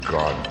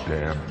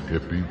goddamn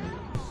hippie.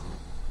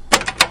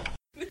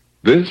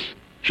 This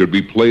should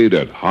be played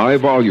at high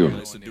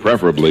volume,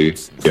 preferably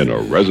in a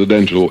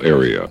residential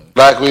area.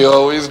 Like we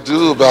always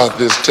do about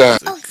this time.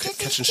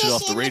 Catching shit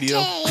off the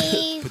radio.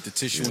 Put the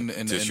tissue in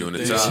the tissue on the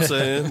thing. top. You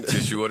know what I'm saying?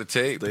 Tissue on the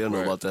tape. They don't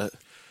know about that.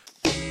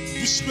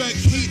 Respect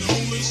heat,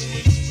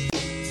 homies.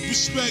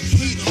 Respect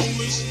heat,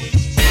 homies.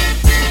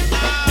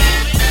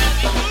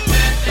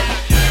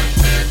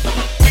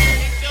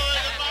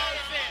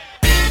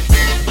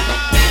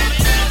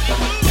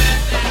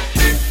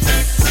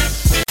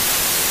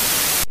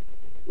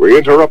 We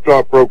interrupt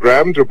our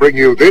program to bring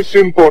you this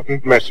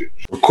important message.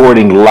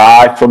 Recording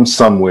live from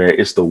somewhere,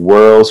 it's the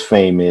world's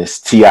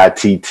famous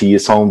TITT,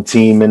 his home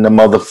team in the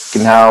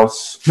motherfucking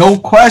house. No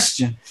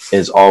question.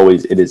 As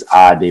always, it is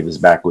I, Davis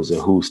Backwards,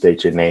 and Who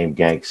State Your Name,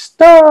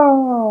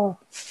 Gangsta.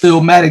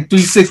 Philmatic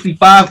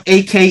 365,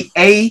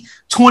 aka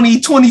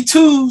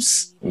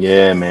 2022s.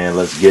 Yeah, man,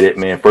 let's get it,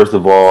 man. First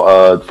of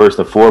all, first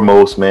and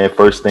foremost, man,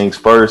 first things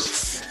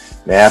first.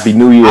 Man, Happy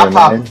New Year,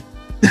 man.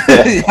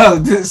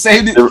 Yo,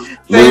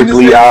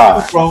 lyrically,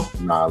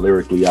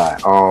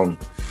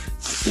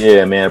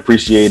 yeah, man,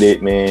 appreciate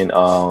it, man.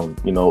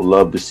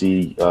 Love to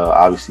see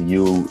obviously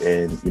you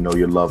and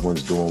your loved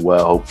ones doing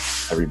well. Hope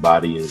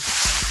everybody is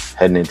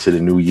heading into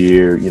the new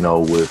year,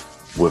 with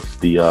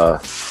the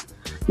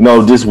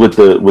just with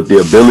the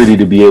ability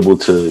to be able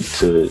to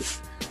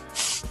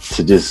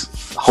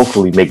just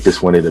hopefully make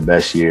this one of the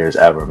best years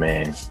ever,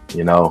 man.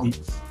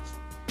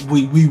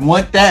 We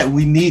want that.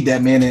 We need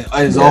that, man. And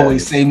as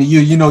always, same to you.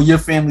 Your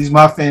family's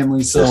my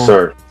family. So yes,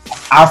 sir.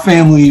 Our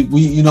family,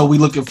 we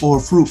looking for a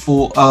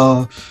fruitful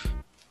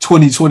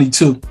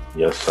 2022.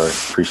 Yes, sir.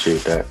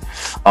 Appreciate that.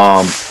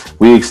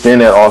 We extend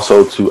that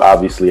also to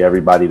obviously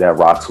everybody that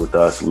rocks with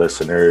us,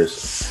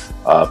 listeners,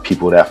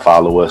 people that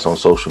follow us on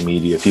social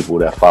media, people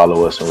that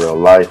follow us in real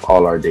life,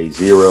 all our day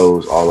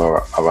zeros, all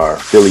of our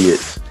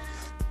affiliates,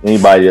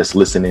 anybody that's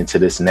listening to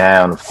this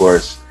now, and of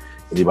course,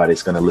 anybody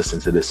that's going to listen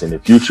to this in the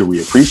future,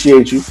 we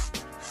appreciate you.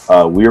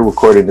 We're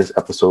recording this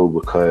episode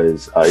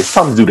because it's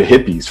time to do the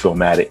hippies,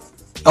 Philmatic.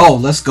 Oh,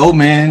 let's go,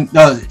 man.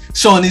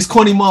 Showing these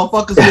corny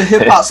motherfuckers what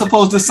hip hop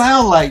supposed to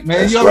sound like,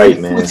 man. That's you right,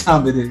 man. What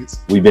time it is.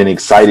 We've been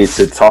excited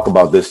to talk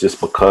about this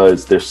just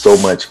because there's so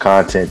much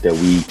content that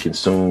we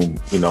consume,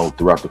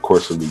 throughout the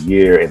course of the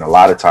year. And a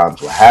lot of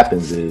times what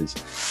happens is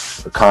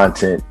the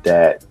content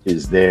that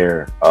is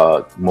there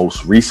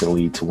most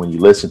recently to when you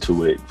listen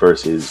to it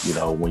versus,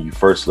 when you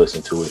first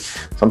listen to it.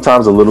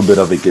 Sometimes a little bit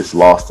of it gets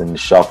lost in the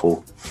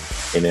shuffle.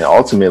 And then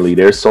ultimately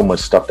there's so much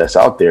stuff that's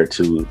out there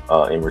too,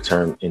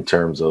 in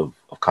terms of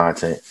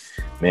content,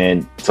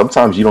 man.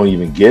 Sometimes you don't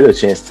even get a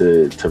chance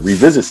to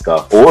revisit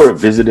stuff or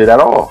visit it at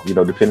all,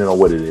 depending on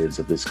what it is,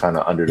 if it's kind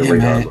of under the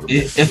radar. Man,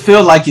 it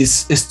feels like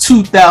it's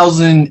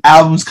 2,000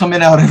 albums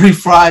coming out every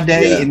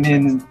Friday, and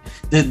then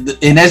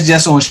and that's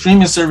just on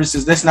streaming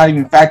services. That's not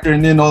even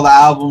factoring in all the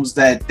albums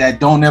that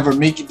don't ever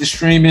make it to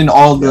streaming,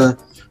 all the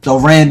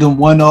random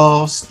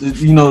one-offs,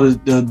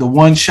 the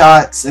one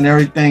shots and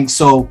everything.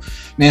 So,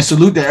 man,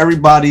 salute to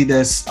everybody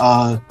that's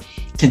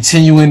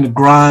continuing to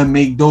grind,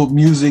 make dope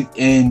music,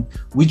 and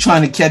we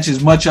trying to catch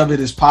as much of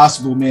it as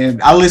possible, man.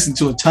 I listen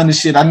to a ton of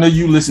shit. I know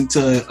you listen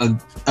to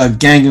a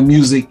gang of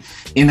music,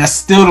 and I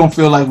still don't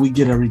feel like we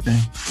get everything.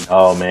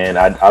 Oh man,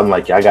 I'm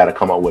like, I gotta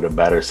come up with a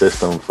better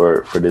system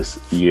for this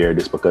year,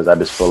 just because I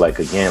just feel like,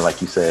 again,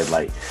 like you said,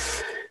 like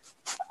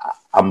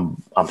I'm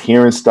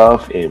hearing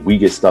stuff and we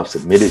get stuff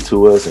submitted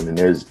to us, and then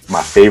there's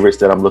my favorites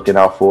that I'm looking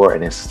out for,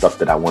 and it's stuff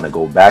that I want to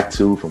go back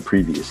to from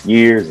previous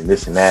years and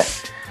this and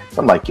that.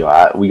 I'm like,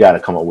 we got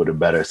to come up with a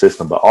better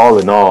system. But all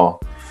in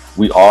all,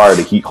 we are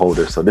the heat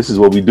holders. So this is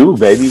what we do,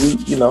 baby.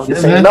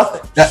 This ain't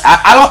nothing.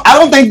 I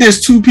don't think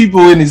there's two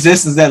people in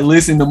existence that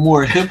listen to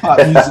more hip hop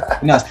music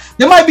than us.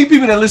 There might be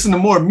people that listen to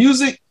more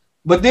music,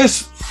 but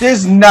there's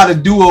not a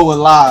duo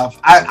alive.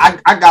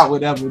 I got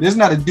whatever. There's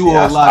not a duo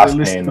alive that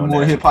listen to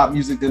more hip hop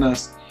music than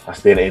us. I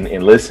stand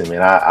and listen,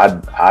 man.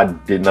 I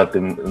did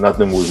nothing.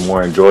 Nothing was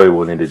more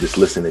enjoyable than to just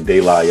listen to De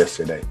La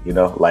yesterday.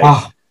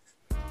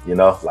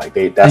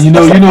 That's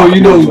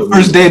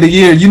first day of the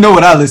year. You know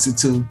what I listen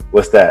to?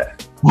 What's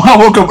that? Well, I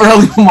woke up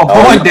early for my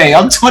born day.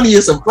 I'm 20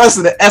 years of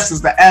blessing the essence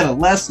to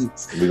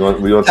adolescence. We're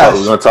gonna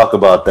talk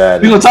about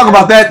that. We're gonna talk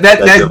about that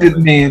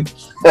good man.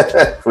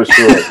 For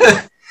sure.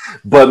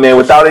 But man,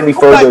 without any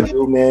further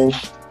ado, man,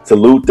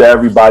 salute to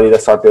everybody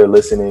that's out there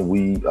listening.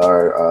 We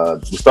are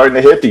we're starting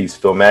the hippies,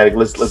 Philmatic.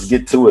 Let's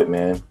get to it,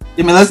 man.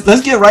 Yeah, man.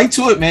 Let's get right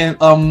to it, man.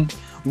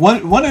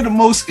 One of the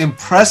most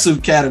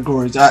impressive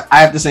categories, I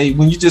have to say,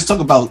 when you just talk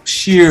about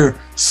sheer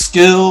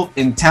skill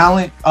and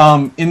talent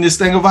in this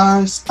thing of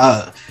ours,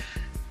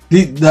 the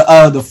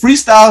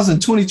freestyles in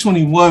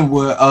 2021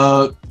 were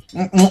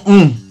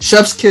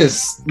chef's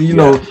kiss.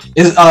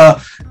 Is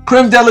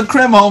creme de la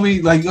creme,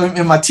 homie, like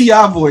in my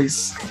T.I.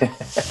 voice.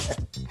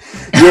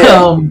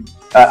 Yeah.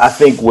 I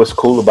think what's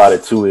cool about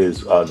it too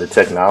is the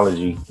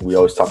technology. We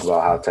always talk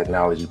about how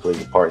technology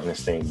plays a part in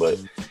this thing, but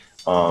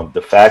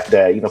The fact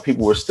that, you know,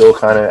 people were still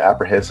kind of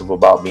apprehensive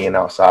about being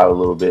outside a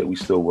little bit. We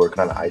still were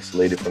kind of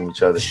isolated from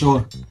each other.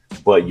 Sure.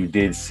 But you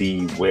did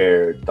see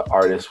where the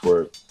artists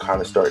were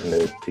kind of starting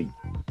to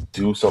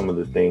do some of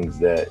the things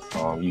that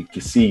you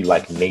could see,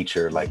 like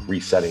nature, like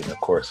resetting the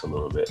course a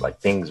little bit, like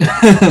things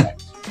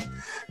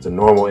to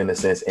normal in a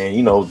sense. And,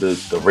 you know,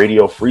 the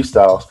radio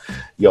freestyles,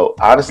 yo,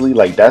 honestly,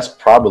 like that's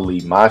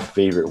probably my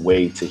favorite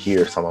way to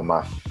hear some of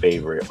my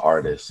favorite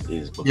artists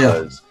is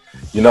because,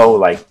 you know,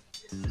 like,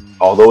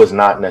 although it's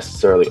not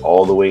necessarily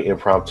all the way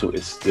impromptu,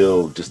 it's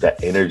still just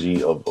that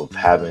energy of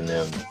having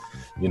them,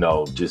 you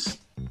know, just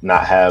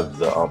not have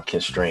the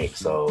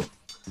constraints of,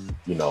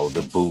 you know,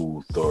 the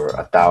booth or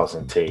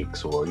 1,000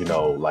 takes, or, you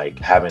know, like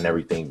having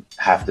everything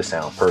have to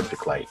sound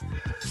perfect. Like,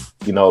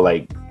 you know,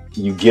 like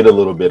you get a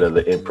little bit of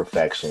the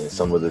imperfection,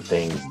 some of the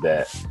things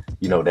that,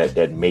 you know,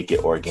 that make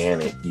it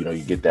organic, you know,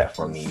 you get that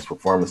from these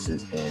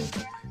performances.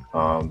 And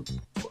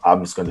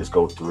I'm just gonna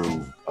go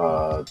through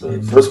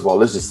first of all,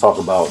 let's just talk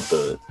about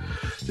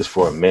just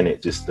for a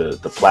minute, just the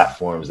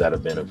platforms that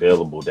have been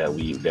available that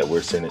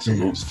we're sending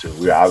salutes to.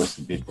 We're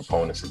obviously big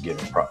proponents of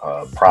giving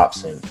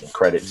props and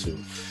credit to,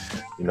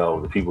 you know,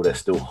 the people that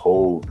still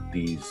hold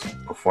these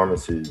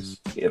performances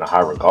in a high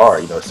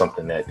regard. You know, it's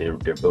something that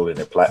they're building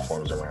their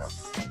platforms around.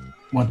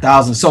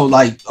 1,000. So,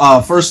 like,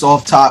 first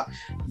off top,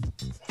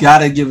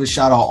 gotta give a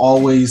shout out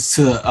always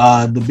to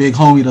the big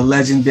homie, the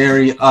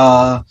legendary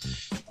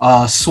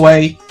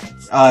Sway.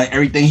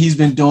 Everything he's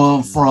been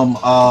doing from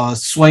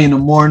Sway in the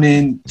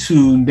Morning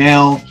to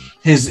now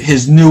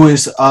his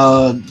newest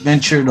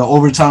venture, the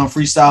Overtime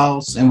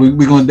Freestyles, and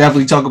we're gonna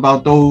definitely talk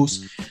about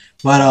those.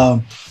 But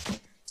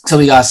so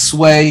we got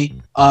Sway,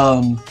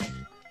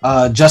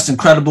 Just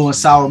Incredible and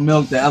Sour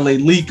Milk, the LA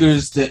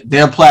Leakers.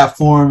 Their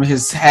platform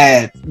has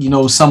had, you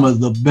know, some of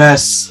the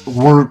best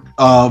work,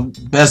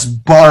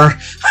 best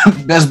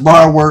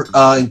bar work,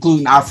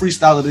 including our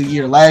Freestyle of the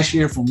Year last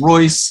year from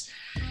Royce.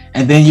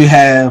 And then you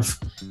have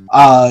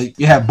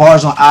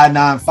bars on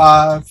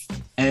I-95,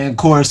 and of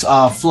course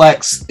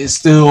Flex is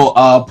still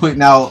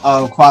putting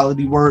out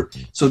quality work.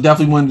 So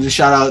definitely wanted to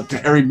shout out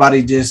to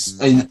everybody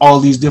just in all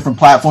these different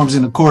platforms.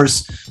 And of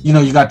course, you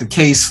know, you got the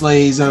K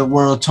Slays of the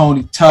world,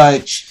 Tony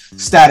Touch,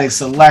 Static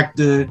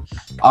Selector,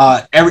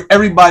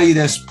 everybody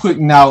that's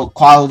putting out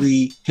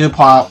quality hip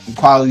hop,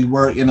 quality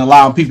work, and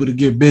allowing people to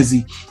get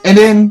busy. And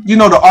then, you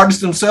know, the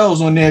artists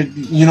themselves on their,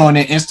 you know, on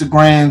their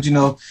Instagrams, you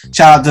know,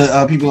 shout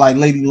out to people like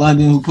Lady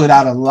London, who put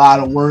out a lot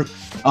of work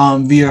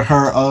via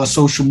her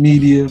social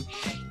media.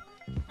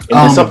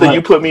 And it's something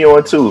you put me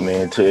on too,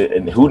 man.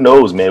 And who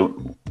knows,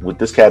 man, with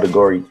this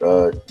category,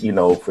 you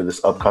know, for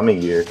this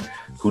upcoming year,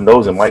 who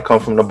knows? It might come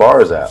from the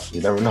Bars app.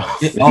 You never know.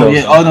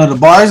 Oh no, the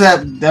Bars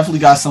app definitely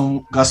got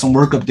some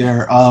work up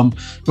there.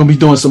 Gonna be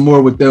doing some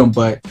more with them,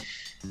 but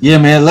yeah,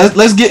 man,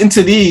 let's get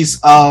into these.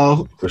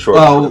 For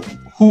sure.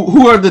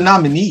 Who are the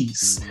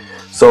nominees?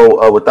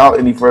 So without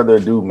any further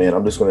ado, man,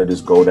 I'm just gonna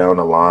go down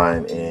the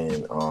line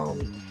and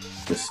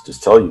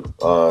just tell you.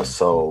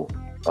 So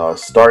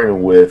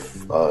starting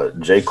with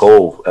J.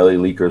 Cole, LA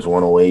Leakers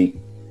 108.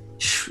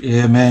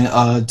 Yeah,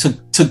 man. Took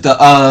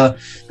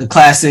the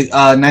classic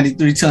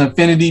 93 to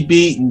Infinity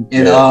beat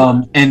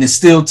and it's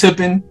still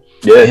tipping.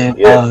 Yeah,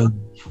 and,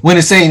 when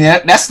it's saying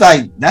that's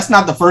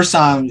not the first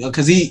time,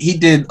 because he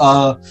did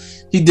a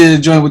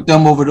joint with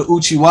them over the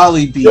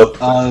Uchiwali beat. Yep.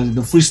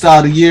 The Freestyle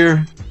of the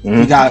Year.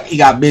 Mm-hmm. He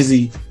got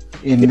busy,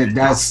 and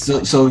that's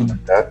so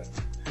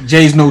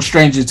Jay's no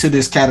stranger to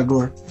this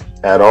category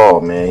at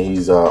all, man.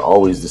 He's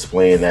always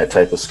displaying that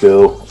type of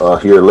skill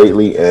here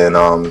lately. And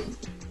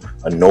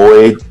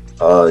Annoyed,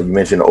 you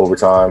mentioned the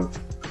Overtime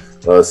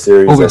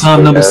series.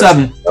 Overtime number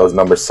 7. That was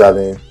number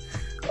 7.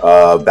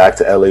 Back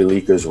to LA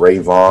Leakers, Ray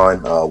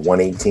Vaughn,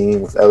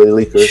 118 with LA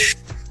Leakers.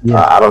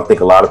 Yeah. I don't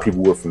think a lot of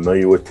people were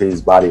familiar with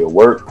his body of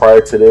work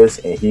prior to this,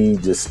 and he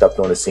just stepped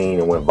on the scene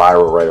and went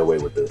viral right away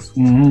with this.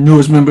 Mm-hmm.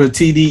 Newest member of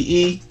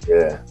TDE.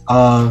 Yeah.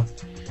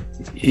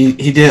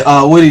 He did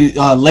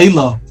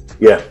Layla.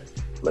 Yeah,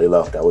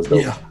 Layla. That was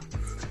dope.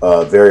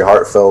 Yeah. Very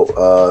heartfelt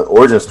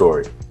origin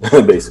story,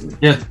 basically.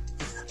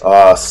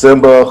 Yeah.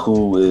 Simba,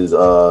 who is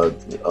a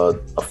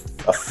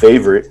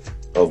favorite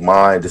of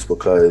mine, just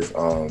because,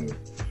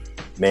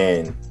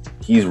 man,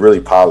 he's really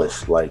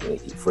polished. Like,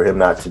 for him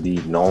not to be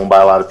known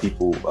by a lot of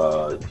people,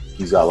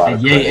 he's got a lot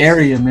of Yay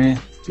area, man.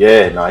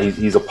 Yeah, no,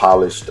 he's a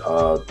polished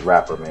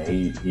rapper, man.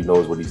 He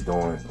knows what he's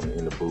doing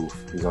in the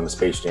booth. He's on the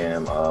Space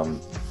Jam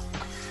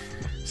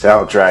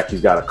soundtrack.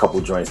 He's got a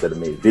couple joints that have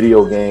made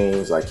video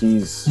games. Like,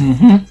 he's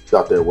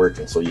out there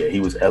working. So yeah, he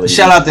was LA.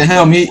 Shout out to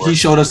him. He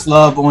showed us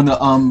love on the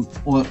on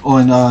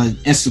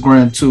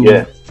Instagram too.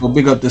 Yeah. So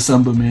big up to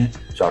Simba, man.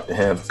 Shout out to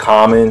him.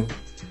 Common.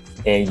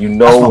 And you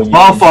know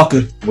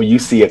when you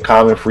see a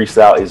Common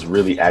freestyle, it's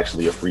really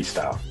actually a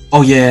freestyle.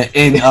 Oh yeah,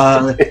 and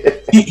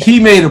he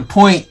made a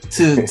point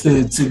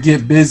to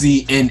get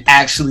busy and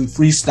actually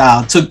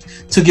freestyle.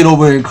 Took it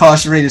over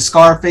Incarcerated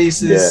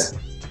Scarfaces.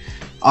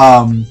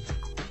 Yeah.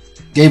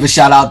 Gave a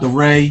shout out to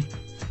Ray.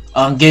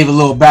 Gave a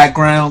little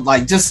background,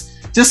 like just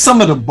some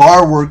of the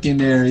bar work in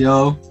there,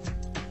 yo.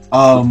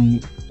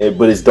 And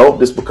But it's dope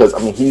just because, I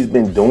mean, he's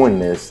been doing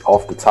this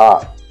off the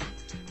top.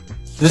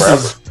 This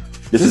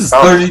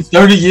forever. is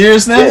 30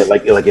 years now. Yeah,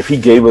 like if he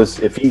gave us,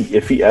 if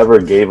he ever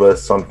gave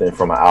us something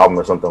from an album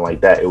or something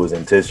like that, it was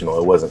intentional.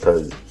 It wasn't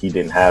because he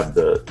didn't have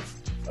the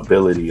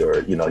ability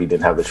or, you know, he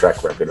didn't have the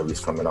track record of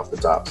just coming off the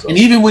top. So. And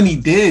even when he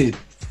did,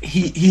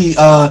 he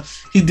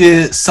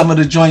did some of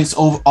the joints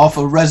off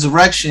of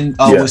Resurrection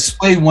with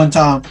Sway one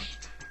time,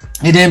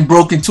 and then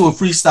broke into a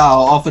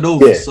freestyle off of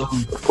those. Yeah, so.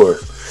 Of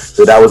course.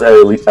 So that was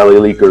LA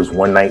Leakers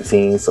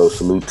 119. So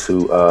salute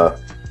to the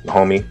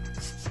homie.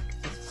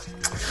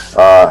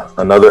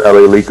 Another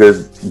LA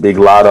Leakers, Big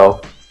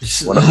Lotto,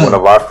 one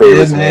of our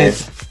favorites, man.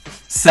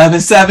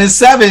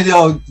 777,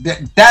 yo,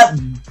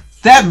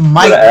 that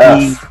might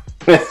be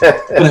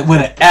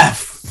with an F,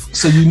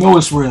 so you know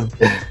it's real.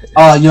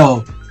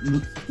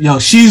 Yo,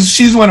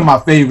 she's one of my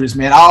favorites,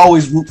 man. I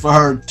always root for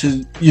her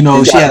to, you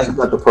know, she's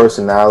got the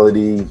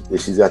personality,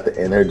 she's got the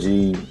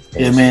energy,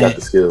 and she's got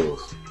the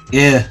skills.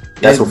 Yeah,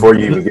 that's before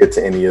you even get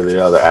to any of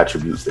the other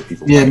attributes that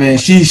people. Yeah, man,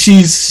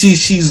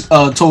 she's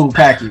a total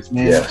package,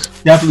 man. Yeah.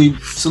 Definitely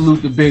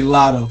salute the Big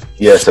Lotto.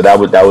 Yeah, so that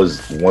was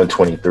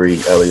 123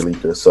 LA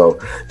Leakers. So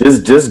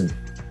just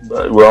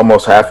we're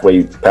almost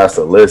halfway past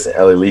the list, and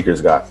LA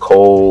Leakers got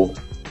Cole,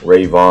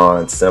 Ray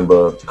Vaughn,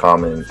 Simba,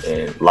 Common,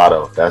 and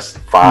Lotto. That's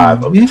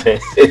 5 of the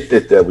 10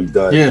 that we've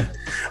done. Yeah.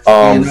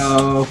 And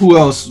who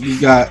else we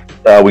got?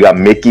 We got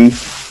Mickey,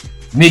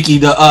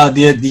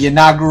 the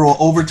inaugural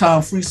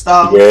overtime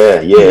freestyle.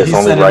 Yeah, it's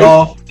only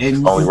right.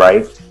 And only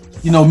right.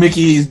 You know,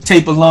 Mickey is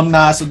Tape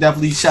alumni, so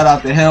definitely shout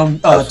out to him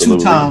 2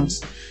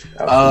 times.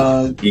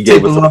 He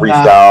gave us a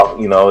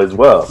freestyle, you know, as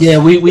well. Yeah,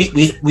 we we're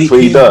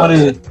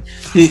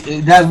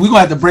gonna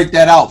have to break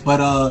that out,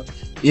 but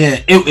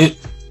it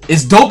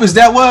as dope as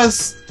that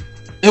was,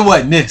 it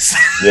wasn't this.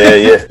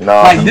 Yeah,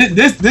 no. Like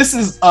this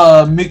is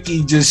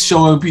Mickey just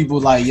showing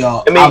people like,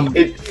 yo. I mean,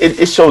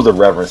 it shows a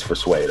reverence for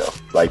Sway though.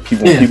 Like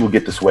people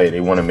get the Sway, they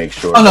want to make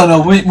sure. Oh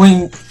no.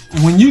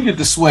 When you get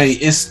the Sway,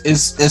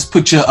 it's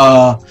put your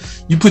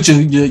you put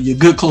your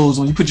good clothes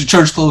on, you put your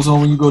church clothes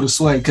on when you go to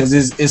Sway, because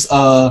it's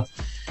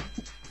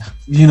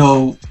you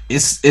know,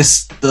 it's a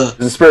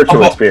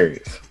spiritual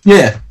experience.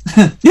 Yeah.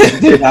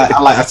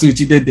 I see what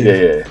you did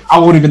there. Yeah. I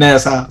won't even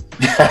ask how.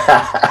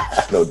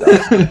 No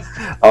doubt.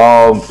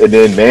 And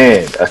then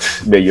man,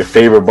 your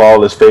favorite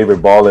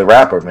baller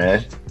rapper,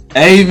 man.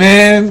 Hey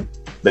man.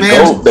 The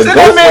goat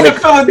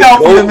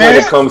when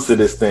it comes to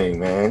this thing,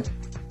 man.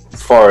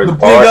 As far as the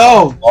bars, Big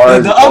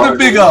O. The other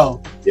Big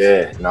O.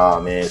 Yeah, nah,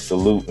 man.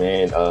 Salute,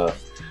 man.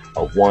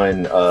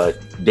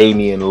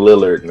 Damian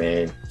Lillard,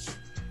 man.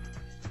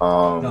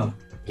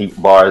 He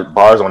bars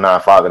on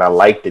 9-5, and I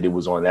liked that it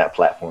was on that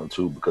platform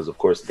too, because of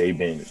course they've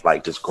been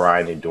like just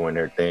grinding, doing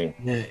their thing.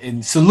 Yeah,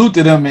 and salute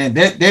to them, man.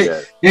 They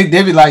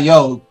be like,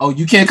 yo,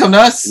 you can't come to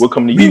us. We'll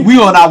come to you. We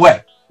on our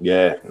way.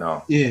 Yeah,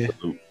 no. Yeah.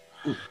 Salute.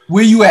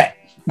 Where you at?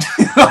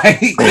 Like,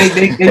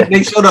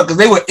 they showed up because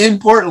they were in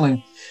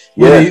Portland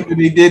when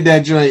they did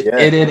that joint. Yeah.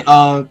 And then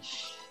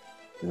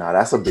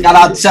that's a big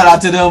shout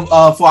out to them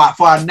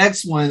for our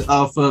next one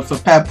for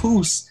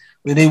Papoose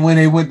when they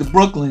went to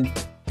Brooklyn.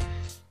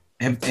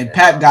 And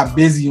Pat got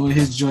busy on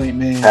his joint,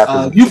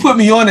 man. You put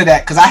me onto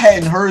that because I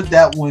hadn't heard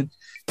that one,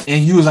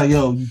 and you was like,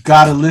 "Yo, you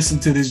gotta listen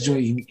to this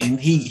joint." And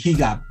he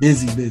got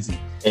busy.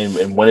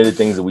 And one of the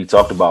things that we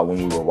talked about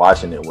when we were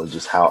watching it was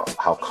just how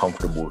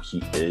comfortable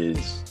he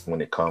is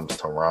when it comes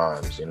to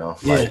rhymes. You know,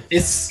 yeah, like,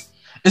 it's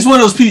one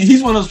of those people.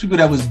 He's one of those people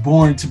that was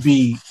born to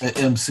be an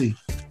MC.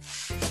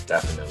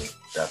 Definitely.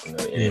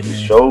 And it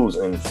shows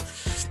in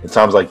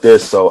times like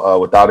this. So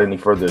without any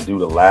further ado,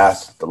 the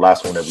last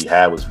one that we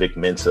had was Vic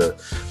Mensa,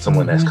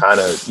 someone that's kind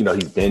of, you know,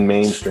 he's been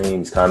mainstream,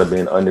 he's kind of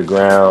been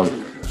underground,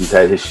 he's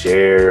had his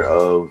share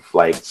of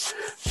like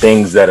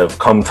things that have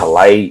come to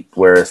light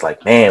where it's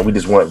like, man, we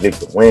just want Vic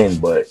to win,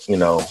 but he's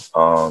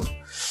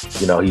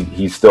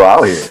still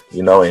out here,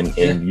 you know,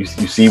 and you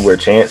see where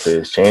Chance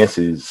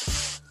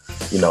is,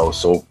 you know,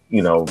 so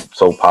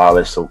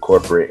polished, so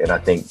corporate, and I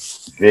think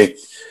Vic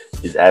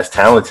is as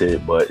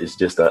talented, but it's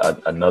just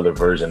another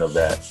version of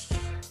that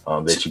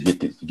that you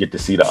get to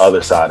see the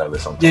other side of it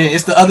sometimes. Yeah,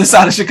 it's the other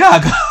side of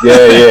Chicago.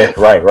 yeah,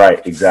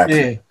 right,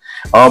 exactly.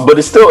 Yeah. But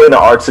it's still in an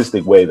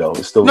artistic way though.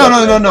 It's still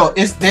no.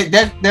 It's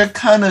they're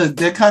kind of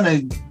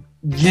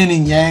yin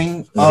and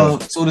yang,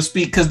 so to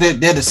speak, because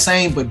they're the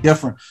same but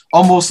different,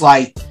 almost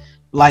like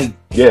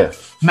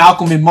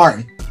Malcolm and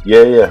Martin.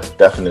 Yeah,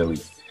 definitely.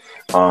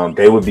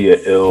 They would be an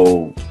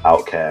ill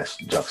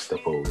Outkast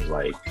juxtaposed,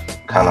 like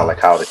kind of like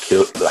how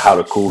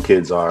the cool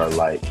kids are.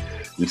 Like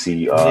we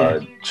see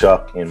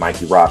Chuck and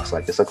Mikey Rocks.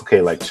 Like it's like,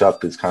 okay, like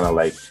Chuck is kind of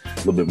like a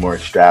little bit more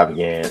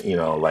extravagant, you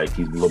know, like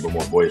he's a little bit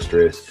more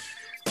boisterous.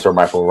 Sir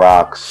Michael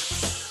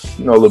Rocks,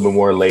 you know, a little bit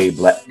more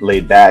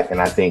laid back, and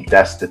I think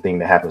that's the thing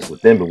that happens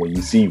with them. But when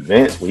you see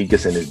Vince, when he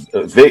gets in his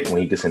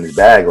when he gets in his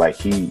bag, like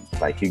he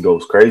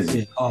goes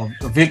crazy.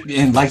 Vic,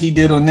 and like he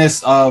did on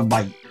this,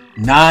 like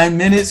 9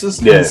 minutes or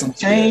some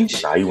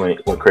change. Nah, he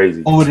went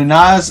crazy over the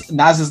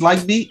Nas's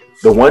like beat.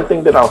 The one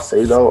thing that I'll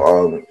say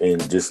though,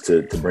 and just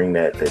to bring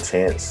that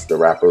Chance the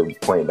rapper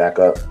point back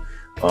up,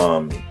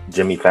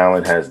 Jimmy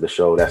Fallon has the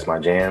show That's My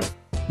Jam,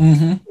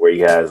 where he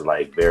has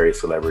like various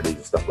celebrities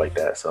and stuff like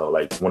that. So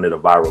like one of the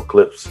viral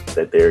clips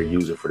that they're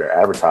using for their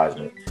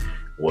advertisement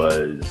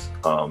was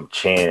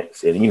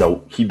Chance, and you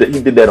know he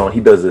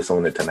does this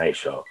on the Tonight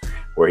Show,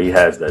 where he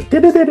has the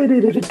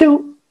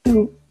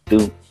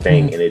do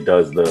thing, and it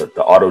does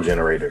the auto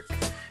generator,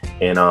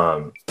 and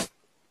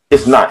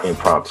it's not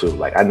impromptu.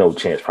 Like I know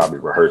Chance probably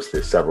rehearsed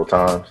this several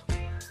times.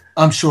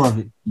 I'm sure of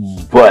it.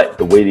 But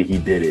the way that he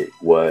did it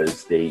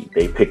was they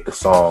picked the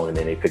song and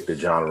then they picked the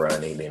genre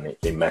and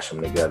they meshed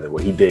them together.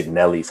 Where he did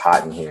Nelly's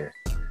Hot in Here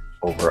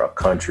over a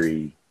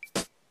country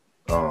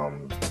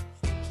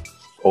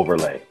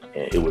overlay,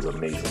 and it was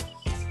amazing.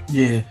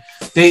 Yeah,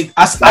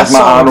 that's my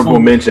honorable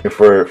mention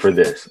for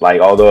this. Like,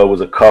 although it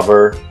was a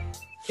cover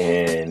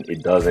and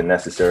it doesn't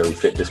necessarily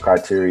fit this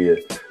criteria,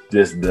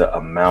 just the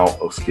amount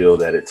of skill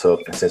that it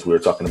took. And since we were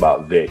talking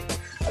about Vic,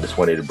 I just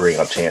wanted to bring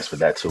up Chance for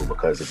that too,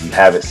 because if you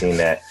haven't seen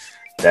that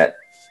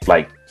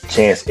like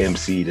Chance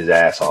MC'd his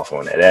ass off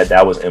on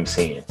that was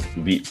MCing.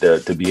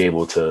 To be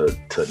able to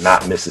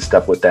not miss a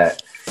step with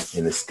that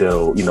and to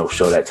still, you know,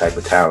 show that type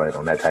of talent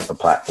on that type of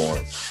platform.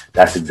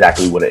 That's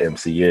exactly what an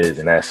MC is,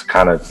 and that's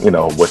kind of, you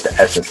know, what the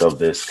essence of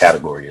this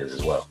category is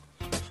as well.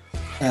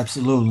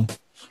 Absolutely.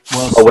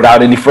 Well, but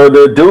without any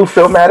further ado,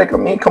 Philmatic, I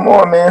mean, come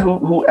on, man.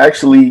 Who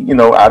actually, you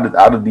know,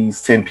 out of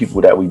these 10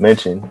 people that we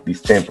mentioned,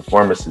 these 10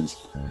 performances,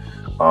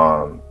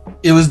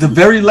 it was the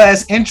very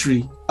last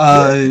entry,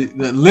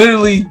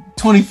 literally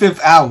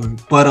 25th hour.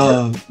 But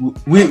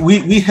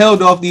we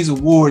held off these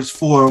awards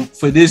for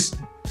this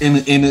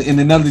in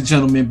another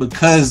gentleman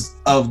because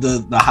of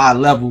the high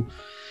level.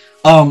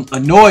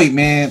 Annoyed,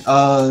 man.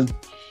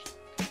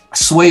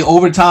 Sway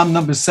Overtime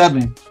number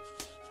 7.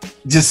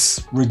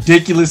 Just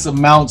ridiculous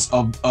amounts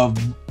of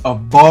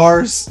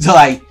bars.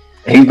 Like,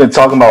 he's been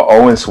talking about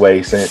Owen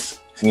Sway since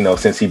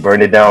he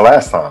burned it down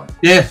last time.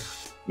 Yeah.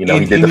 You know,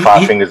 he did the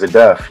Five Fingers of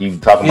Death. He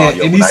talking about,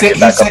 and he said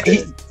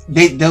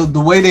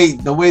the way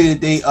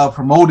that they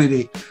promoted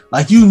it,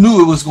 like, you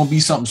knew it was gonna be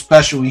something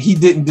special, and he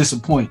didn't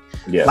disappoint.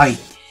 Yeah, like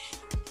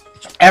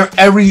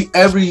every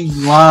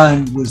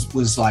line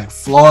was like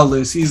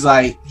flawless. He's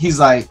like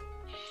I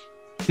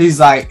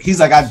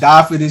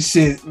die for this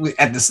shit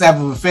at the snap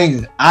of a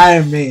finger.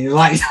 Iron Man,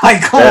 like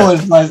come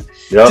on, like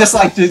just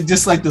like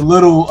the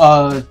little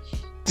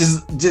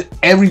just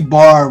every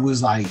bar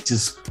was like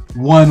just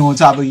one on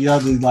top of the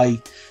other,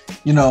 like,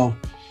 you know.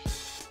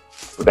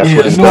 But that's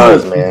what it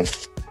does, man.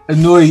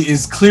 Annoy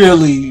is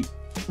clearly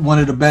one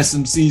of the best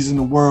MCs in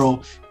the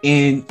world,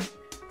 and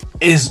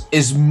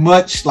is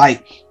much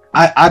like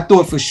I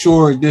thought for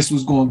sure this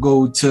was going to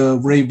go to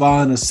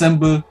Rayvon or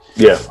Simba.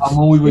 Yeah,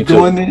 when we were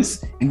doing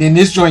this, and then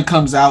this joint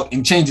comes out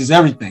and changes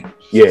everything.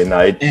 Yeah, no,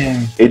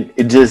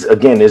 it just,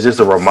 again, it's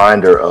just a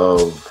reminder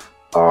of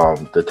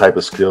the type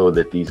of skill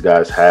that these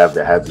guys have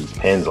that have these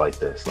pens like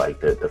this.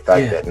 Like the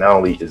fact that not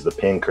only is the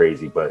pen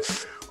crazy,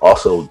 but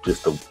also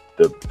just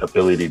the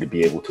ability to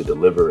be able to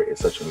deliver it in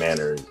such a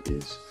manner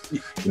is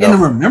and to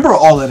remember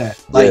all of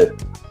that. Like,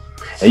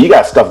 and you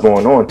got stuff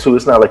going on too.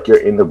 It's not like you're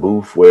in the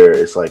booth where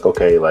it's like,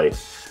 okay, like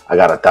I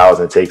got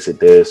 1,000 takes at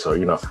this, or,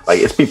 you know, like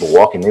it's people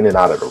walking in and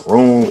out of the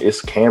room.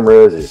 It's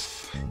cameras.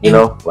 It's, you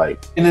know,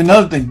 like. And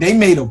another thing, they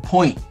made a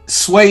point.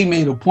 Sway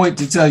made a point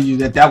to tell you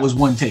that was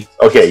one take.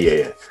 Okay,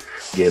 yeah.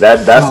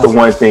 That's the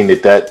one thing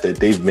that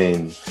they've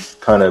been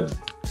kind of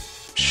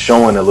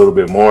showing a little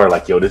bit more.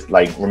 Like, yo, this,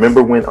 like,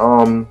 remember when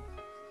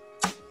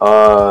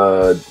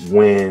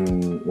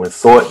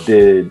Thought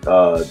did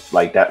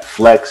like that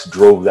Flex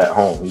drove that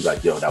home. He's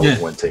like, yo, that was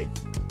one take.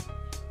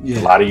 Yeah.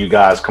 A lot of you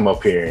guys come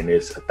up here and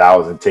it's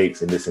 1,000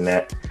 takes and this and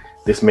that.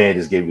 This man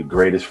just gave the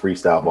greatest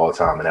freestyle of all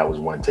time, and that was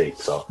one take.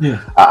 So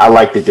I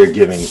like that they're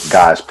giving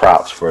guys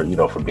props for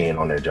being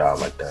on their job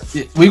like that.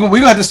 Yeah. We're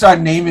gonna have to start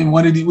naming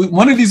one of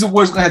these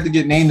awards. Gonna have to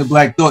get named the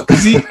Black Thought,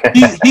 because he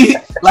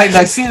like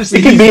seriously.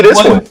 It can be this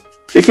one.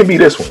 It can be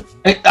this one.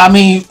 I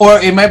mean, or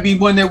it might be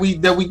one that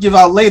we give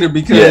out later,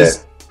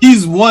 because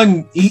he's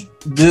won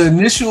the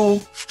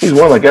initial. He's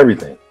won like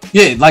everything.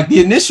 Yeah, like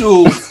the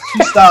initial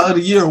Freestyle of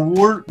the Year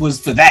award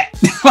was for that.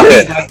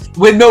 like,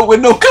 with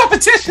no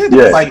competition.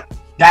 Yeah. Like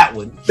that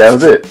one. That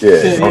was it.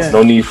 Yeah.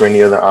 No need for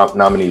any other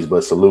nominees,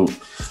 but salute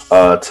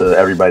to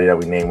everybody that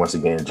we named once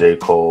again: J.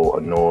 Cole,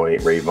 Annoy,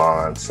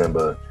 Rayvon,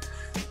 Simba,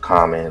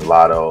 Common,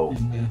 Lotto,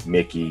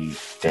 Mickey,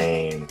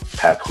 Dame,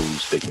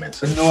 Papoose,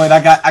 Stigman. Annoyed.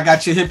 I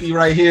got your hippie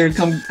right here.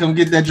 Come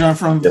get that joint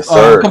from. Yes,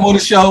 sir. Come on the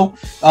show.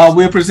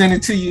 We'll present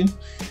it to you.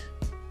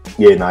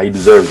 Yeah, he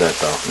deserves that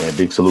though, man.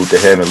 Big salute to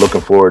him, and looking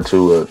forward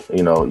to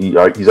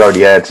he's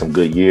already had some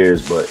good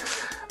years, but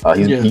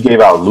he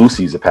gave out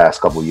Lucy's the past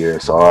couple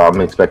years, so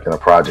I'm expecting a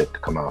project to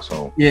come out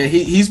soon. Yeah,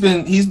 he's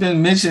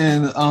been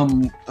mentioning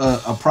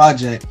a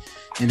project,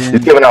 and then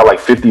he's giving out like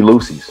 50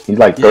 Lucy's. He's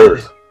like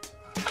third.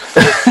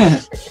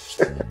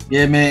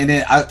 Yeah, man. And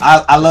then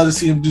I love to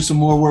see him do some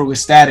more work with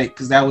Static,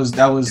 because that was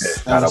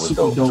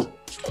super dope.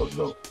 That was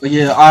dope. But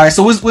yeah, all right.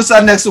 So what's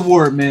our next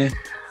award, man?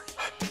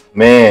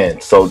 Man,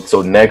 so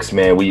next,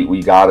 man,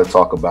 we gotta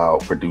talk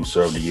about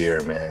Producer of the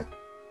Year, man.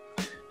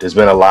 there's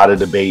been a lot of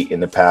debate in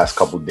the past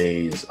couple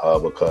days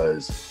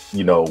because,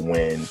 you know,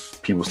 when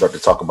people start to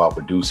talk about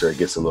producer, it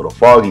gets a little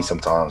foggy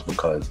sometimes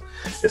because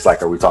it's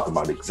like, are we talking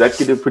about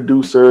executive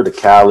producer, the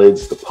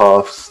Khaled's, the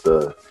Puffs,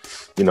 the,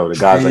 you know, the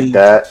guys like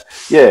that?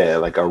 Yeah,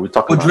 like, are we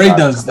talking about... Dre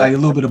does, like, a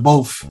little bit of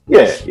both.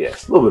 Yeah, a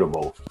little bit of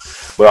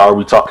both. But are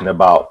we talking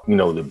about, you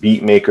know, the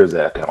beat makers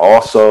that can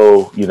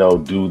also, you know,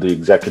 do the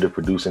executive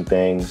producing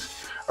things?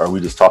 Or are we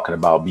just talking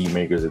about beat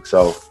makers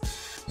itself?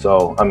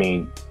 So, I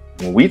mean,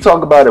 when we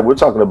talk about it, we're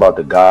talking about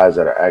the guys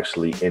that are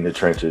actually in the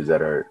trenches,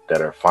 that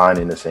are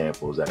finding the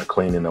samples, that are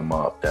cleaning them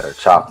up, that are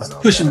chopping them,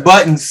 pushing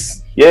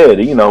buttons. Yeah,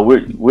 you know,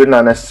 we're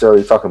not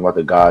necessarily talking about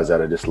the guys that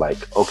are just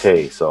like,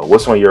 okay, so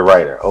what's on your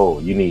writer? Oh,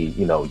 you need,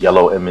 you know,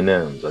 yellow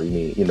M&Ms, or you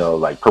need, you know,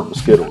 like purple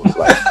Skittles,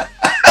 like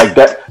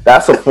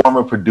that's a form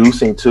of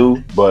producing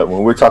too. But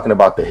when we're talking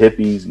about the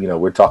hippies, you know,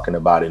 we're talking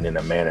about it in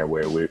a manner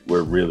where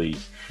we're really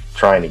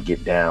trying to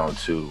get down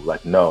to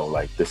like, no,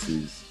 like this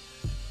is,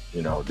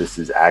 you know, this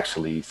is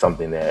actually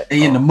something that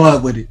they in the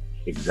mud with it.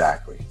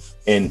 Exactly.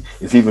 And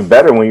it's even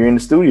better when you're in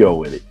the studio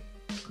with it,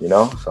 you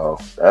know? So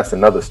that's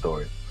another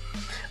story.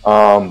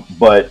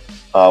 But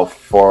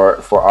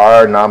for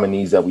our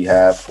nominees that we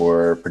have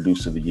for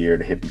Producer of the Year,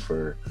 the Hippie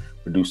for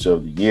Producer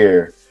of the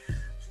Year,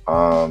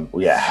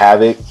 we had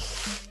Havoc.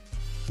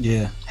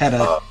 Yeah, had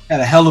a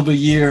hell of a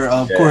year.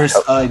 Of course,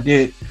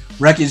 did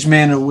Wreckage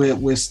Man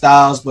with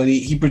Styles, but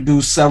he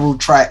produced several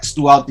tracks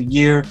throughout the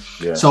year.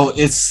 Yeah. So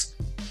it's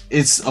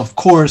of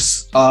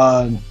course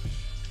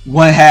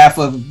one half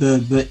of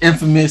the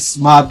infamous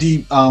Mobb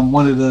Deep,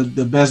 one of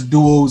the best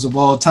duos of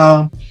all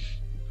time.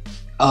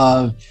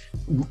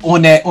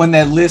 On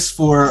that list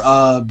for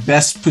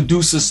best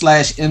producer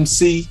 /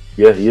 MC.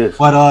 Yeah, he is.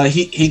 But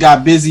he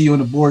got busy on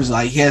the boards.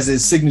 Like, he has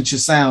his signature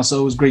sound, so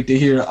it was great to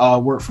hear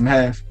work from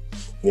Half.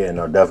 Yeah,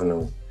 no,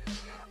 definitely.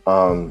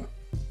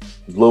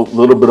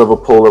 Little bit of a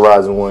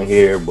polarizing one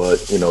here,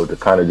 but you know, to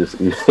kind of just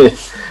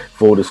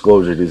full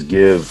disclosure, just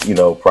give, you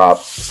know,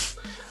 props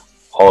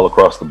all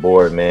across the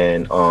board,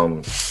 man.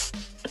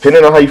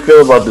 Depending on how you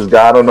feel about this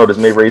guy, I don't know, this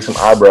may raise some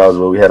eyebrows,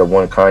 but we had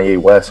one Kanye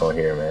West on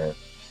here, man.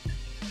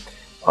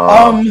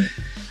 I'll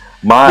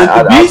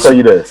tell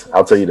you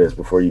this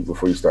before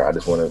you start. I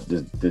just want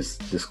to this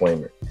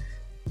disclaimer.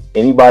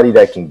 Anybody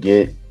that can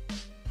get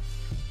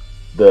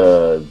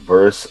the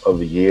verse of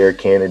the year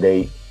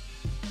candidate,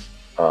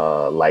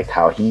 like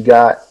how he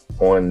got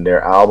on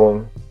their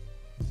album,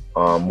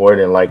 more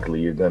than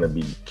likely you're gonna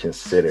be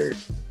considered,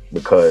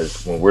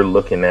 because when we're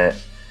looking at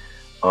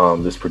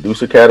this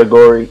producer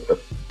category, a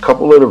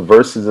couple of the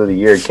verses of the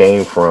year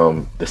came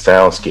from the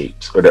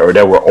soundscapes, or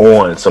that were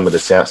on some of the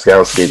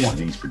soundscapes that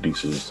these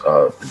producers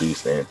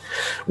produced. And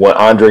what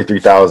Andre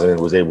 3000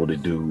 was able to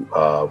do,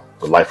 the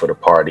Life of the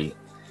Party,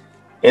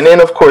 and then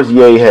of course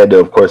Ye had to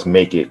of course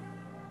make it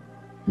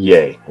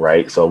Ye,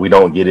 right? So we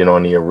don't get it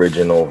on the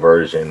original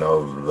version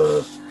of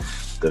the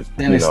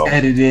then it's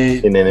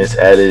edited, and then it's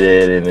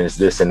edited, and it's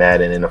this and that,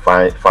 and then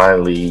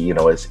finally, you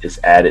know, it's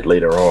added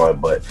later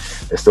on, but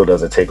it still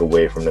doesn't take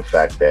away from the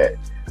fact that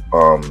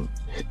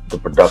the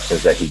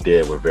productions that he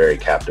did were very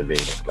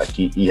captivating. Like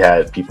he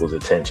had people's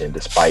attention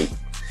despite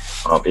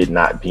it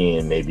not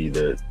being maybe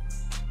the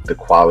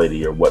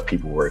quality or what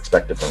people were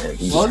expecting from him.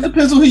 Well, it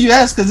depends on who you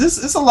ask, because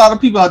it's a lot of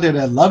people out there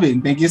that love it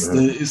and think it's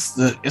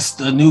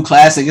the new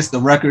classic, it's the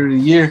record of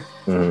the year.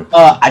 Mm-hmm.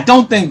 I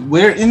don't think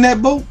we're in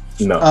that boat.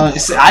 No,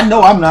 I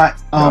know I'm not.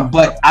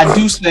 But I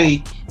do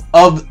say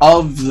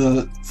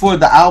for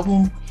the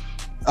album,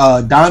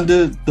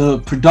 Donda, the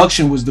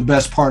production was the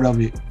best part of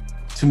it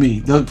to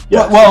me.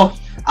 Well,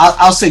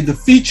 I'll say the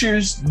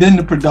features, then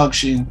the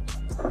production,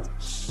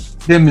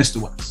 then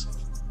Mr. West,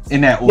 in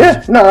that order.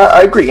 Yeah, no,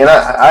 I agree, and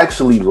I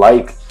actually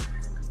like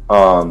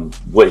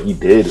what he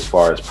did as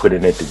far as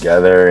putting it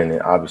together, and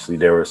obviously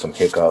there were some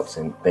hiccups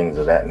and things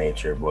of that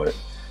nature, but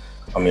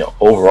I mean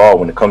overall,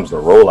 when it comes to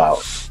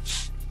rollout,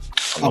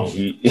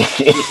 he's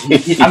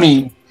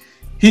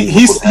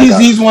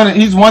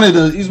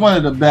one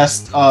of the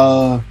best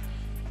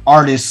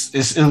artists,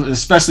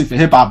 especially for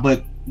hip hop,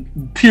 but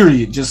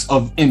period, just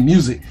in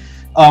music,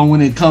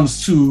 when it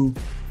comes to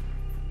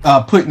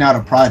putting out a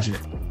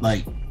project.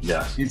 Like,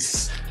 yes,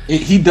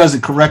 he does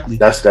it correctly.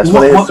 That's one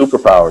of his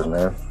superpowers,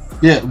 man.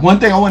 Yeah, one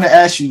thing I want to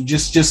ask you,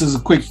 just as a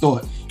quick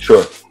thought.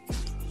 Sure.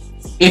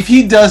 If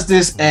he does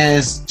this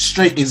as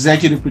straight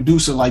executive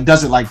producer, like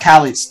does it like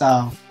Khaled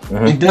style,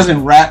 and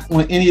doesn't rap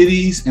on any of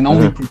these, and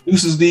only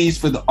produces these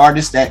for the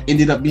artists that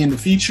ended up being the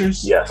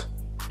features, yes.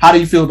 How do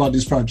you feel about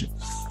this project?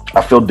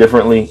 I feel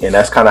differently, and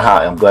that's kind of how,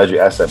 I'm glad you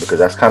asked that, because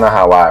that's kind of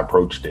how I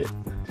approached it,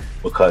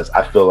 because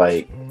I feel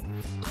like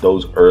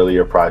those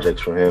earlier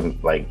projects for him,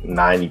 like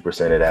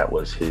 90% of that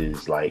was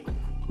his like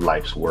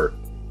life's work.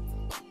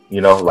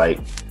 You know, like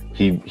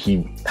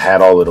he had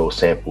all of those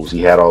samples,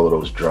 he had all of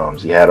those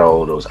drums, he had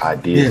all of those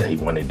ideas that he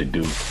wanted to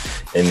do.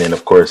 And then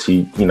of course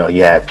he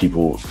had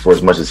people, for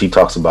as much as he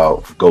talks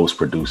about ghost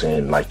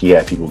producing, like he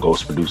had people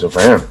ghost producing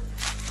for him.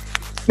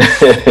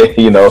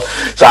 You know,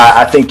 so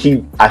I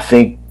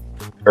think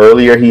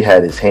earlier he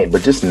had his hand,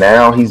 but just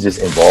now he's just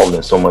involved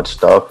in so much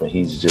stuff, and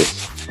he's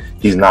just,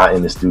 he's not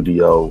in the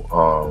studio,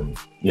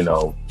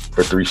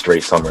 for 3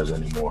 straight summers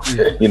anymore.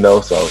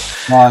 So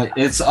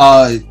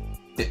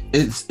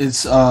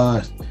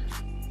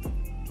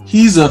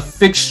he's a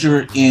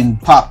fixture in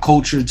pop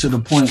culture to the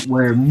point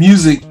where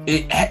music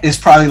is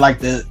probably like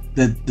the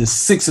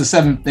 6th or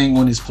 7th thing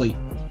on his plate.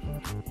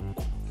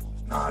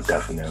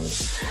 Definitely.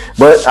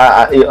 But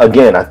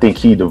I think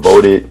he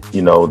devoted,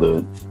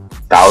 the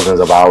thousands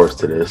of hours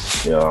to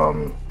this.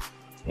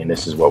 And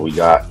this is what we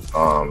got.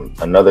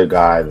 Another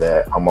guy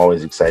that I'm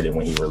always excited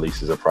when he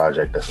releases a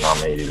project that's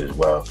nominated as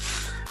well.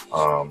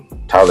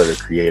 Tyler, the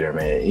Creator,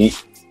 man.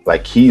 He's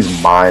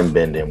mind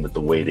bending with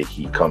the way that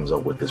he comes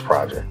up with this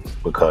project,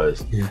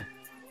 because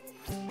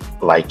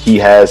he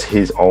has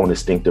his own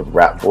distinctive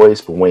rap voice,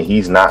 but when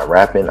he's not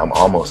rapping, I'm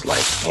almost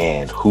like,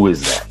 man, who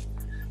is that?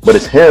 But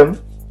it's him.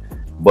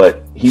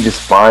 But he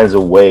just finds a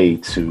way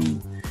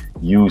to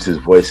use his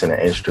voice in an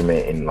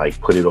instrument and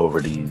put it over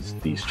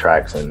these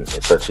tracks in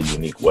such a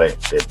unique way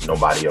that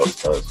nobody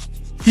else does.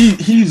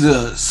 He's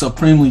a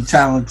supremely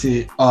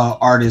talented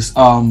artist.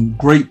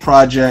 Great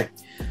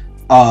project.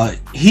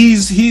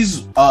 He's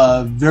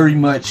very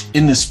much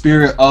in the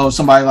spirit of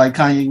somebody like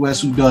Kanye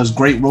West, who does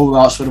great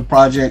rollouts for the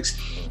projects.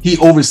 He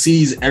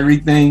oversees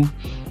everything.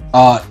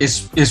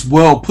 It's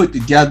well put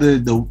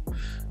together.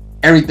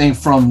 Everything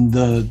from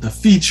the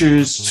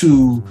features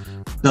to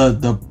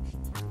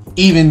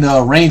even the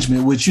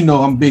arrangement, which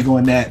I'm big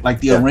on that.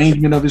 The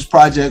arrangement of his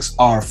projects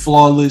are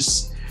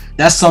flawless.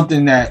 That's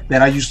something that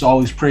I used to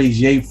always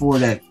praise Ye for.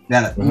 That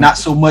not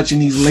so much in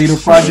these later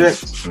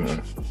projects,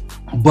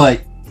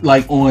 but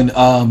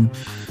on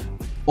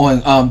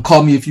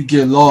Call Me If You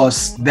Get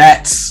Lost,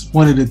 that's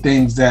one of the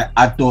things that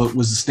I thought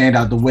was a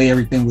standout. The way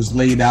everything was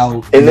laid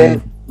out, and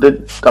then.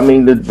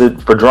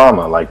 For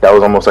Drama, that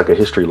was almost like a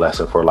history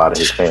lesson for a lot of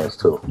his fans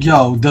too.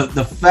 Yo,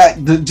 the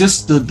fact that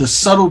just the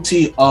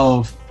subtlety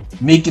of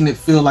making it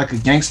feel like a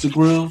Gangsta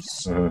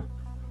Grills,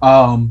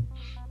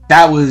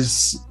 that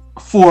was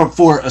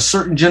for a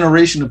certain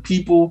generation of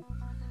people.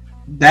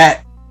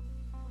 That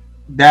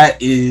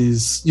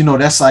is,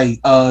 that's like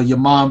your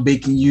mom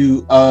baking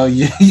you, a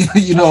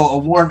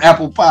warm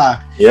apple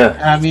pie. Yeah,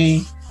 I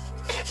mean,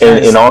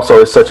 and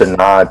also it's such a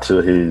nod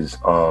to his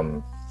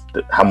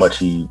how much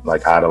he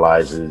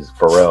idolizes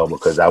Pharrell,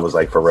 because that was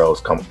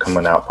Pharrell's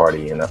coming out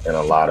party in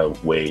a lot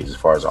of ways as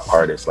far as an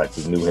artist. We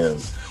knew him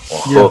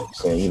on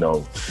hooks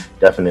and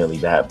definitely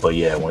that. But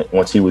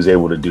once he was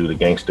able to do the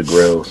Gangsta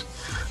Grills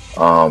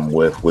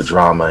with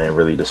Drama and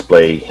really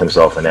display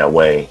himself in that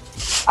way,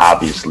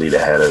 obviously that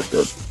had a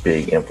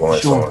big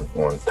influence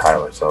on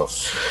Tyler. So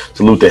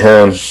salute to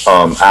him.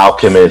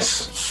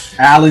 Alchemist,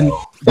 Alan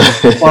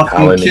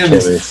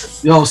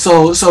Chemist. Yo,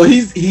 so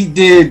he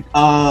did.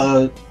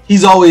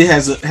 He's always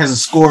has a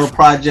score of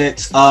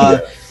projects.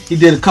 He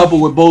did a couple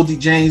with Boldy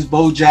James,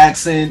 Bo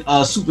Jackson,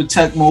 Super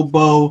Tecmo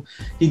Bo.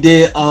 He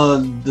did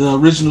the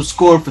original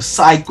score for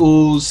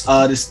Cycles,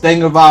 This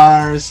Thing of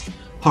Ours,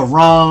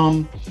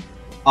 Haram,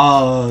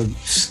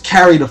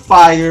 Carry the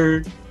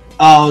Fire.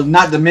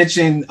 Not to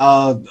mention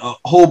a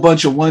whole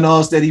bunch of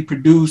one-offs that he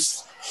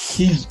produced.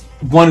 He's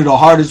one of the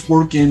hardest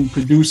working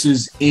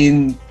producers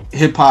in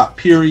hip hop,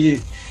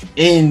 period,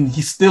 and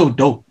he's still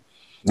dope.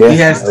 He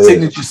has a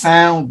signature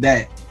sound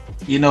that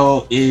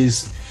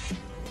is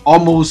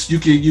almost you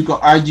could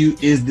argue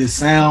is the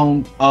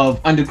sound of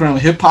underground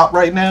hip hop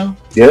right now.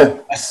 Yeah,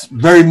 that's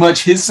very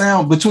much his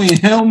sound. Between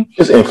him,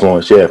 his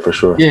influence, for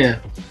sure. Yeah.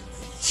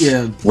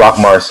 Rock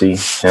Marcy.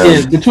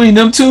 Yeah, between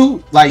them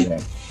two,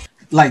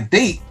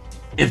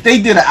 if they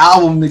did an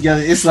album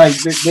together, it's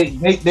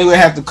they would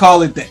have to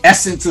call it the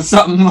Essence or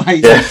something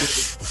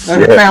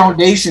the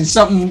Foundation,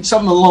 something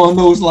along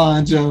those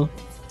lines, yo.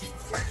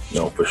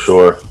 No, for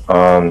sure.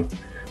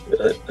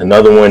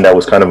 Another one that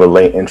was kind of a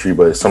late entry,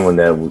 but it's someone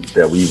that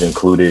we've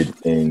included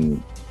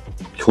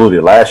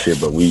last year,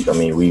 but we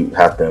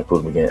have to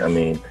include him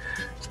again.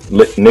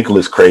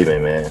 Nicholas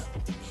Craven, man.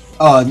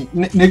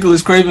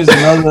 Nicholas Craven's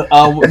another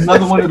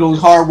one of those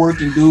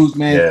hardworking dudes,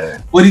 man.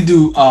 Yeah. What did he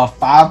do?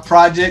 5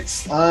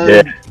 projects.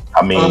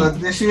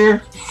 This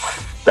year.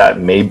 That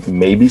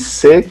maybe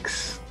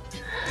 6.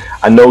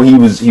 I know he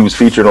was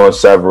featured on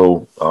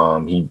several.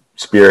 He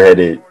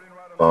spearheaded,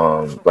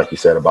 like you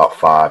said, about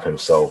 5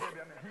 himself.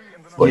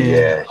 But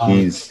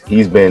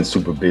he's been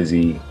super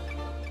busy,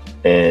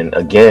 and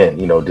again,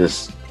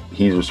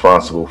 he's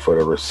responsible for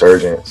the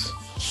resurgence,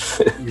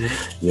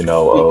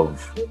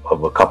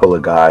 of a couple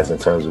of guys in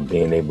terms of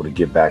being able to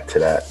get back to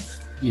that.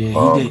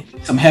 Yeah, he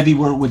did some heavy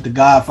work with the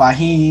God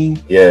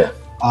Fahim. Yeah.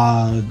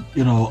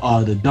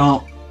 The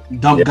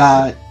Dump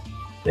God.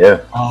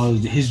 Yeah.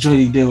 His joint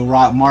he did with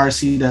Rock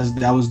Marcy,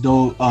 that was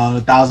dope.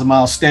 1,000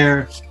 Mile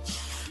Stare.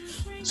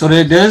 So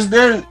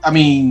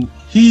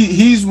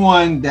he's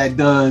one that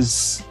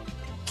does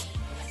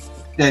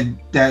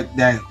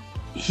that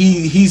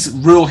he's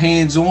real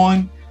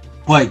hands-on,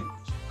 but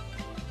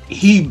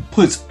he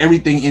puts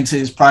everything into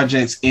his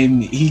projects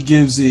and he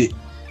gives it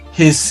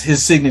his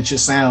signature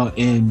sound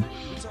and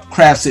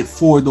crafts it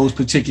for those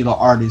particular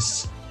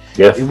artists.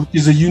 Yeah, which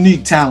is a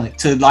unique talent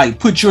to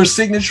put your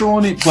signature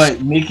on it,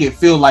 but make it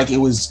feel like it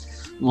was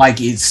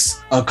like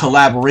it's a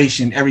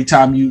collaboration every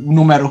time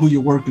no matter who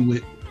you're working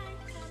with.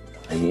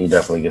 And he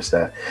definitely gets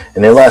that.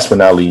 And then last but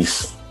not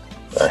least,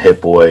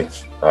 Hit Boy,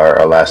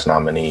 our last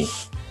nominee.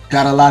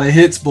 Got a lot of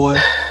hits, boy.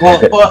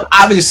 Well,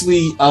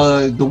 obviously,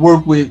 the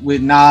work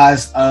with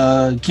Nas,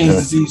 King's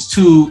Disease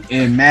 2,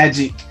 and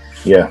Magic.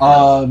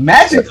 Yeah.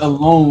 Magic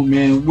alone,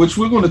 man, which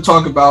we're going to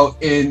talk about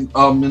in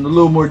a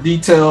little more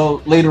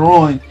detail later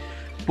on.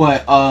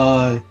 But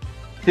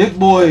Hit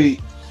Boy,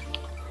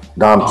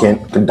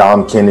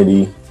 Dom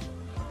Kennedy.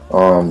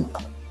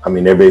 I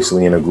mean, they're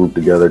basically in a group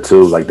together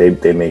too. Like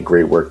they make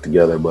great work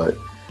together. But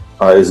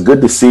it's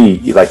good to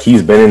see. Like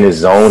he's been in his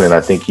zone, and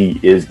I think he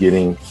is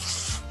getting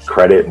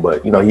credit.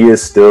 But you know,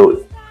 he's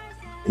still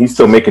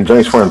making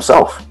joints for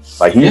himself.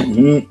 Like he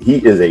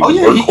is a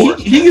workhorse.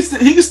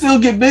 He can still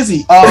get busy.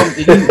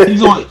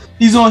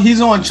 He's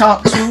on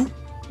Chomp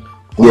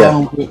 2.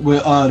 Yeah.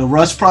 With the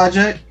Rush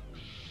Project,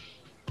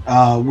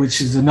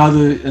 which is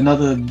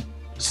another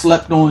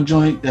slept on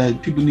joint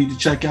that people need to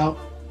check out.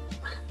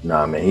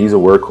 Nah, man, he's a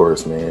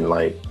workhorse, man.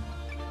 Like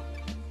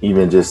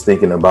even just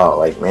thinking about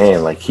like,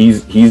 man, like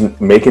he's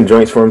making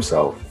joints for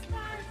himself.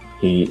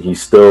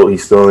 He's still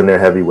in there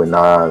heavy with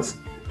Nas,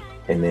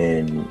 and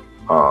then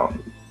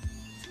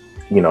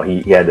you know,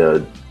 he had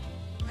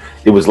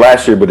it was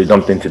last year, but it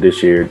dumped into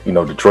this year, you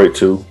know, Detroit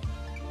 2.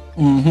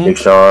 Big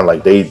Sean,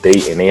 like they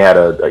had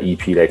a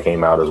EP that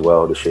came out as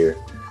well this year.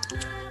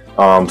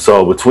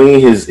 So between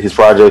his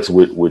projects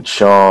with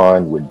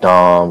Sean, with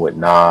Dom, with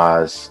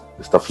Nas,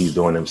 the stuff he's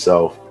doing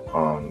himself,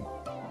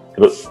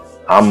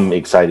 I'm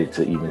excited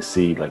to even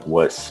see like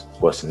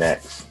what's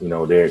next. You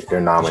know,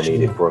 they're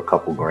nominated for a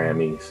couple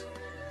Grammys.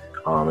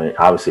 And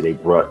obviously they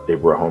brought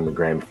home the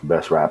Grammy for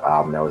Best Rap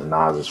Album. That was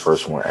Nas's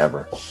first one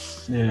ever.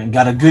 Yeah, and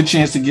got a good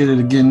chance to get it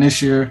again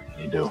this year.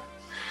 You do.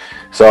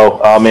 So,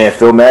 man,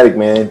 Philmatic,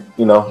 man,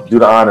 you know, do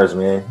the honors,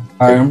 man.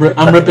 All right,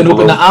 I'm ripping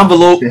open the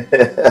envelope.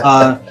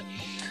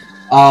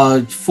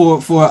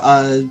 For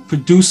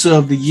producer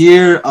of the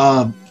year,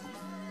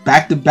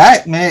 back to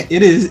back, man.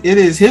 It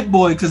is Hit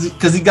Boy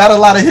because he got a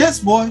lot of hits,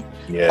 boy.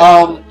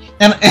 Yeah.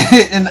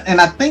 And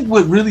I think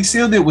what really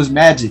sealed it was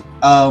Magic.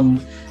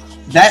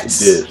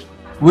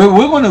 We're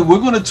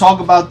gonna talk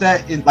about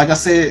that like I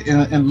said in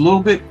a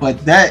little bit, but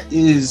that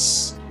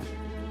is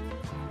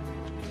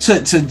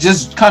to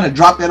just kind of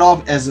drop that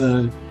off as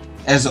a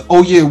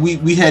oh yeah,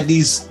 we had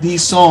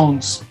these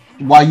songs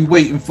while you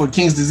waiting for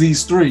King's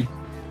Disease 3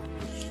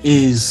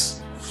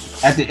 is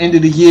at the end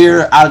of the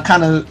year out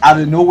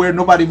of nowhere.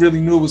 Nobody really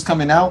knew it was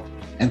coming out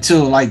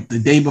until like the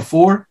day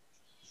before.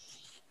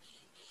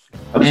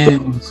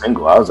 And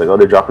single, I was like, oh,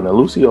 they're dropping a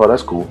Lucy. Oh,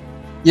 that's cool.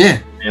 Yeah.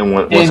 And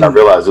once I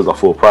realized it was a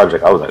full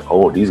project, I was like,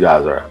 oh, these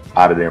guys are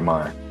out of their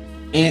mind.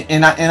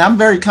 And I'm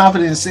very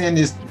confident in saying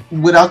this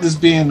without this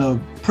being a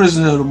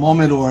prisoner of the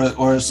moment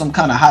or some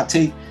kind of hot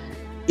take.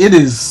 It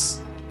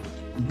is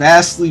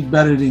vastly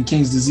better than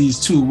King's Disease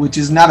 2, which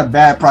is not a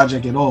bad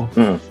project at all.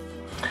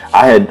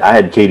 I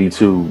had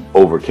KD2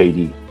 over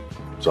KD.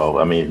 So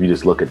I mean, if you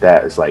just look at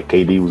that, it's like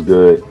KD was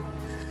good.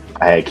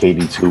 I had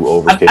KD2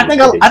 over KD.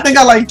 I think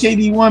I like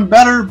KD1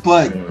 better,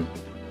 but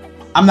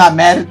I'm not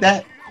mad at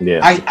that. Yeah.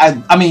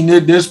 I mean,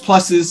 there's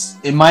pluses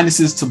and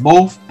minuses to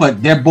both,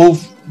 but they're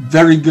both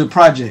very good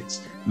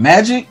projects.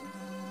 Magic,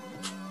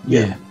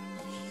 yeah.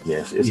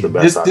 Yes, it's the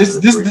best. This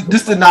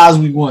the Nas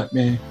we want,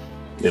 man.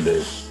 It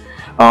is.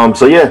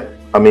 So yeah,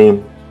 I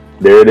mean,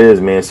 there it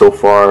is, man. So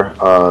far,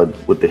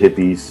 with the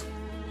hippies,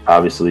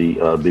 obviously,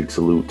 big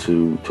salute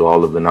to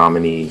all of the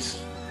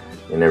nominees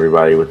and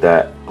everybody with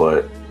that.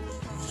 But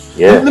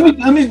yeah,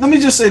 let me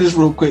just say this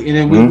real quick, and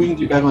then we can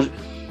get back on.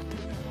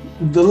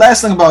 The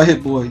last thing about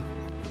Hit Boy,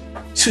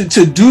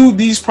 to do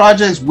these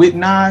projects with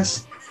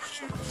Nas,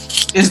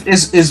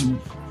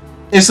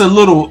 it's a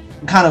little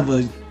kind of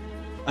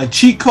a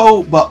cheat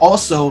code, but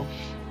also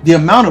the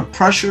amount of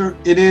pressure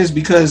it is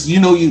because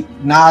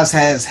Nas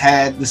has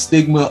had the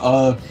stigma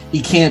of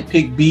he can't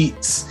pick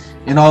beats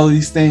and all of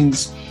these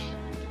things.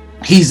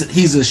 He's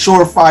a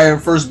surefire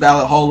first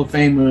ballot Hall of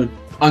Famer,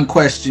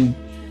 unquestioned.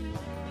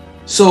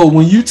 So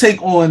when you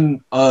take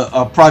on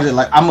a project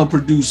like I'm gonna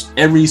produce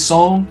every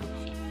song,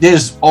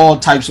 there's all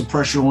types of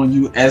pressure on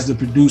you as the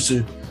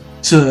producer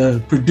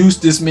to produce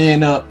this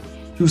man up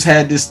who's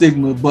had this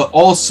stigma, but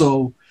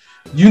also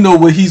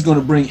what he's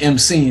gonna bring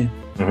MCing.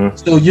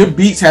 So your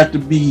beats have to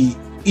be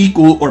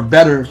equal or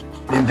better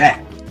than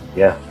that.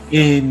 Yeah.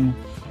 And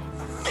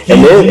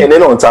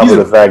then on top of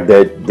the fact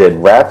that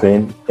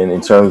rapping and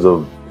in terms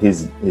of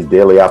his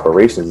daily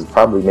operations is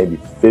probably maybe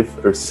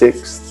 5th or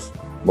 6th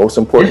most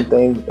important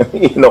thing,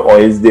 on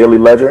his daily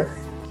ledger.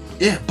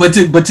 Yeah, but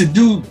to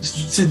do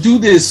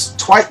this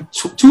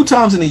two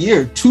times in a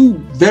year, 2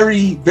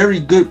 very, very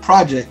good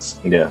projects.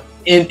 Yeah.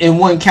 In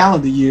one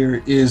calendar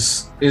year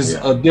is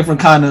a different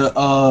kind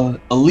of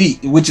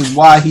elite, which is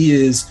why he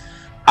is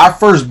our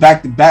first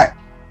back-to-back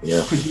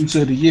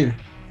producer of the year.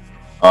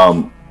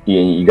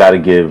 You got to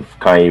give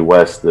Kanye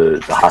West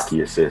the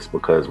hockey assist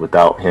because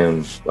without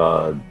him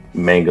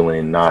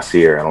mangling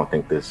Nasir, I don't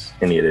think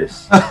any of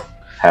this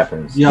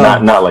happens.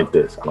 Not like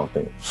this, I don't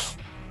think.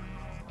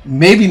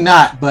 Maybe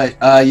not, but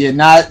yeah,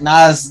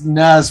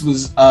 Nas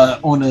was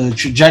on a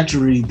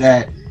trajectory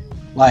that,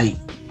 like,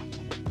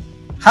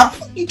 how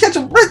you catch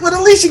a brick with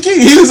Alicia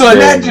Keys? He was on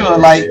that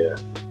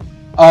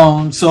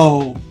joint,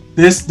 So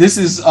this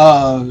is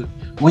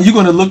when you're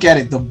gonna look at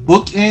it, the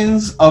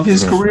bookends of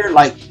his career.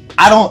 Like,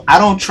 I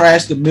don't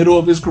trash the middle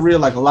of his career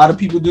like a lot of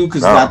people do,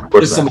 because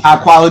there's some high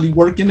quality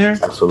work in there.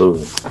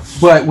 Absolutely.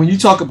 But when you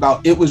talk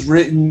about it was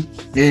written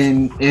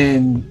in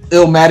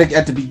Illmatic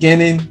at the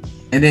beginning,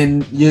 and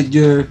then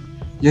you're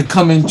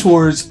coming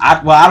towards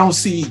I don't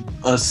see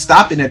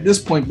stopping at this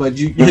point, but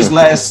his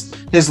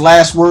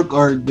last work,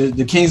 or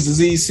the King's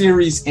Disease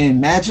series in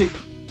Magic.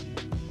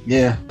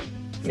 Yeah.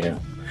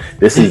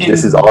 This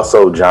is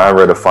also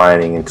genre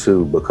defining and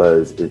too,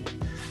 because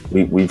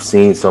we've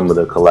seen some of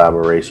the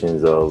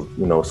collaborations of,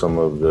 you know, some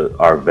of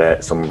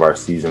our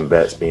seasoned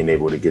vets being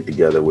able to get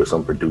together with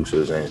some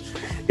producers, and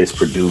it's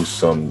produced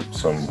some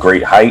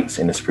great heights,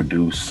 and it's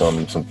produced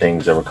some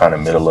things that were kind of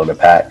middle of the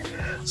pack.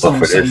 But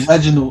for this,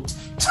 Reginald.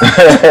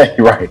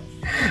 Right.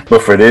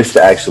 But for this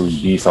to actually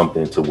be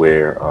something to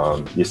where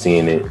you're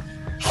seeing it,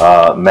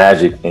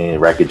 Magic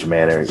and Wreckage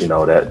Manor, you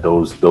know, that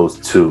those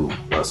two,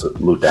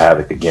 salute to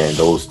Havoc again,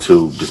 those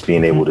two just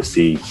being able to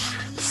see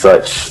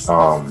such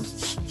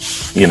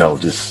you know,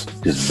 just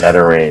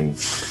veteran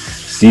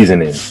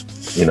seasoning,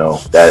 you know,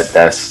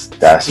 that's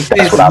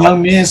what I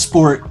young man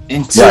sport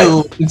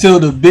until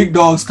the big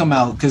dogs come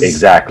out.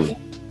 Exactly.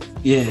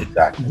 Yeah,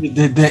 exactly.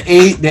 The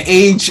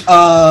age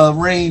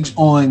range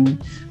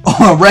on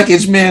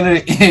Wreckage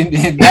Manor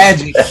and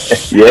Magic.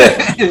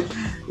 Yeah.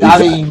 I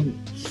mean,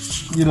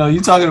 you know,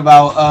 you're talking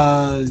about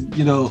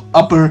you know,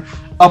 upper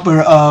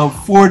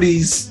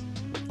 40s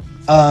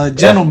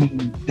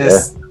gentlemen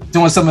that's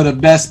doing some of the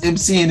best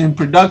MCing in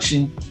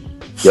production.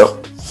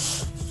 Yep.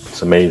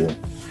 It's amazing.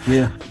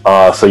 Yeah.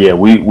 So yeah,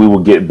 we will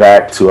get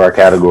back to our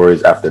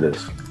categories after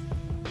this.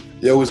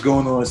 Yo, what's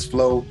going on? It's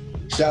Flo.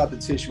 Shout out to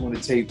Tissue on the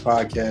Tape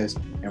podcast,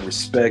 and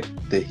respect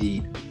the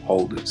heat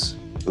holders.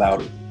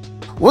 Louder.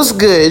 What's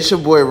good? It's your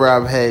boy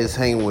Rob Hayes,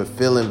 hanging with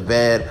Feeling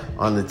Bad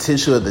on the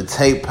Tissue of the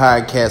Tape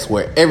podcast,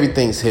 where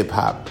everything's hip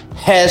hop.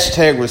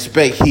 Hashtag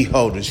respect heat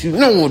holders. You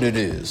know what it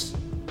is.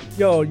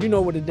 Yo, you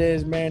know what it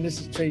is, man. This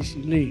is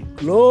Tracy Lee.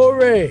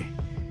 Glory.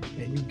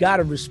 And you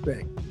gotta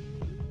respect.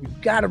 You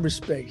gotta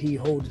respect heat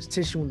holders.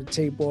 Tissue on the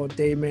Tape all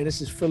day, man. This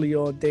is Philly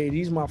all day.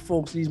 These my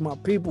folks. These my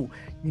people.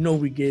 You know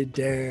we get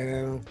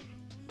down.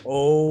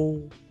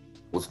 Oh.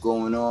 What's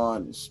going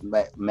on? It's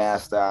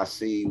Master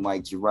IC,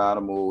 Mike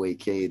Geronimo,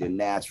 aka The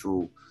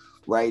Natural.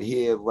 Right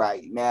here,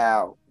 right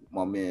now.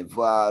 My man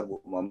Vod, with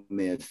my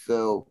man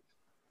Phil.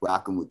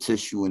 Rocking with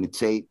Tissue on the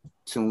Tape.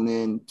 Tune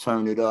in,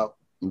 turn it up,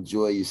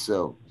 enjoy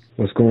yourself.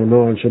 What's going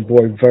on? It's your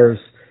boy Verse,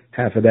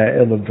 half of that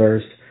Ella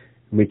Verse.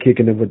 We're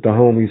kicking it with the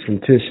homies from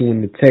Tissue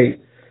on the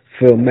Tape,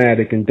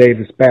 Philmatic and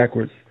Davis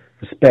Backwards.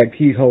 Respect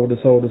heat holders.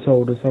 All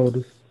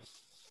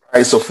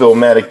right, so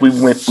Philmatic, we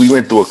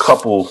went through a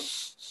couple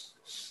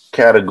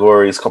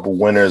categories, couple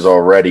winners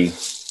already.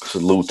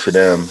 Salute to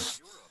them.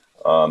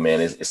 Man,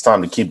 it's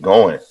time to keep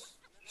going.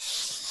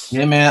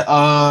 Yeah, man.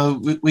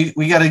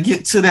 We gotta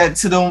get to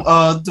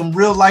them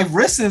real life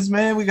wrestlers,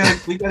 man. We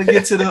gotta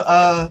get to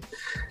the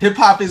hip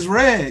hop is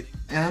red.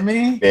 You know what I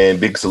mean? And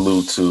big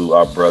salute to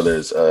our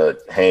brothers,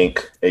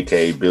 Hank,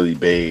 aka Billy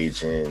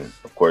Beige, and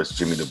of course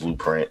Jimmy the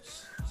Blueprint,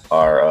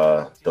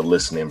 our the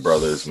listening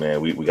brothers,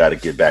 man. We got to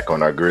get back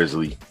on our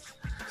Grizzly.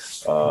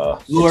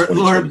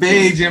 Lord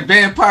Beige and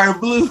Vampire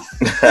Blue.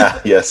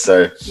 Yes,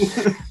 sir.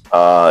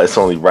 It's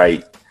only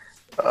right.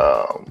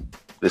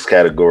 This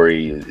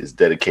category is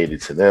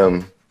dedicated to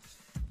them.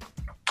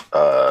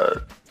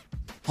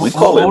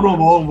 Hold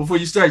on, before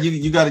you start,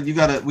 we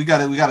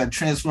gotta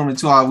transform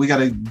into we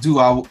gotta do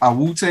our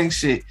Wu-Tang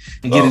shit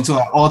and get into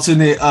our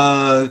alternate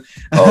our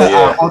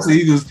alternate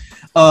Eagles.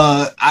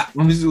 I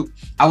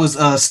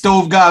was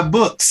Stove God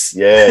Books.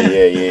 Yeah,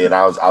 and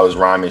I was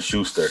rhyming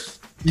Schuster.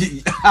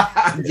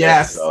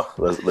 Yes. So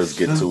let's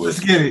get to it. Let's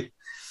get it.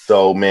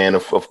 So, man,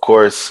 of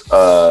course,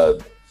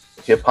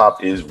 hip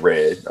hop is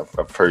red.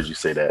 I've heard you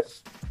say that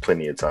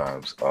plenty of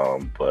times.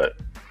 But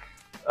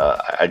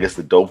I guess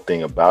the dope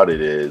thing about it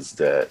is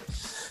that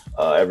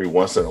every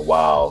once in a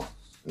while,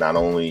 not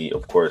only,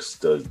 of course,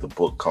 does the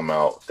book come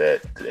out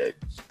that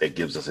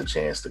gives us a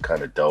chance to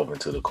kind of delve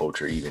into the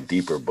culture even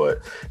deeper, but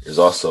there's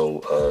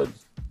also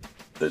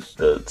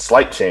the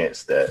slight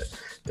chance that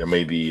there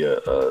may be a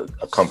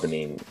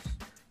accompanying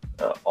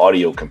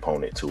audio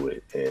component to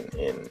it,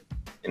 and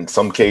in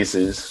some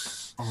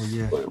cases,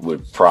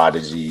 with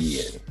Prodigy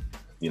and,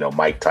 you know,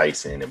 Mike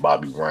Tyson and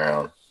Bobby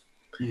Brown.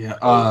 Yeah.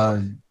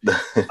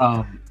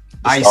 The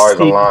stars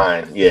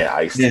align. Yeah,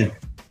 Ice-T.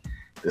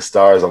 The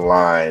stars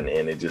align,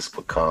 and it just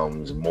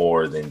becomes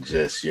more than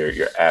just your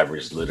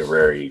average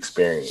literary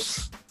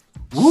experience.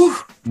 Woo,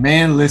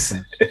 man!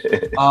 Listen,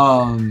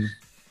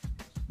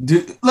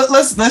 dude,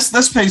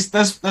 let's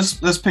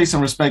pay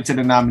some respect to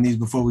the nominees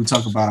before we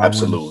talk about our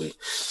absolutely. Winners.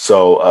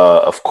 So,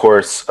 of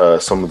course,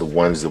 some of the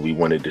ones that we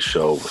wanted to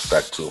show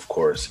respect to, of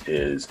course,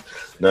 is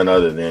none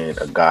other than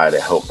a guy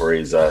that helped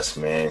raise us,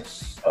 man.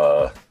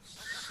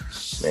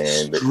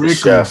 Man, the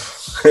chef.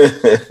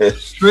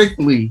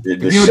 Strictly. The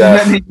if you chef. don't do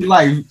nothing in your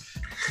life,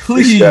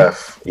 please. The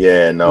chef.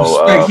 Yeah, no.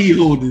 Respect Heat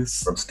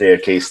Holders. From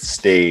Staircase to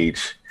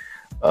Stage.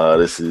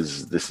 This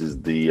is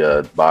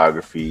the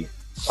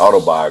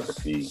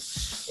autobiography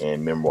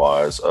and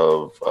memoirs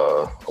of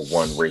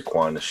one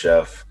Raekwon the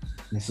Chef.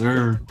 Yes,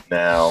 sir.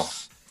 Now,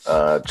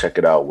 check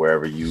it out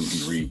wherever you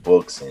read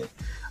books. And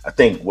I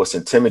think what's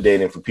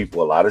intimidating for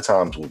people a lot of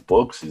times with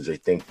books is they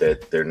think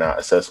that they're not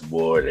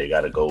accessible or they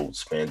got to go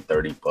spend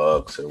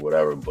 $30 or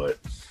whatever. But,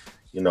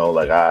 you know,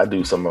 like I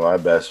do some of my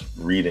best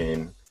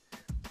reading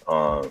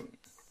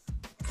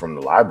from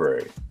the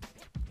library.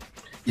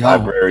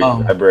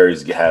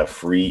 Libraries have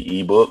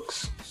free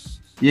ebooks.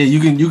 Yeah, you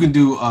can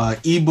do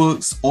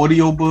ebooks,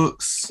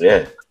 audiobooks.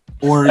 Yeah.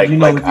 Or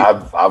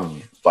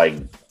I've like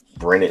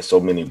rented so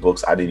many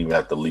books I didn't even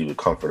have to leave the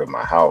comfort of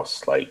my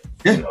house. Like,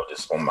 you know,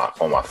 just on my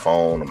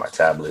phone, on my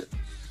tablet.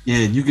 Yeah,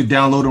 you could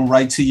download them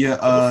right to your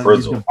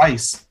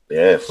device.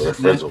 Yeah, for the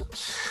frizzle.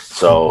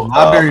 So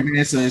library,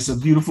 man, it's a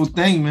beautiful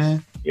thing,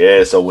 man.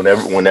 Yeah, so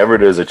whenever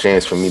there's a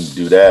chance for me to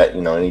do that,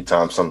 you know,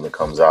 anytime something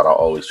comes out, I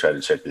always try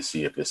to check to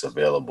see if it's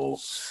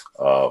available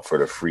for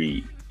the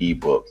free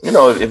ebook. You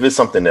know, if it's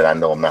something that I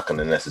know I'm not going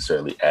to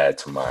necessarily add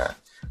to my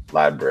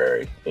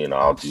library, you know,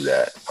 I'll do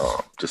that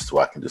just so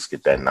I can just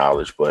get that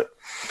knowledge. But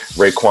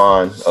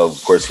Raekwon,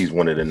 of course, he's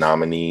one of the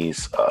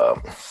nominees.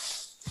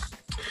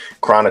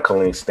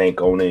 Chronicling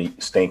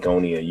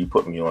Stankonia, you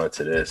put me on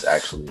to this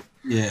actually.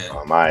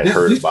 Yeah, I had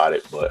heard about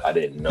it, but I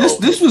didn't know.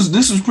 This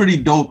was pretty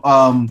dope.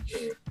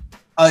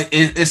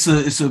 It's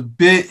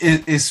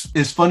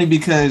funny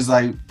because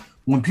like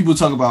when people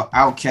talk about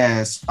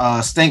Outkast,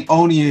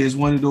 Stankonia is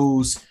one of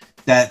those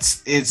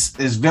that's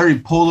it's very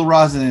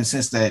polarizing in the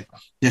sense that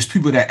there's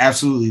people that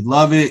absolutely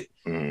love it,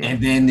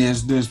 and then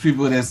there's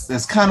people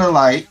that's kind of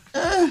like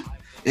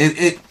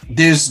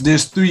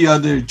there's three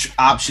other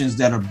options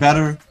that are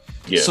better.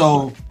 Yeah.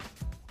 So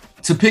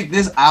to pick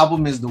this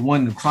album as the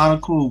one to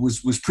chronicle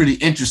was pretty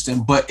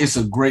interesting, but it's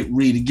a great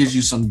read. It gives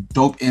you some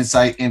dope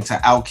insight into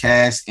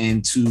Outkast,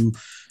 into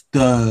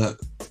the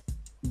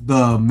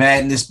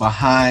madness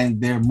behind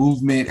their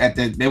movement.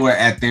 They were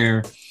at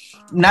their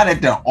not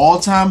at their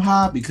all-time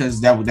high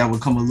because that would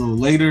come a little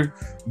later,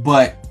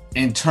 but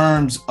in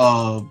terms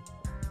of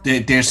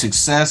their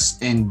success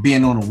and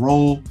being on a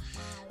roll,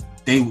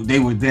 they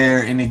were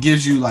there, and it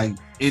gives you like.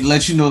 It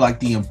lets you know like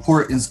the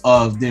importance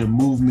of their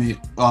movement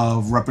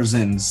of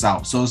representing the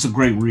South. So it's a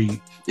great read,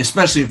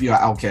 especially if you're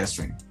an Outkast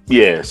fan.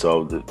 Yeah,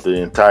 so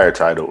the entire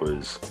title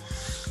is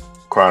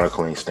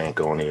Chronicling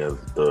Stankonia,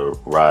 the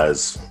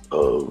rise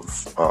of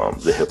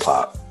the hip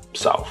hop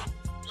South.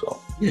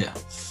 So yeah,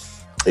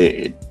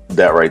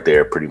 that right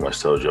there pretty much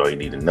tells you all you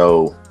need to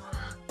know.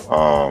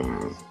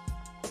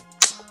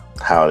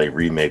 How they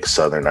remix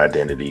Southern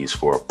identities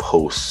for a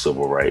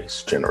post-civil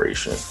rights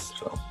generation.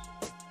 So.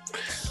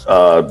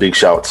 Big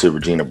shout to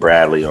Regina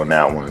Bradley on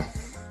that one.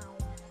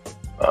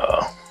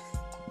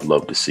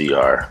 Love to see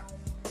our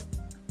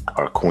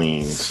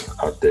queens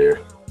out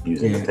there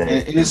using the thing.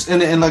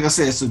 And like I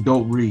said, it's a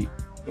dope read.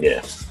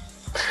 Yeah.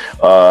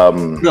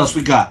 What else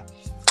we got?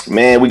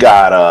 Man, we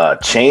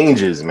got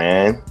Changes,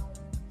 man.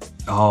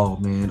 Oh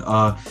man.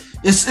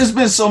 It's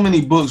been so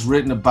many books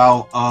written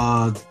about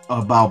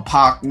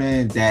Pac,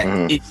 man, that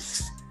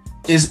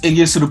it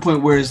gets to the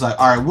point where it's like,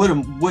 all right,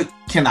 what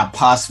can I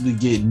possibly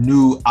get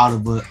new out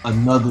of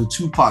another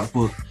Tupac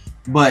book?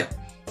 But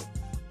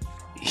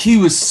he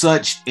was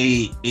such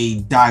a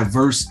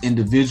diverse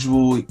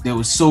individual. There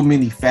was so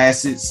many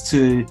facets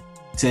to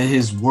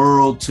his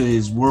world, to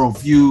his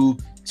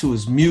worldview, to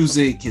his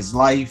music, his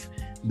life,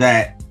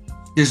 that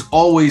there's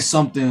always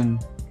something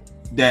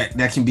that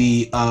can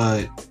be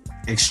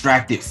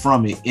extracted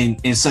from it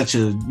in such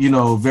a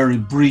very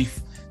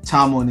brief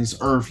time on this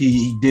earth.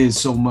 He did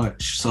so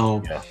much.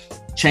 So yeah.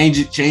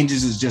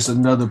 Changes is just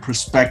another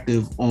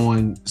perspective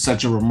on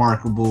such a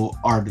remarkable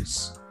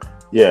artist.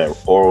 Yeah,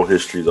 oral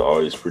histories are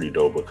always pretty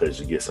dope because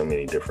you get so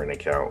many different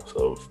accounts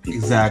of people.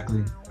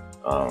 Exactly.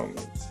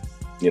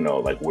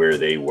 Like where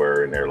they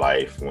were in their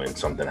life when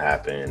something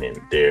happened and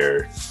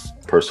their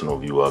personal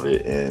view of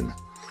it. And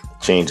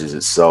Changes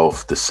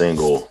itself, the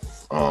single,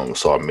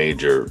 saw a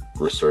major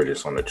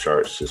resurgence on the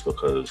charts just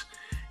because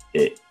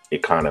it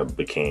kind of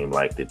became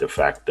like the de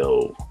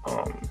facto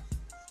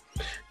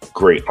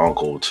great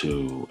uncle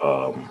to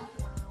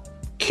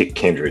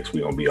Kendrick's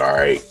 "We Gonna Be All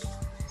Right,"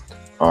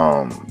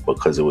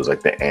 because it was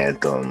like the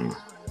anthem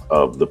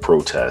of the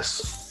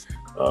protests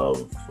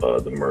of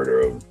the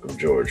murder of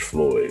George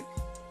Floyd.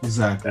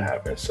 Exactly. That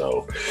happened.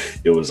 So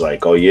it was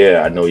like, oh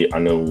yeah, I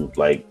know,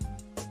 like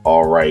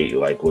 "All Right"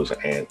 like was an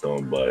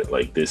anthem, but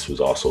like this was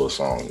also a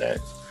song that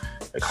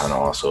kind of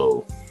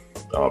also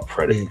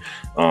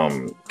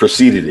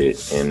preceded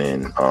it, and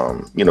then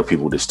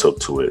people just took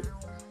to it.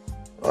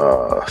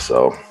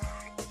 So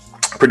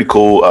pretty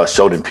cool.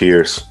 Sheldon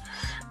Pierce,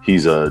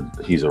 he's a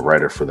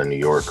writer for the New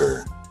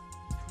Yorker.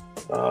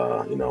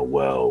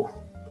 Well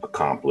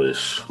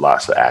accomplished,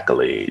 lots of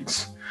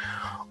accolades,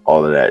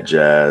 all of that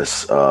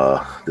jazz.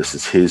 This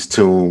is his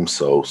tomb,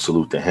 so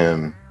salute to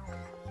him.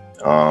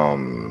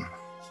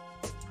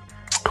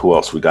 Who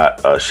else? We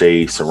got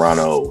Shay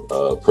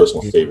Serrano,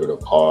 personal favorite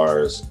of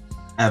ours.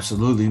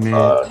 Absolutely,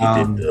 man.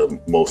 He did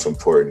the most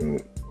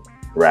important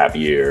rap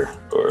year,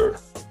 or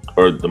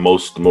the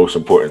most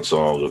important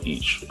songs of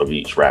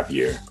each rap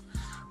year,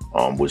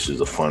 which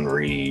is a fun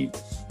read.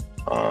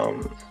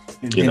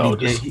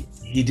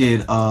 He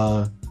did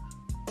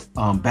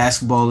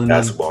basketball and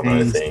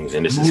other things,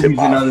 and this is movies hip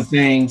hop and other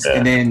things, yeah.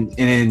 and then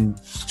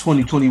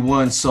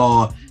 2021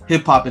 saw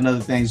hip hop and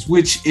other things,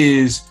 which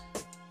is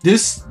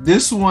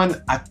this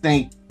one. I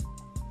think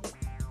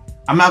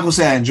I'm not gonna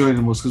say I enjoyed it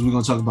the most because we're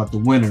gonna talk about the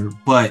winner,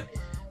 but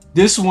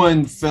this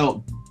one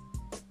felt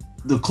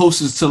the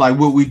closest to like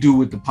what we do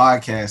with the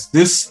podcast.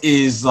 This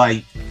is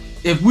like,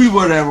 if we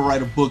were to ever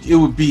write a book, it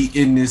would be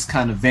in this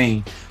kind of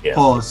vein. Yeah.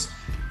 Pause.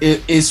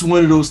 It's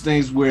one of those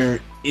things where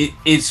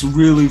it's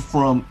really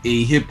from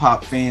a hip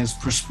hop fan's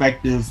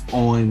perspective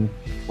on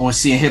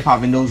seeing hip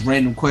hop and those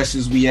random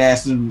questions we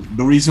asked, and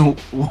the reason,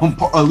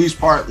 at least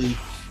partly,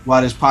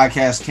 why this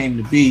podcast came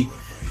to be.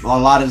 A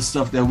lot of the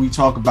stuff that we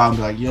talk about,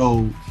 like,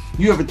 yo,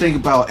 you ever think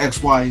about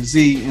X, Y, and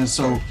Z? And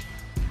so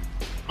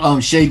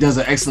Shay does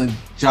an excellent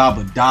job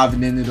of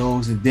diving into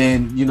those and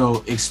then,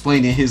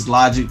 explaining his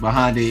logic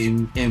behind it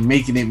and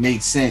making it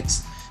make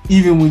sense.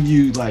 Even when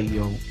you like,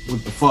 yo,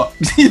 what the fuck?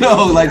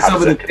 Like How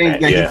some of does the that things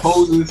connect? that Yeah. he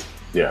poses.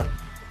 Yeah.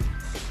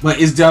 But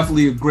it's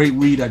definitely a great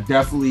read.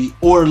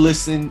 Or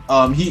listen.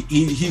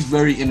 He's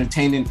very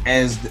entertaining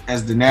as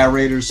the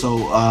narrator.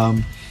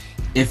 So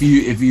if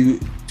you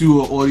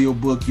do an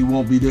audiobook, you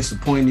won't be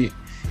disappointed.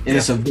 And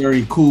it's a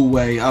very cool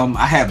way.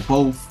 I had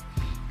both,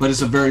 but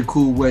it's a very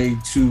cool way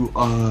to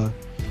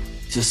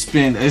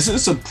spend.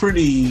 It's a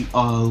pretty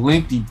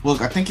lengthy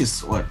book. I think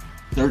it's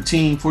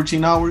 13,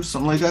 14 hours,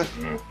 something like that.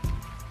 Mm-hmm.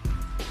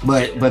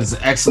 But it's an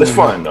excellent. It's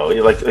fun though.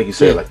 Like you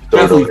said, like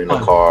throw it in the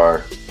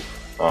car.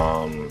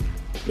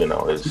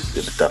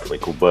 It's definitely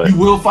cool. But you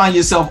will find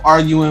yourself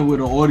arguing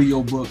with an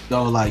audiobook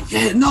though, like,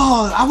 yeah,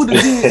 no, I would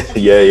have did.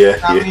 yeah.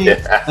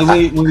 And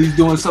when he's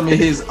doing some of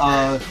his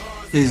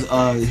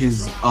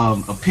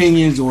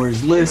opinions or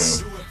his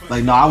lists,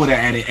 like, no, I would have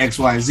added X,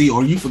 Y, and Z,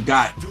 or you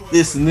forgot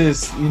this and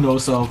this,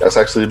 so that's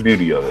actually the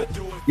beauty of it.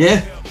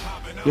 Yeah.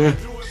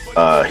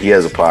 He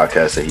has a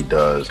podcast that he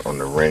does on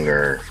the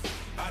Ringer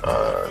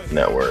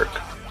network.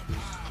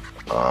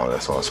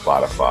 That's on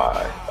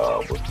Spotify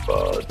with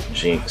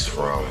Jinx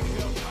from,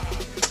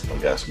 I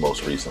guess,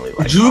 most recently,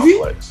 like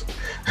Complex.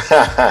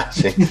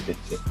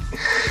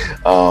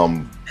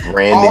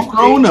 Brandon. All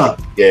grown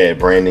up. Yeah,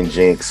 Brandon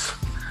Jinx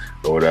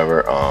or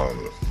whatever.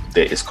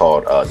 It's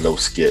called No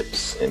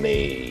Skips, and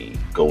they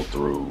go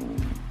through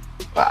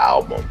an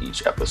album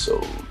each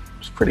episode.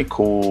 It's pretty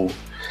cool.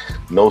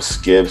 No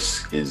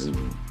Skips is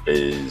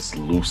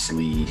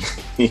loosely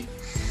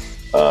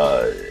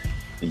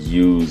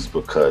used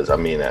because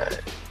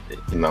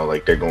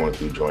like they're going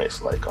through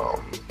joints like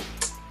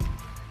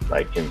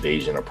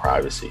Invasion of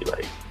Privacy,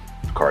 like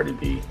Cardi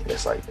B, and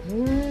it's like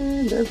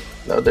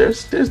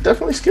there's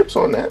definitely skips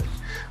on that,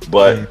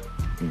 but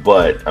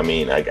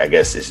I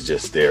guess it's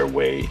just their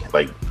way.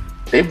 Like,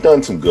 they've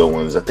done some good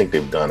ones. I think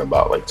they've done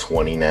about like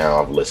 20 now.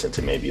 I've listened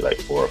to maybe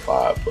like 4 or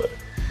 5, but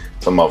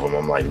some of them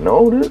I'm like,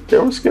 no,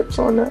 there were skips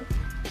on that.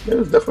 There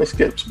was definitely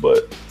skips,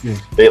 but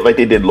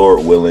they did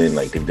Lord Willing,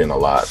 like they've done a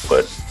lot.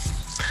 But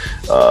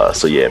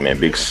so yeah, man,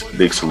 big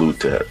salute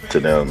to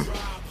them.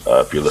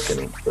 If you're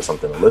looking for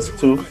something to listen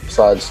to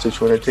besides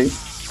Tissue and Tape,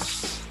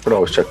 you can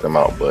always check them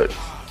out. But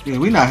yeah,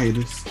 we not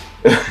haters.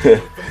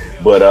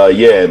 But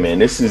yeah, man,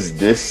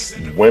 this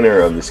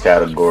winner of this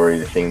category,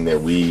 the thing that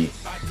we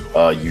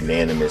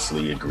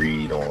unanimously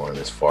agreed on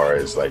as far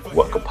as like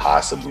what could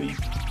possibly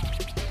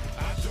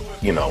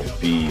be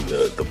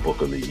the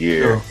book of the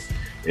year.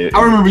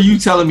 I remember you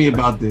telling me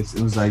about this.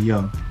 It was like,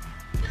 yo,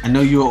 I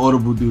know you're an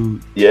Audible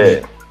dude.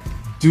 Yeah.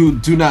 Do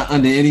not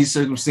under any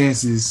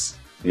circumstances.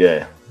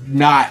 Yeah.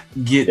 Not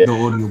get the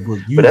audiobook.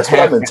 But that's what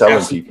I've been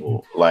telling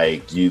people.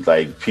 Like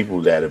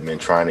people that have been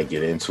trying to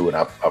get into it.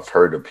 I've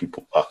heard of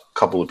a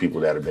couple of people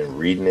that have been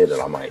reading it,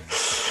 and I'm like,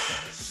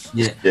 shout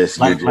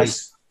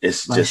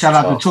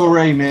out to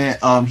Torre,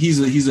 man.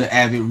 He's an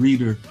avid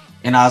reader,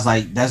 and I was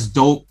like, that's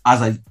dope. I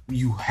was like,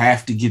 you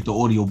have to get the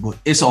audiobook.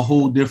 It's a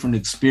whole different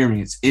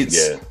experience.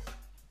 It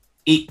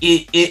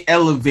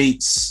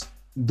elevates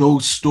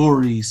those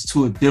stories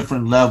to a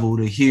different level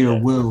to hear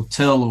Will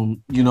tell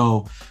them,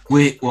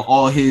 with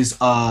all his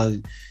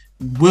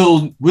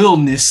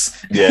willness,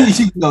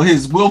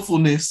 his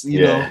willfulness,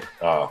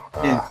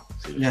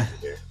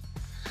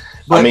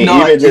 But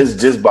even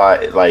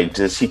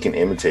just he can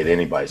imitate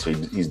anybody. So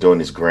he's doing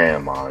his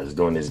grandma, he's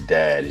doing his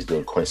dad, he's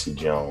doing Quincy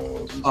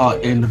Jones.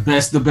 And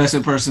the best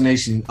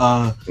impersonation,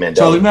 man,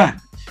 Charlie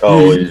Mack.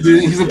 Oh,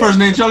 he's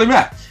impersonating Charlie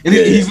Mack. And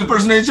he's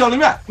impersonating Charlie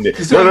Mack. No,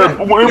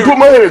 put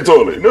my hand in the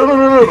toilet. No.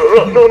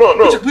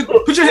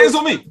 Put your hands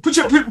on me. Put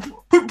your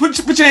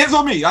hands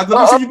on me. I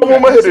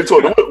want my head in the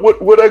toilet.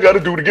 What I got to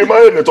do to get my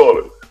head in the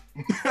toilet?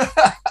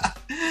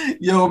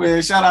 Yo,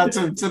 man, shout out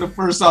to the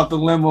first off the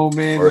limo,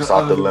 man. First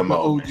off the limo,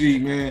 OG,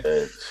 man.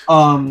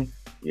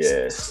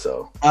 Yeah,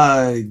 so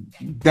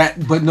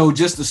that, but no,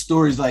 just the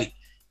stories like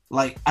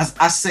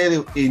I said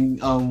it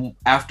in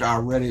after I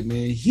read it,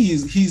 man.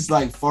 He's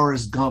like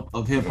Forrest Gump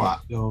of hip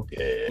hop, yo.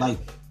 Yeah. Like,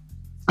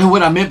 and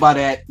what I meant by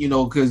that, you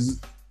know, because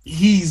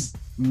he's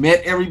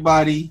met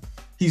everybody,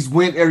 he's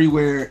went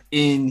everywhere,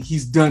 and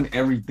he's done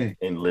everything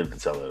and lived to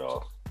tell it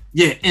all.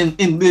 Yeah, and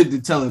lived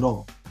to tell it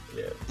all.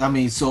 Yeah, I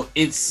mean, so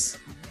it's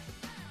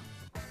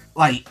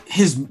like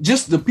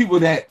just the people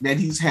that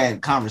he's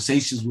had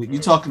conversations with.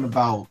 You're talking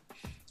about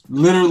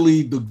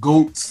literally the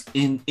GOATs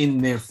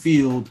in their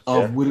field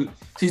of what.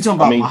 So you're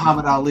talking about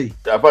Muhammad Ali.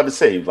 I'm about to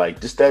say,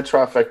 like, just that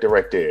trifecta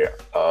right there.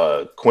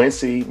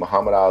 Quincy,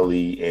 Muhammad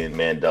Ali, and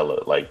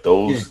Mandela. Like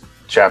those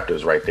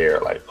chapters right there.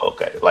 Like,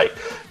 okay, like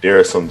there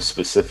are some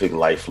specific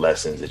life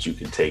lessons that you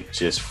can take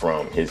just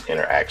from his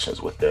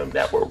interactions with them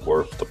that were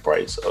worth the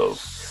price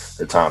of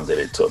the time that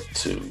it took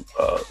to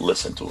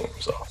listen to him.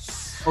 So.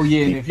 Oh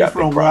yeah, and if you're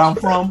from where I'm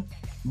from,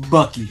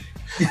 Bucky.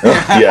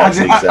 Yes,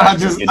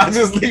 exactly. I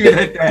just leave it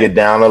at that. Get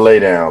down or lay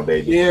down,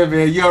 baby. Yeah,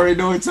 man. You already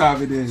know what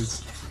time it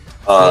is.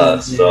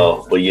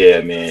 So, but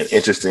yeah, man,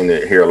 interesting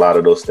to hear a lot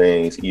of those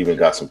things. Even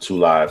got some 2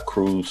 Live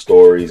Crew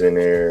stories in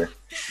there,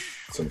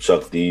 some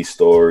Chuck D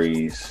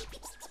stories.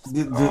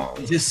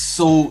 Just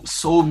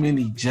so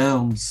many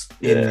gems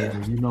in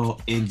there, you know.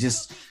 And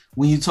just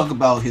when you talk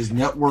about his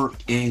network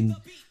and,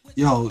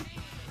 you know,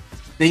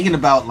 thinking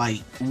about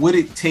like what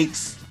it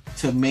takes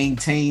to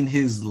maintain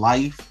his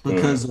life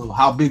because of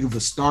how big of a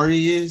star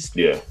he is.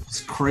 Yeah, it's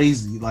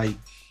crazy. Like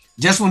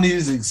just when he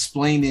was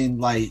explaining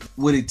like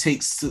what it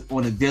takes to,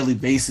 on a daily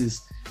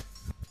basis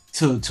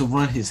to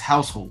run his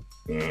household.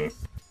 Yeah,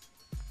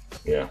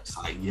 it's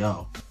like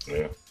yo.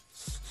 Yeah,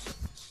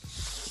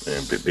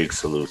 and big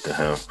salute to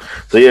him.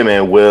 So yeah,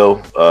 man.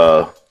 Will,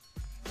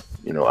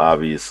 you know,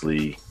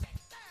 obviously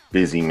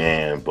busy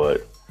man,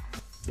 but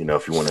you know,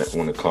 if you want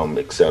to come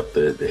accept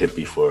the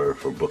hippie for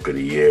Book of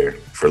the Year,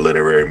 for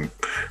literary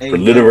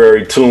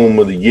tomb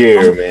of the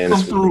year, man.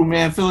 Come through,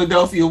 man.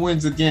 Philadelphia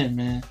wins again,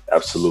 man.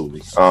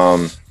 Absolutely.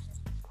 Man,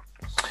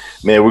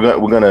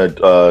 we're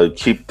gonna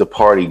keep the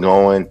party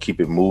going, keep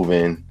it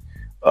moving.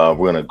 We're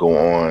gonna go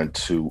on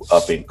to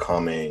up and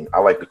coming. I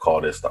like to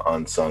call this the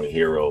unsung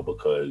hero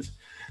because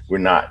we're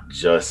not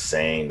just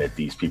saying that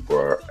these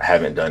people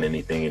haven't done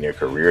anything in their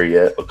career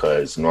yet,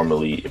 because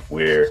normally if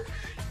we're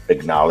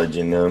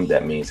acknowledging them,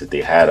 that means that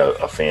they had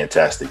a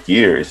fantastic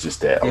year. It's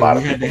just that a lot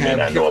of people may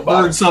not know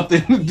about it.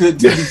 Something to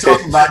be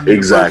talking about.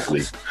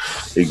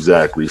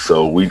 Exactly.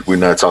 So we're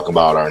not talking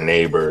about our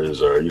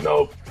neighbors or, you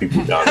know,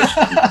 people down the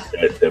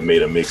street that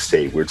made a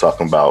mixtape. We're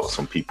talking about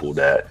some people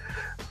that,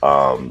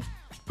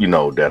 you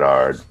know, that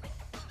are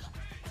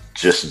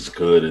just as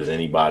good as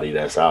anybody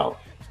that's out.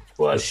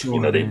 But, you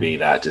know, they may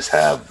not just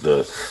have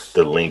the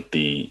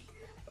lengthy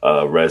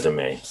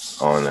resume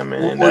on them.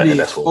 And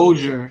that's what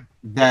exposure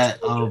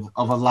that of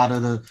a lot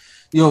of the,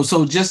 you know,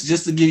 so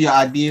just to give you an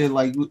idea,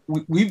 like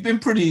we've been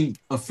pretty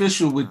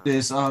official with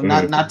this,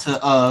 not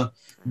to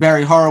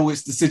Barry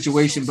Horowitz the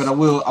situation, but I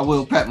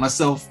will pat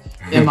myself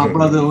and my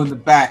brother on the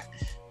back.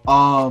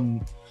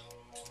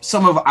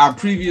 Some of our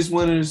previous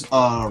winners,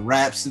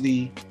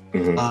 Rhapsody,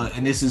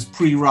 and this is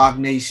pre-Rock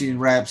Nation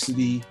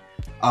Rhapsody,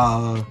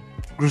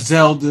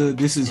 Griselda,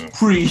 this is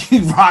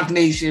pre-Rock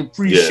Nation,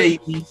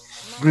 pre-Shady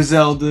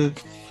Griselda.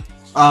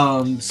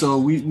 So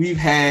we've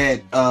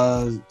had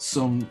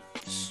some,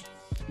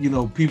 you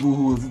know, people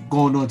who have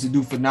gone on to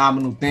do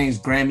phenomenal things,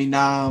 Grammy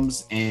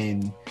noms,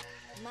 and,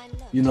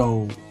 you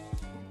know,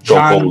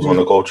 chokeholds on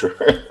the culture.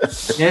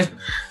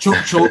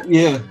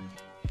 Yeah.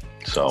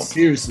 So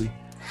seriously,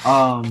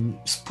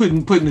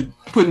 putting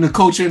the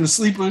culture in the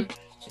sleeper.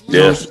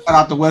 Yeah. Shout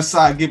out the West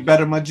Side, get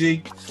better, my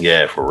G.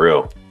 Yeah, for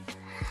real.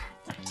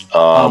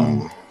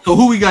 So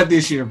who we got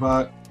this year,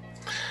 Vod?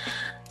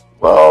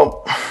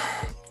 Well,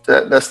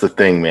 that's the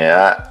thing, man.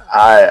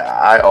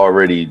 I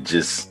already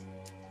just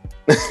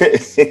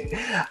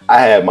I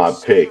had my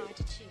pick,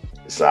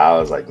 so I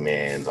was like,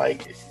 man,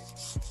 like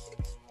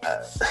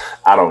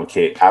I don't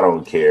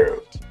care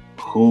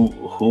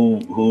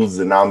who's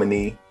the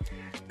nominee.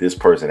 This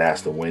person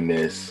has to win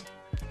this.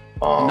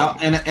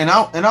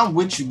 And I'm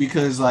with you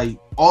because like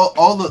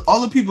all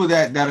the people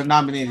that are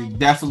nominated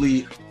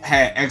definitely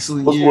had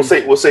excellent years.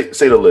 We'll say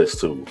the list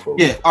too.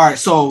 Yeah. All right.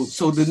 So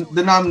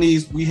the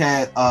nominees, we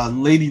had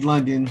Lady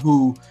London,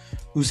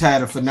 who's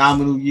had a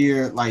phenomenal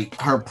year. Like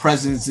her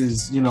presence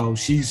is, you know,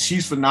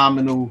 she's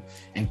phenomenal,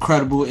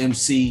 incredible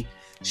MC.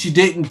 She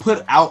didn't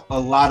put out a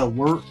lot of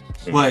work,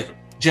 but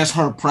just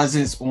her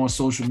presence on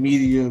social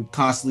media,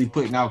 constantly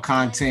putting out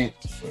content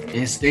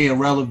and staying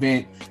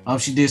relevant.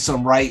 She did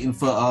some writing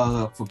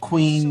for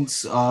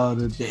Queens, the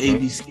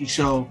ABC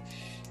show,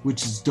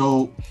 which is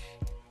dope.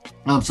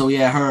 So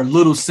yeah, her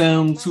Little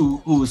Sims,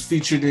 who was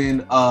featured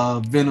in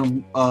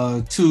Venom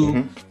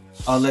 2,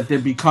 Let There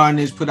Be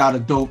Carnage, put out a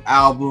dope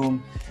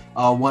album.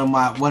 One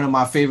of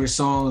my favorite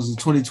songs is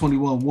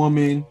 2021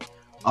 Woman,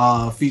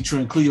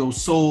 featuring Cleo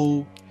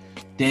Soul.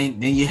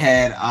 Then you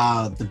had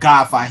the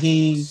God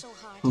Fahim,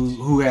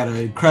 who had an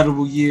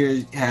incredible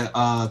year, had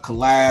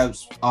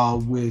collabs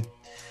with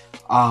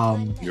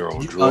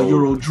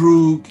Euro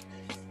Droog,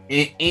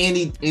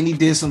 and he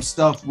did some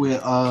stuff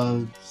with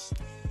why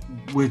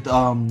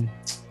am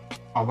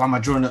I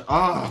drawing the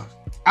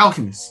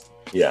Alchemist?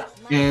 Yeah.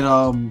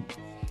 And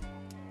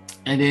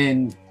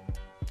then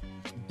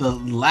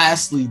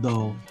lastly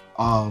though,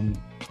 our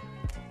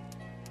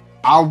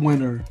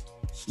winner,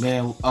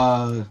 man,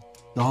 the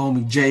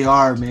homie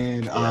JR,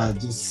 man,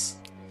 just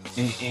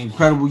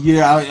incredible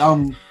year.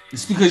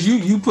 It's because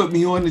you put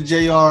me on to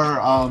JR.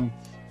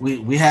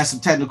 We had some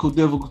technical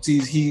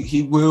difficulties.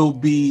 He will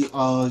be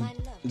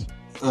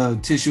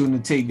Tissue and the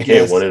Tape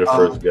guest. One of the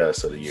first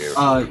guests of the year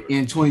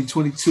in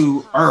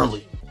 2022,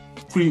 early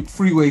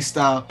freeway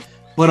style.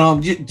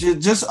 But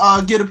just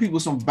give the people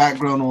some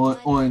background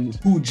on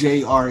who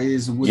JR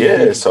is. And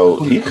what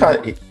so he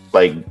kind of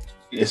like,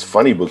 it's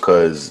funny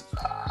because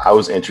I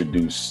was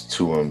introduced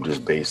to him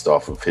just based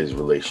off of his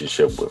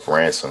relationship with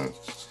Ransom,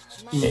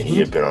 and he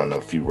had been on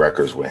a few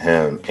records with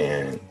him.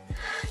 And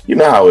you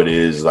know how it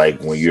is,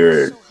 like when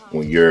you're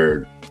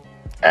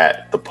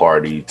at the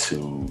party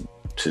to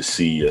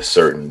hear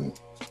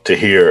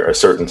a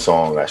certain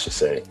song, I should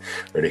say,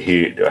 or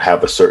to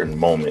have a certain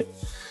moment,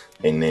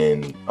 and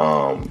then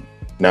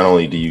not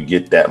only do you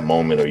get that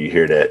moment or you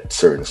hear that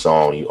certain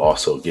song, you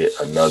also get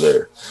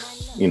another,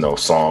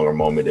 song or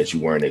moment that you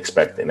weren't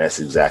expecting. That's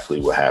exactly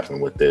what happened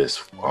with this,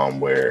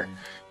 where,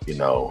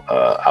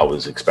 I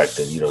was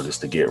expecting,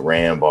 just to get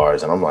Ran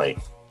bars. And I'm like,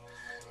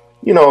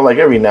 like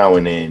every now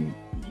and then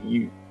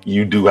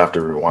you do have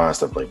to rewind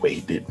stuff like,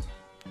 wait, did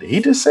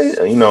he just say it?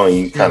 And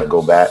you kind of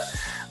go back.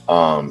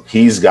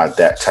 He's got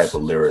that type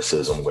of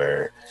lyricism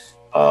where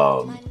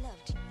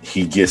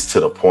he gets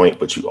to the point,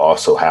 but you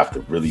also have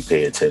to really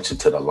pay attention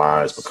to the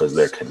lines because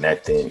they're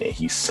connecting, and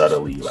he's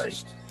subtly like,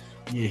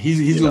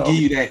 he's gonna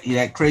give you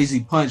that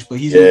crazy punch, but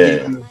he's gonna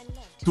give you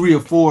 3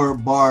 or 4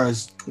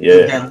 bars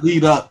that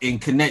lead up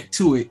and connect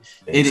to it.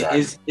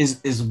 Exactly. It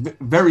is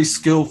very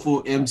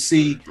skillful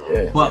MC,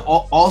 but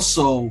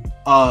also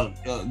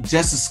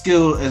just as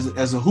skilled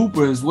as a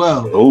hooper as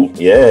well. Oh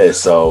yeah,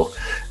 so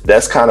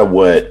that's kind of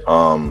what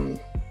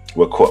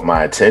caught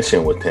my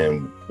attention with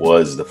him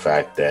was the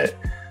fact that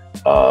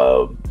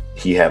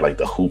he had like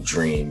the Hoop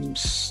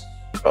Dreams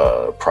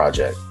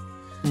project.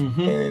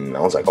 And I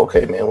was like,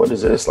 okay, man, what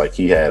is this? Like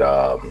he had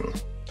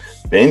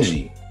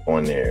Benji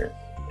on there.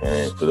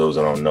 And for those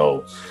that don't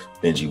know,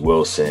 Benji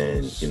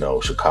Wilson,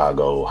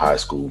 Chicago high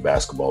school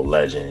basketball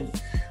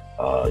legend,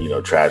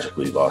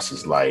 tragically lost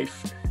his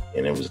life.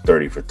 And it was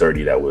 30 for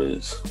 30 that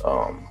was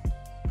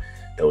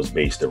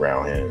based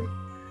around him.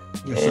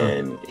 Yes,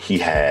 and he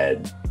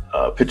had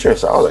a picture.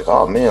 So I was like,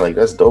 oh man, like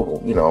that's dope.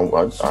 All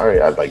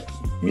right, I like,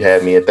 you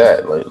had me at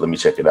that. Like, let me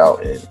check it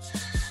out. And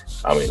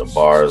I mean, the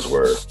bars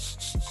were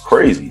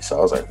crazy. So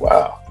I was like,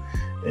 wow.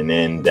 And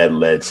then that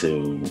led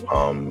to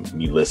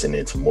me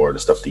listening to more of the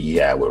stuff that he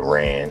had with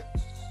Ran.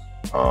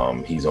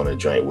 He's on a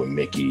joint with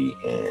Mickey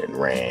and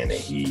Ran, and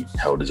he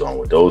held his own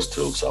with those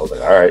two. So I was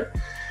like, all right.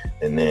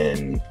 And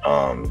then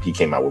he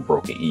came out with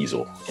Broken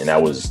Easel, and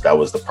that was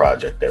the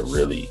project that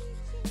really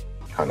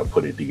kind of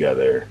put it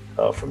together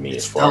for me.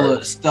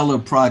 Stellar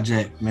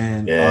project,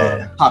 man.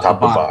 Yeah, top to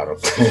bottom.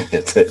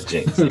 It's a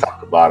jinx,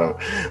 top to bottom.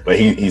 But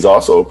he's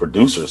also a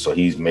producer, so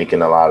he's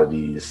making a lot of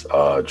these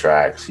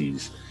tracks.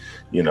 He's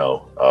he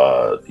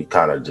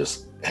kind of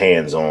just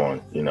hands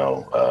on,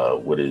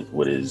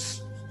 with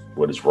his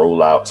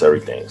rollouts,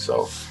 everything.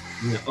 So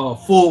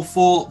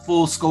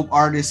full scope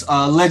artist,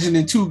 legend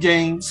in 2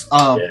 games.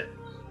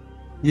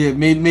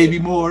 Maybe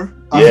more.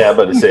 I'm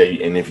about to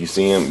say, and if you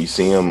see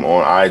him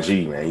on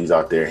IG, man, he's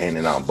out there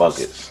handing out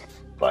buckets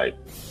like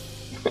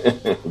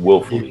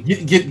willfully.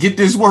 Get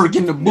this work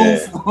in the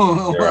booth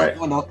on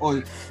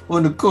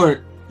the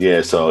court.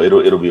 Yeah, so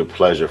it'll be a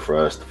pleasure for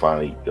us to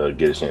finally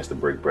get a chance to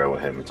break bread with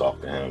him and talk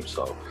to him.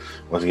 So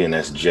once again,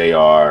 that's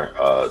JR.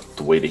 The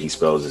way that he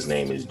spells his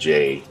name is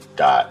J.ARR.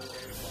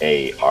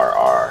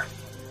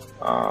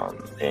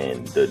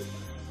 And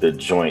the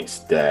joints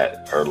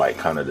that are like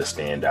kind of the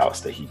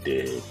standouts that he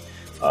did.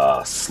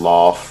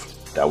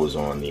 Sloth, that was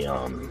on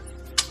the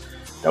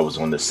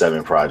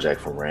 7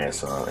 project from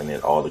Ransom, and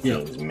then All the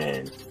King's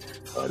Men.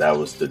 That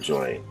was the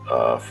joint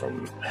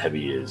from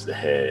Heavy Is the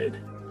Head.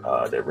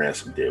 That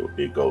Ransom did with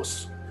Big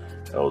Ghost,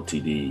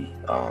 LTD,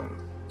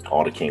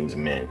 All the King's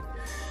Men,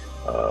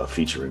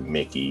 featuring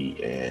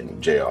Mickey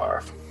and JR.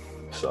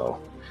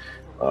 So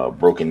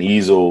Broken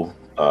Easel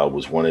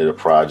was one of the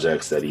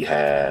projects that he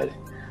had,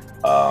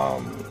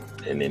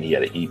 and then he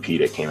had an EP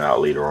that came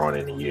out later on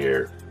in the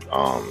year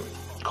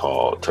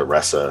called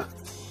Tessera,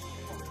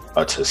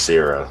 I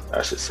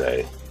should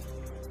say.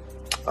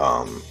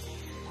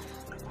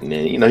 And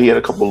then he had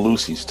a couple of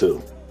Lucy's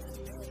too.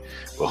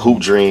 But Hoop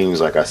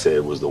Dreams, like I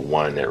said, was the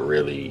one that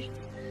really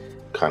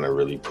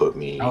put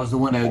me. That was the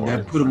one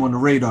that put him on the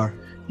radar.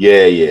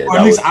 Yeah. Or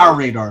at least our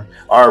radar.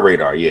 Our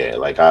radar, yeah.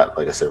 Like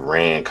I said,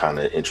 Ran kind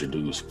of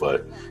introduced,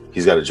 but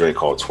he's got a joint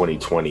called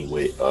 2020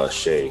 with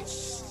Shay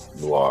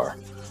Noir.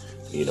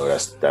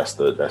 That's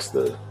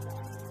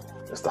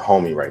the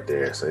homie right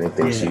there. So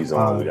anything she's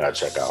on, we gotta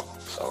check out.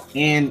 So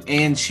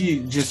and she,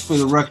 just for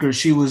the record,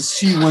 she won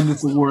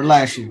this award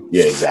last year.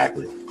 Yeah,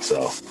 exactly.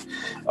 So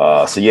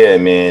yeah,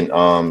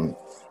 man.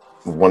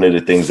 One of the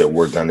things that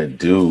we're gonna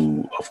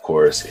do, of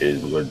course,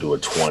 is we're gonna do a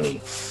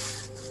 20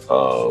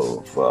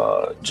 of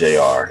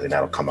JR, and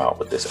that'll come out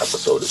with this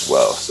episode as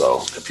well,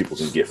 so that people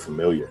can get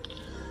familiar.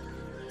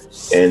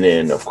 And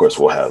then, of course,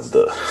 we'll have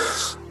the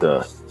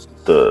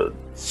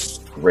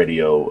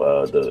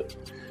radio,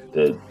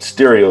 the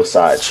stereo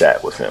side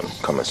chat with him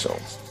coming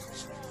soon.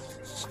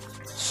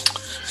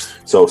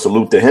 So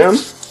salute to him.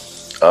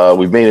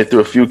 We've made it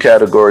through a few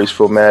categories.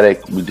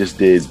 Filmatic. We just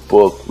did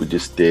book. We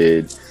just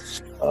did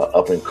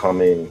up and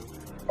coming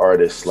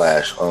artist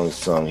 /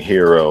 unsung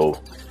hero.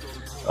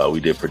 We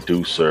did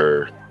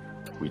producer.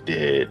 We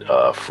did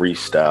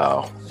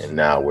freestyle, and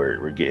now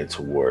we're getting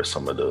towards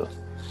some of the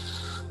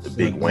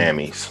big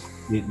whammies.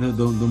 Yeah,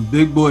 the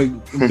big boy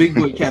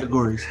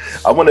categories.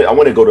 I want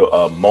to go to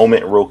a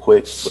moment real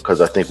quick,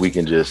 because I think we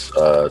can just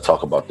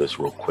talk about this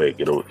real quick.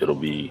 It'll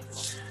be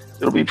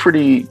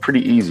pretty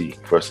easy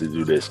for us to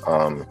do this.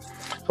 Some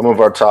of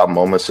our top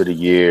moments of the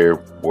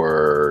year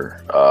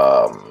were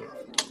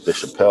the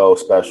Chappelle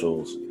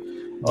specials.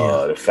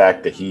 The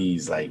fact that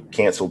he's like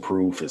cancel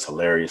proof is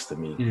hilarious to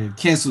me. Yeah,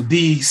 cancel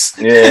these.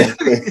 Yeah.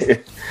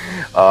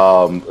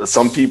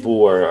 Some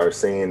people are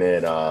saying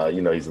that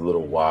he's a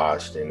little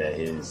washed, and that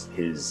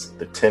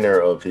the tenor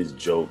of his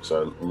jokes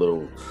are a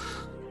little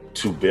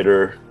too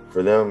bitter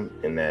for them,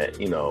 and that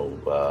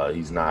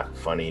he's not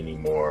funny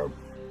anymore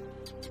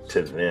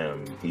to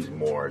them. He's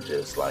more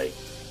just like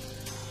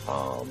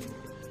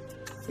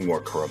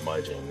more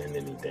curmudgeon than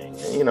anything.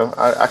 And,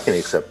 I can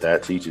accept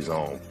that, to each his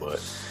own,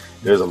 but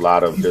there's a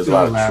lot of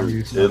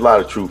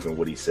truth in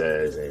what he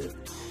says, and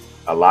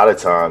a lot of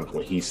times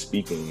when he's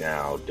speaking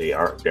now, there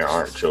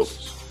aren't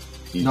jokes.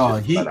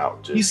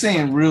 He's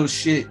saying real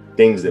shit,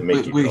 things that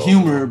make with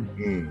humor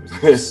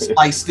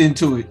spiced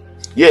into it.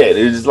 Yeah,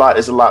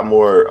 it's a lot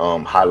more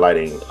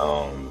highlighting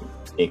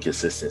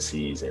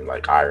inconsistencies and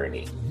like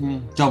irony,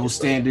 double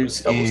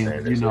standards, as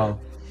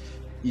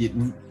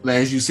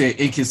you said,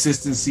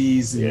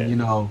 inconsistencies,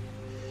 and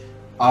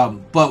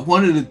but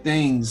one of the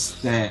things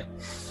that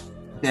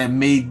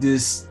made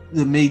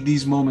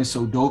these moments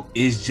so dope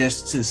is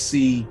just to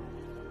see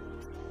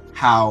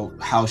how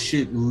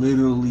shit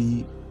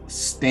literally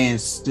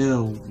stands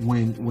still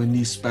when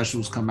these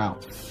specials come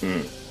out,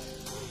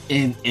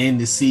 and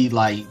to see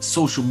like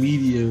social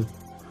media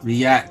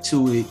react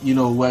to it,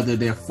 whether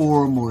they're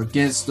for them or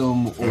against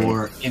them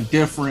or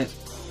indifferent.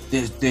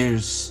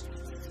 There's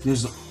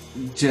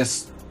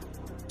just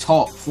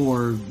talk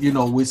for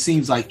what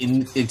seems like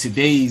in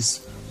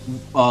today's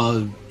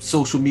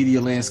social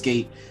media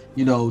landscape.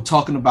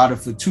 Talking about it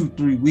for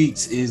 2-3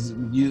 weeks is,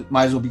 you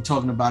might as well be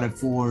talking about it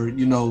for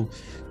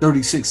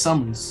 36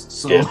 summers.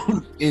 So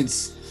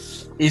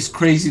it's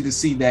crazy to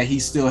see that he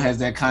still has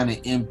that kind of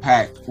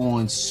impact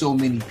on so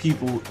many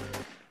people,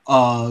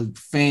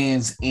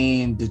 fans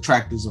and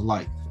detractors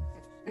alike.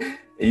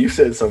 You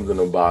said something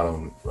about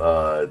him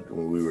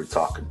when we were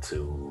talking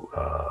to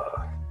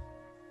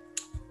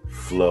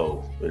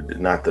Flo,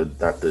 not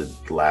the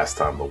last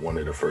time, but one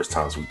of the first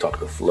times we talked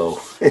to Flo.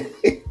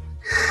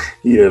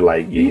 You're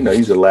like,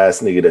 he's the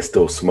last nigga that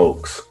still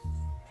smokes.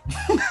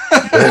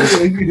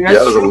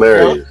 That was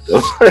hilarious.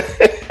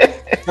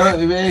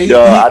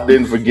 I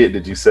didn't forget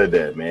that you said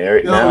that, man.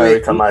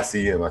 Every time I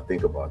see him, I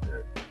think about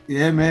that.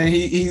 Yeah, man,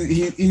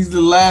 he's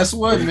the last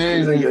one,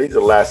 man. He's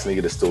the last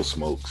nigga that still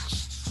smokes.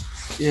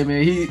 Yeah,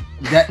 man.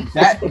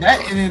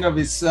 That in and of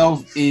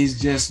itself is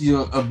just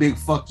a big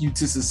fuck you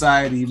to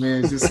society,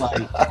 man. It's just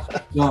like,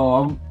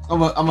 I'm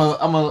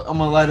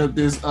gonna light up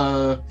this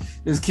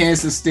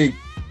cancer stick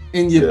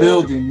in your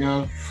building,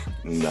 yo.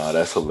 No,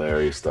 that's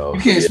hilarious, though.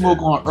 You can't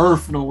smoke on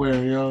Earth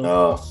nowhere, yo.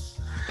 No,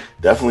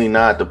 definitely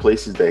not the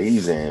places that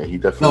he's in. He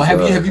definitely. No,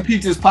 have you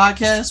peeped his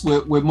podcast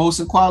with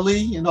Mohsen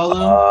Kweli and all of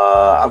them?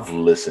 I've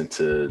listened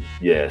to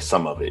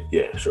some of it.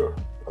 Yeah, sure.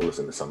 I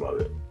listened to some of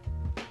it.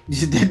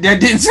 That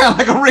didn't sound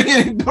like a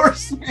ringing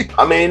endorsement.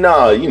 I mean,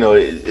 no,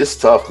 it's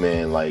tough,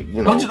 man. Like,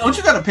 don't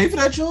you gotta pay for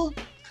that, Joe?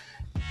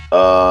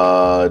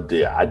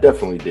 Yeah, I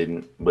definitely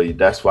didn't, but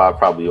that's why I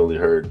probably only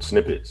heard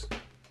snippets.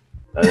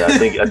 I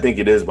think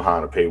it is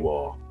behind a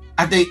paywall.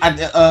 I think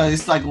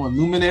it's like on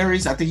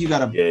Luminaries. I think you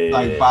gotta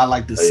buy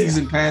like the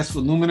season pass for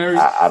Luminaries.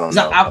 I don't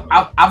know.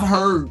 I've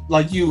heard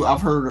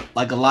I've heard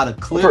like a lot of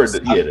clips.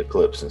 I've heard the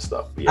clips and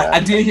stuff. Yeah, I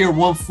did hear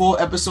one full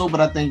episode,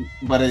 but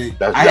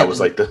that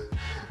was like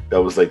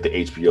the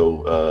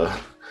HBO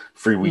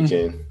free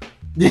weekend.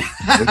 Yeah.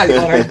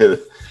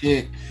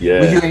 Yeah.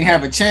 When you ain't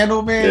have a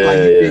channel, man.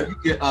 You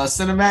get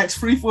Cinemax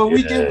free for a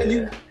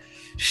weekend.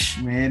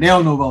 Man, they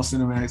don't know about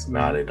Cinemax,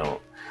 man. Nah, they don't.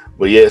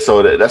 But yeah,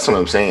 so that's what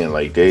I'm saying.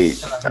 Like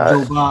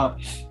Joe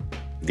Bob.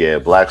 Yeah,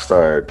 Black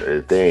Star,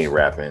 if they ain't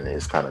rapping,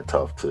 it's kind of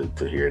tough to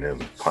hear them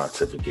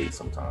pontificate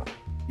sometimes.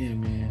 Yeah,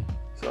 man.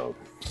 So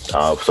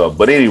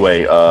but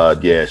anyway,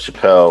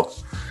 Chappelle,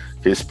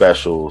 his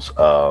specials.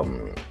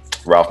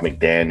 Ralph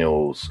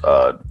McDaniel's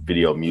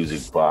Video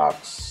Music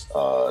Box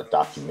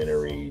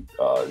documentary,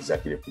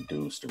 executive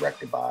produced,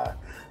 directed by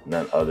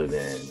none other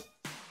than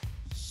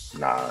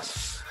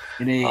Nas.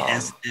 It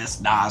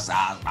is Nas.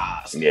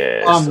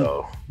 Yeah.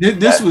 So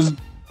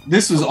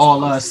this was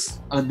all us.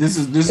 This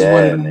is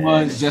one of the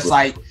ones just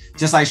like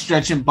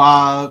Stretch and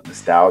Bob.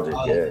 Nostalgic,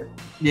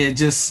 yeah.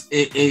 Just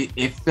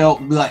it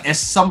felt like, as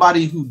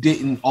somebody who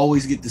didn't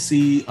always get to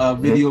see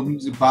Video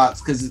Music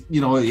Box, because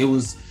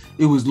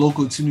it was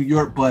local to New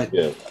York, but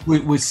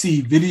would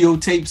see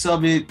videotapes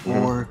of it,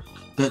 or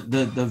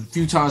the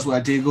few times where I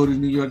did go to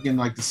New York in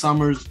like the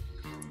summers,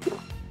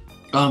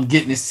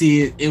 getting to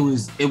see it, it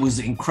was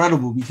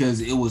incredible, because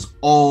it was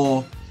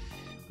all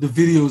the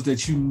videos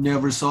that you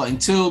never saw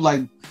until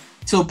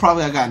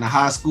probably I got into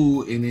high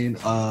school, and then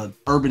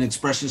Urban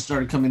Expression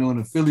started coming on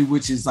in Philly,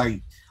 which is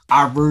like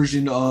our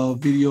version of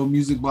Video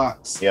Music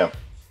Box. Yeah.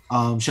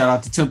 Shout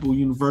out to Temple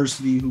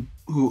University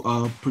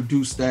who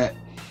produced that.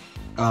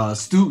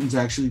 Students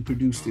actually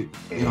produced it.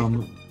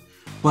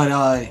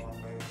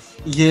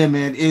 Yeah,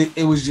 man,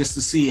 it was just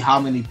to see how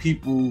many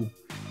people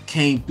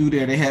came through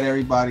there. They had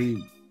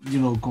everybody,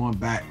 going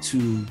back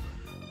to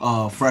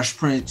Fresh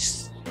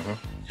Prince,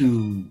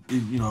 to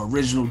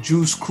original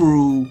Juice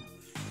Crew,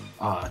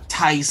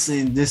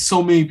 Tyson. There's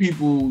so many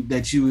people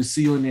that you would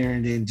see on there,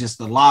 and then just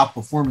the live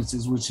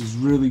performances, which is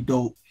really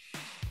dope.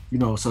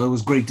 So it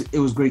was great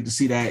to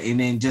see that, and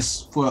then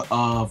just for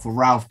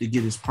Ralph to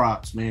get his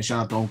props, man.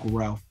 Shout out to Uncle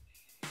Ralph.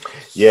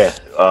 Yeah,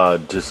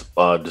 just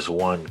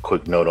one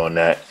quick note on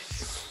that.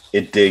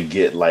 It did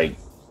get like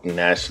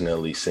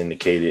nationally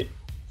syndicated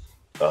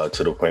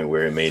to the point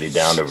where it made it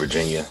down to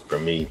Virginia for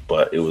me,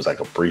 but it was like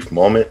a brief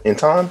moment in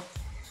time.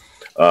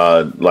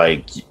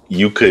 Like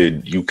you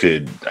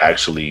could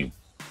actually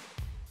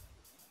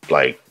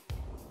like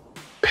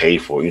pay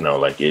for,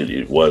 like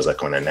it was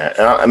like on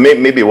a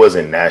maybe it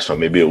wasn't national,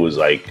 maybe it was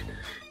like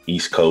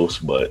East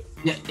Coast, but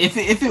yeah, if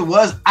it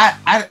was,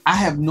 I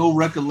have no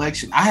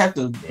recollection. I have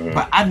to,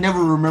 but I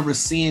never remember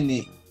seeing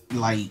it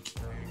like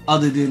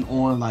other than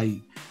on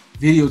like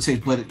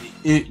videotape. But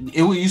it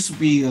used to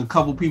be a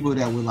couple people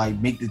that would like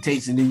make the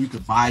tapes, and then you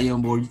could buy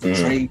them or you could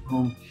trade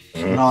them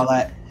and all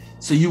that.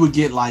 So you would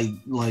get like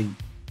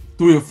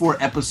 3 or 4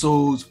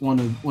 episodes on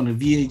a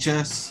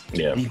VHS.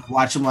 Yeah, and you could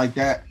watch them like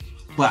that.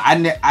 But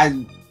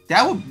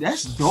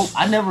that's dope.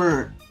 I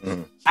never.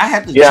 I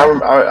had to. Yeah,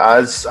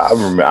 I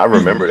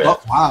remember that. Oh,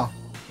 wow.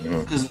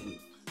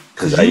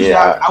 Because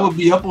I would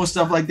be up on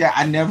stuff like that.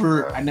 I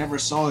never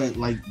saw it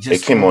like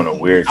just. It came on a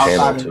weird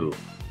channel too.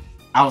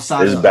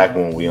 Outside. This is back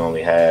when we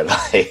only had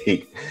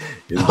we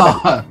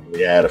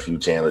had a few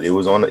channels. It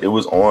was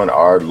on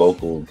our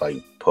local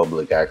like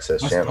public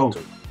access channel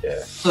too.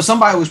 Yeah. So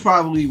somebody was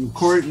probably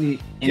recording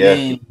it and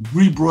then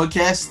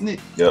rebroadcasting it.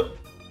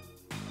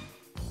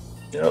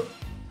 Yep.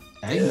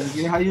 Hey, you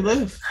get how you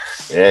live.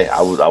 Yeah,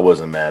 I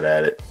wasn't mad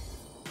at it.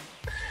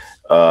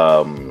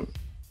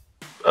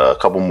 A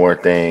couple more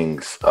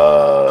things.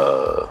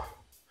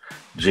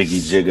 Jiggy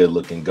Jigga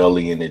looking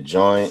gully in the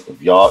joint.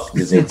 If y'all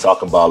isn't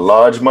talking about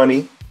large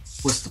money,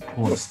 what's the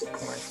point?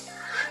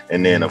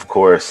 And then of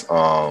course,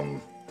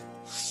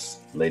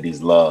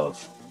 Ladies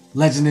Love.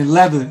 Legend in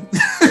Leather.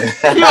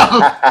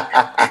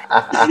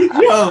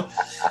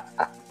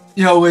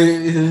 yo,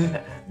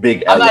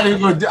 Big. I'm not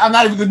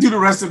even gonna do the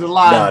rest of the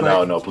line.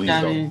 No, please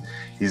don't.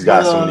 He's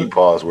got so many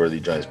pause-worthy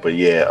joints, but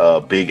yeah,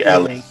 Big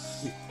Ellie.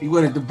 He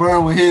wanted to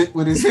burn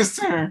with his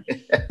turn.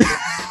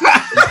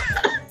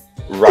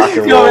 Rock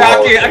and roll.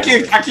 I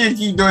can't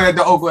keep doing that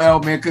to Uncle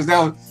L, man, because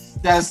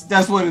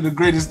that's one of the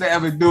greatest to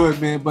ever do it,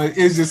 man. But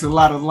it's just a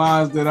lot of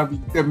lines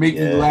that make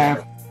me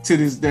laugh to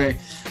this day.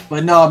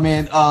 But no,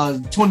 man,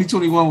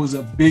 2021 was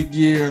a big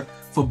year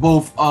for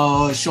both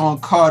Sean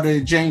Carter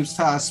and James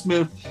Todd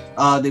Smith.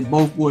 They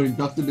both were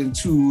inducted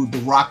into the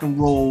Rock and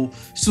Roll,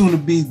 soon to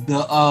be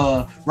the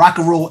Rock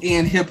and Roll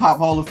and Hip Hop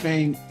Hall of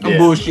Fame. I'm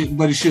bullshitting,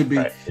 but it should be.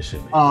 Right, it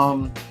should be.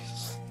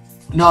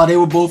 No, they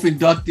were both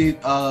inducted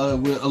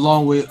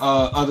along with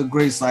other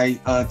greats like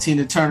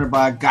Tina Turner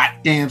by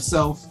Goddamn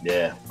Self.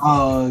 Yeah.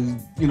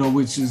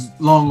 Which is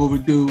long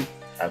overdue.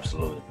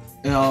 Absolutely.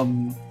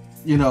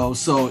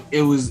 So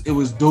it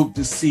was dope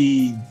to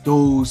see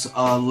those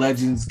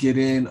legends get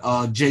in.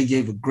 Jay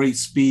gave a great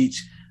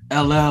speech.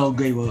 LL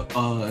gave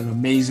an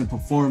amazing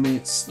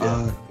performance.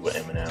 With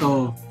Eminem.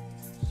 So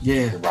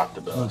yeah, they rocked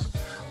the bells.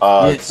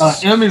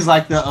 M is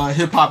like the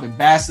hip hop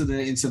ambassador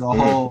into the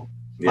whole.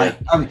 Yeah.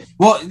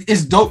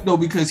 It's dope though,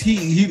 because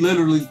he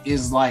literally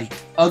is like,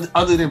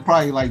 other than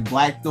probably like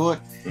Black Thought,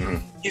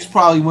 he's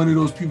probably one of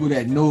those people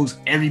that knows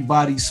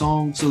everybody's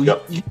song. So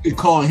you could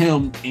call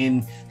him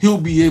and he'll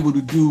be able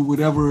to do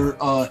whatever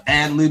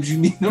ad libs you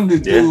need him to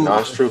do. Yeah, no,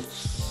 it's true.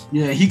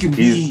 Yeah, he can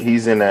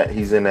he's in that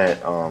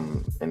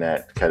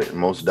kind of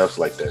most deaths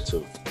like that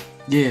too.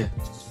 Yeah.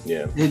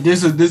 Yeah.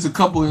 There's a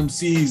couple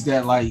MCs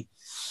that like,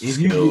 if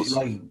you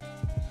like,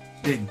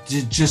 that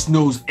just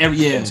knows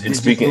every. And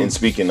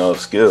speaking of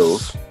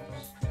skills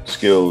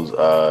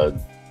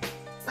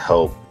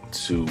help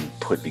to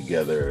put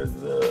together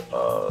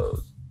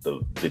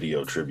the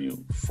video tribute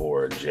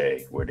for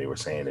Jay, where they were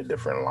saying the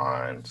different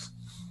lines.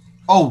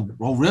 Oh,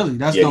 really?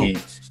 That's dope.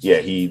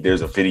 He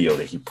there's a video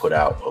that he put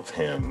out of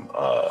him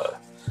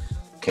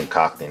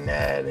concocting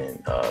that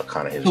and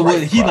kind of his. So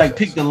he like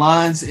picked the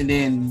lines and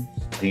then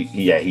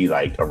he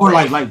like or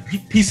like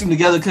piece them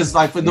together, because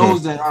like for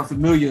those that aren't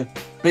familiar,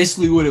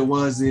 basically what it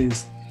was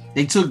is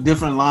they took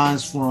different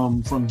lines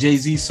from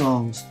Jay-Z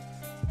songs,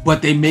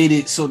 but they made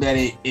it so that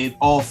it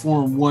all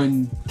formed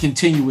one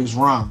continuous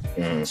rhyme.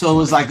 So it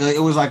was like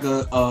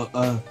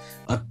a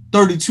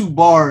 32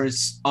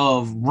 bars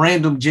of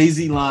random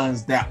Jay-Z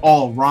lines that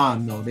all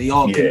rhyme though. They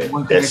all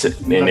that's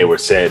it. And they were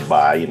said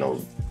by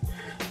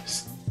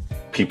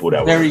people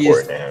that were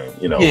important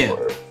to him,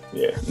 or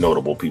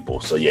notable people.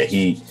 So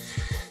he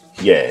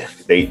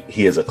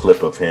has a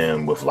clip of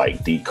him with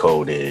like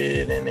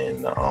Decoded, and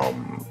then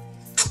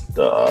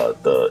the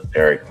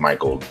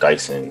Michael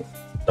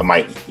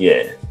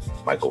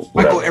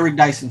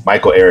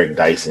Eric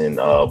Dyson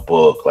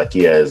book. Like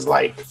he has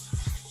like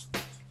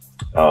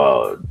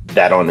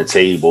that on the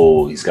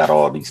table. He's got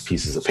all these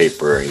pieces of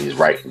paper and he's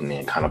writing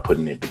and kind of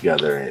putting it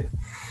together, and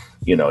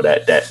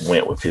that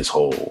went with his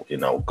whole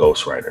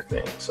ghostwriter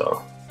thing.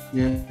 So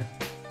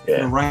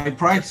the right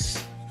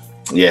price.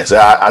 So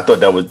I thought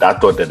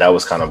that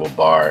was kind of a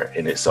bar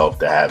in itself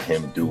to have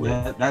him do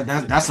it.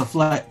 That's a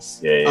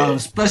flex.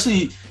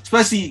 Especially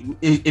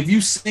if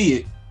you see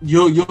it,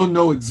 you'll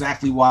know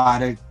exactly why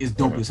that is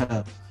dope as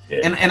hell.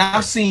 And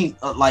I've seen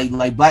like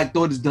Black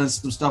Thought has done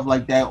some stuff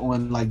like that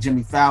on like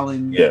Jimmy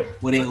Fallon,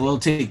 where they will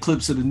take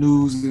clips of the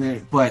news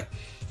but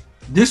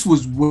this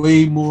was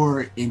way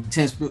more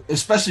intense,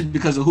 especially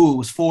because of who it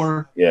was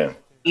for,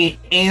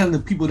 and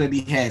the people that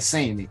he had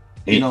saying it.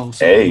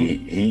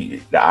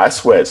 The I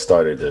Sweat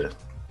started to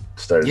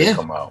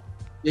come out.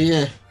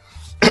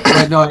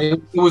 But no,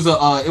 it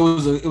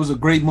was a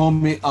great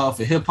moment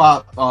for hip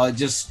hop.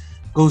 Just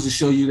goes to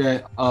show you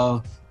that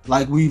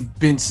like we've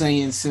been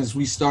saying since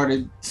we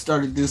started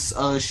this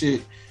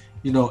shit,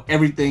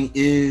 everything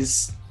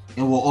is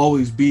and will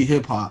always be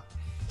hip hop,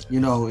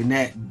 and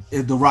that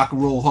the Rock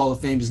and Roll Hall of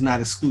Fame is not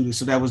excluded.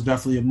 So that was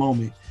definitely a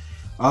moment.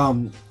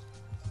 A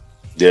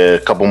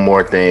couple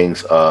more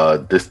things.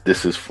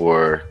 This is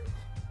for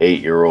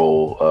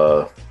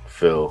 8-year-old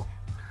Phil.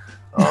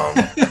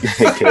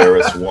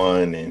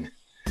 KRS-One and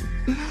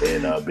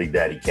Big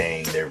Daddy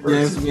Kane. Their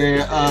verses.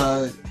 Yes,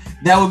 man.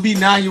 That would be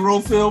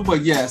 9-year-old Phil,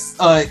 but yes,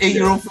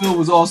 8-year-old Phil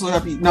was also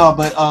happy. No,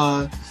 but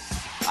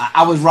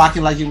I was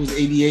rocking like it was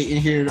 88 in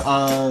here.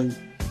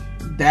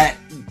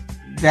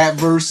 That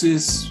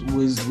versus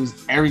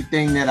was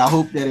everything that I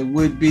hoped that it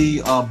would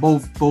be.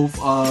 Both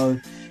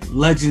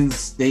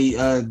legends,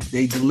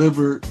 they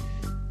delivered,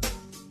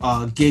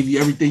 gave you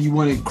everything you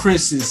wanted.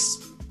 Chris's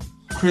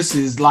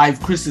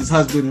life, Chris's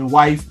husband and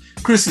wife,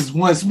 Chris's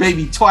once,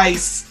 maybe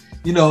twice.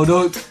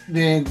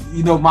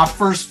 My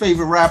first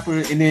favorite rapper,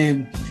 and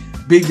then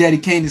Big Daddy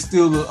Kane is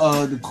still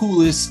the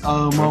coolest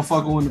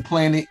motherfucker on the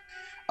planet.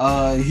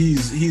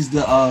 He's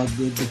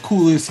the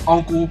coolest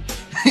uncle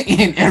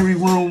in every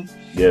room,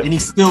 and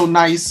he's still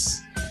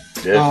nice.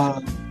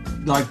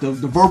 Like the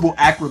verbal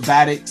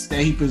acrobatics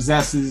that he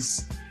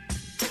possesses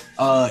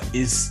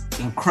is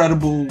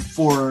incredible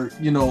for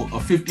a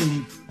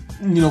 50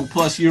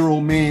 plus year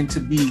old man to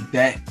be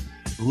that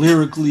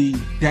lyrically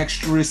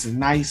dexterous and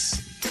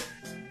nice.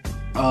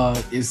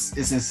 It's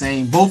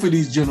insane. Both of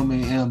these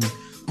gentlemen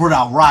brought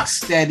out Rock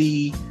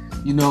Steady,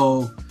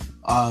 3/4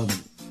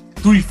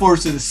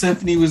 of the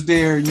symphony was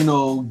there,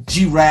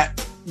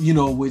 G-Rap,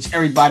 which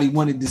everybody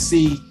wanted to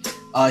see.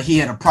 He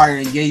had a prior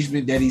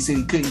engagement that he said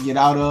he couldn't get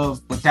out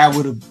of, but that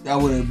would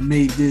have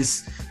made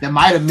this, that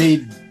might have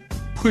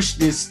pushed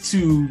this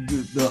to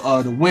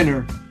the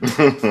winner.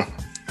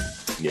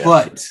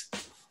 But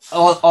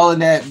all of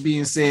that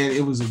being said,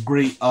 it was a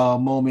great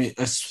moment,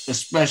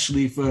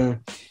 especially for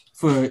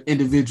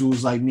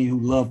individuals like me who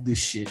love this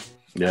shit.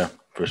 Yeah,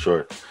 for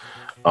sure.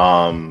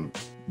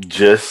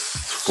 Just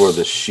for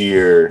the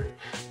sheer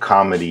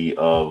comedy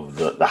of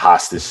the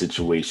hostage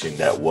situation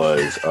that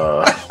was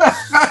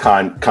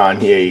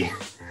Kanye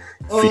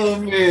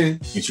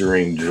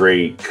featuring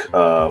Drake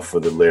for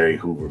the Larry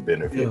Hoover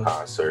benefit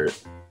concert.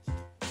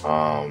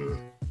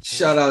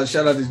 Shout out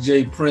to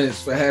Jay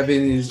Prince for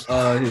having his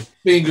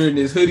finger in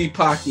his hoodie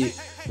pocket,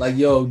 like,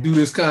 yo, do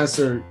this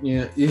concert.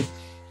 You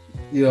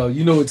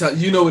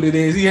know what it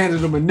is. He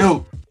handed him a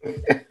note.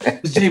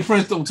 Jay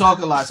Prince don't talk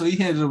a lot, so he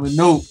handed him a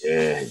note.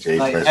 Yeah, Jay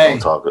Prince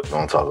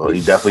don't talk.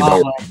 He definitely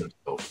don't.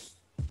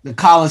 The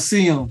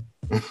Coliseum,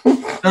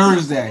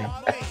 Thursday,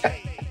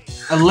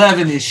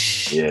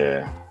 11-ish.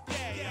 Yeah.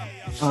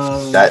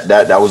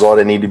 That was all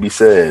that needed to be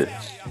said.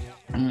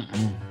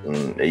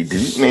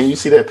 You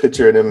see that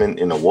picture of them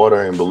in the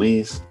water in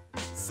Belize?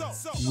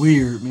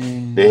 Weird,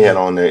 man. They had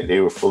on there. They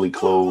were fully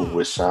clothed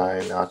with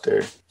shine out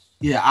there.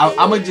 Yeah,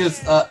 I'ma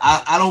just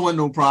I don't want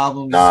no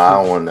problems. Nah, I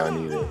don't want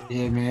none either.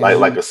 Yeah, man.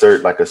 Like a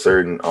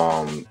certain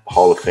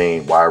Hall of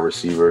Fame wide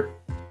receiver.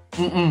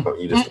 I've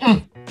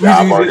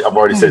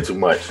already said too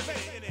much.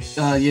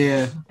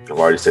 Yeah. I've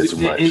already said too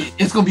much.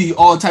 It's gonna be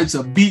all types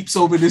of beeps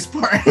over this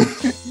part.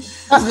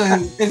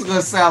 It's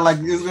gonna sound like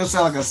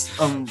a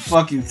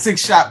fucking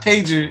 6-shot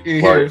pager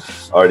in here.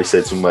 Already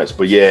said too much,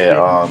 but yeah,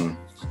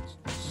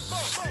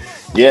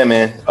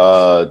 man.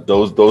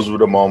 Those were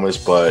the moments.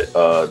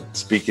 But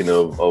speaking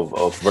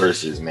of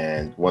verses,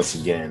 man, once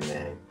again,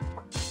 man.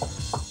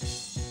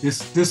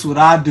 This what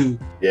I do.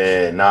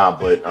 Yeah, nah,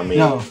 but I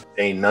mean,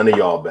 ain't none of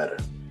y'all better.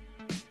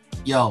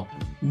 Yo,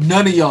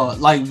 none of y'all.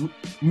 Like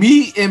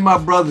me and my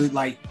brother,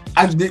 like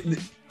I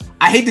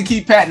hate to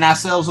keep patting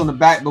ourselves on the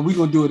back, but we're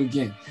gonna do it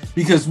again.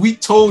 Because we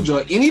told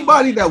y'all,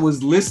 anybody that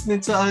was listening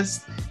to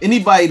us,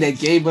 anybody that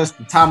gave us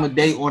the time of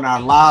day on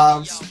our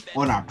lives,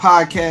 on our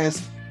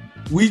podcast,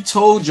 we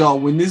told y'all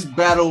when this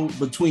battle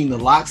between the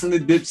Locks and the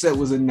Dipset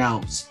was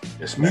announced,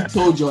 we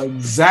told y'all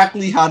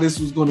exactly how this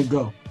was gonna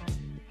go.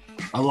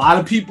 A lot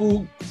of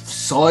people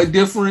saw it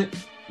different.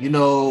 You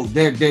know,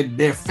 their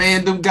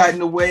fandom got in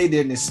the way,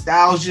 their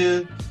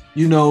nostalgia,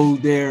 you know,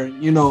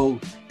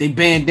 they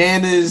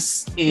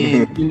bandanas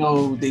and you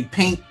know, they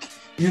pink,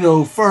 you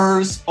know,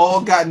 furs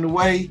all got in the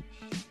way.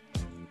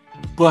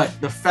 But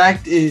the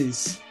fact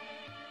is,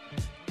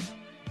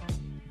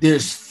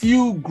 there's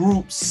few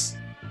groups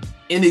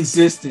in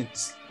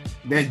existence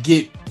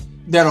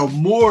that are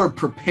more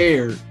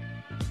prepared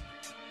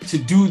to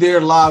do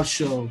their live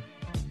show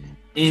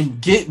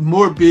and get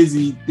more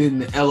busy than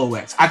the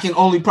LOX. I can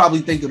only probably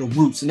think of the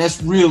Roots, and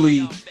that's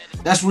really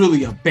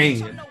a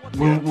band.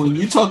 When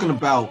you're talking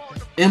about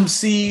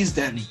MCs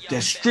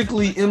that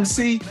strictly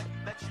MC,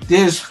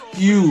 there's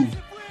few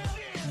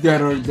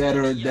that are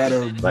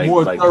like,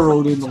 more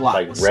thorough than the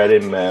Locks. Like Red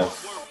and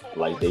Meth,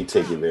 like they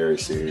take it very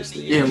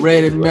seriously. Yeah,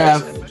 Red and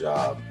Meth.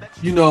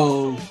 You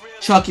know,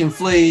 Chuck and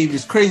Flav,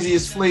 as crazy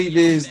as Flav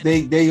is,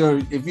 they are.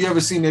 If you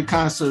ever seen their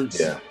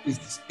concerts,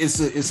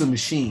 it's a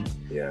machine.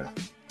 Yeah.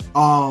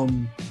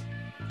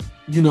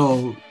 You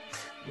know,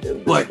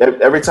 but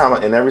every time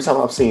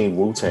I've seen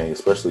Wu-Tang,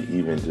 especially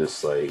even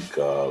just like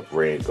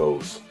Red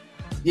Ghost.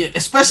 Yeah,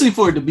 especially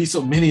for it to be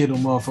so many of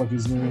them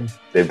motherfuckers, man.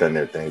 They've done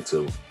their thing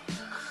too.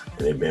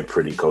 And they've been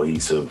pretty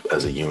cohesive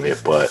as a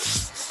unit.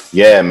 But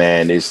yeah,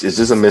 man, it's just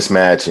a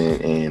mismatch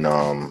and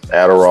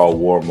Adderall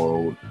War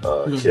Mode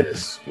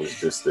Kiss was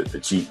just the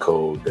cheat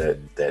code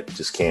that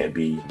just can't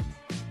be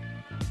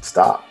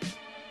stopped.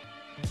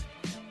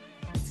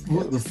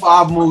 The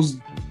 5 most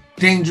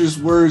dangerous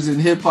words in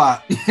hip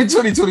hop in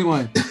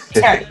 2021.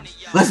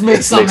 Let's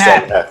make something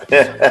happen.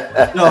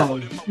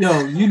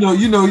 Yo, you know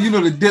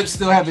the Dip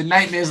still having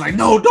nightmares. Like,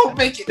 no, don't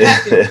make it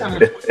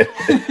happen.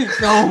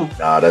 No.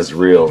 Nah, that's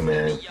real,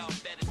 man.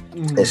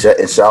 And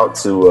shout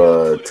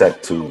to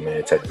Tech 2,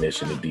 man,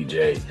 technician, the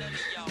DJ.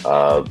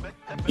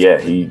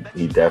 Yeah,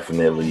 he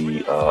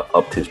definitely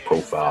upped his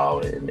profile.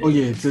 And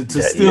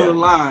to steal the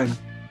line.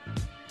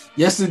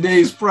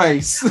 Yesterday's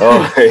price.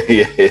 Oh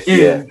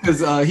yeah,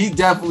 because he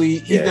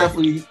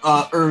definitely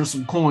earned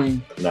some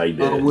coin. No, he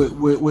did.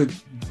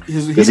 With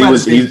his,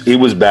 he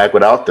was back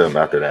without them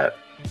after that.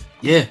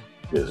 Yeah,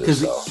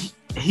 because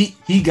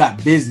he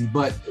got busy,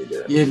 but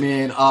yeah,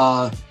 man.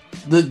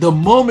 The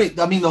moment,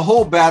 I mean, the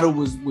whole battle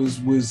was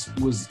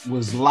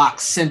Lock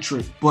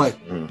centric, but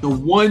the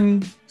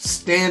one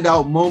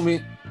standout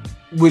moment,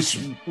 which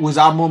was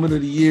our moment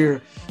of the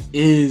year,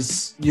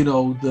 is, you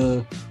know,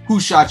 the Who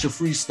Shot Your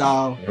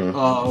Freestyle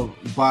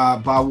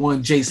by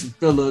one Jason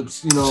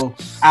Phillips, you know,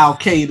 Al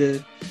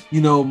Qaeda, you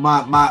know,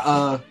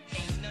 my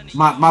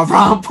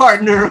rhyme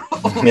partner.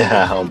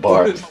 On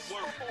bars.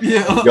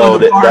 Yeah, yo,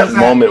 that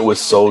moment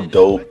was so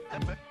dope.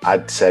 I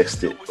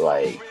texted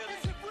like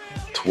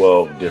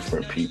 12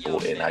 different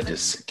people and I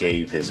just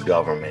gave his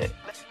government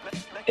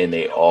and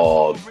they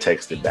all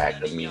texted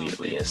back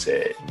immediately and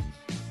said,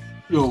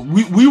 yo,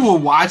 we were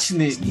watching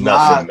it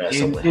live,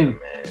 and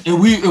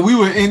we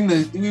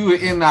were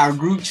in our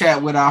group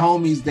chat with our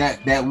homies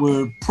that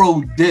were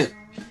pro Dip,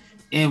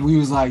 and we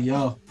was like,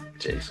 yo,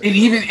 Jason.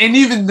 and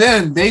even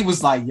then they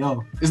was like,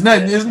 yo, there's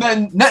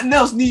nothing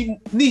else need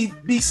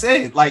be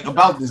said like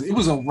about this. It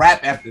was a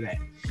wrap after that.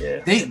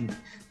 Yeah,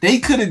 he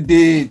could have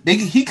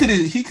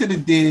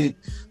did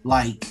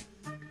like,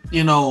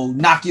 you know,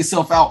 knock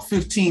yourself out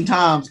 15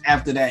 times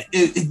after that.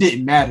 It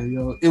didn't matter,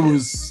 yo. It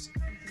was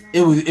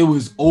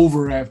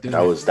over after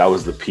that. That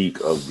was the peak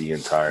of the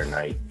entire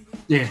night.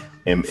 Yeah.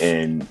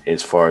 And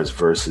as far as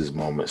versus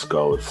moments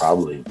go, it's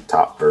probably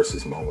top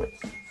versus moment.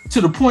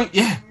 To the point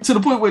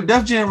where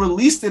Def Jam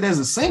released it as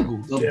a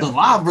single, the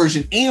live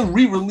version, and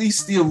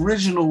re-released the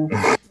original.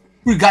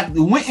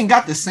 went and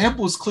got the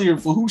samples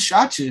cleared for Who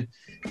Shot You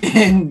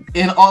and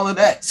all of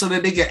that, so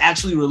that they could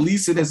actually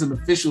release it as an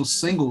official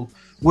single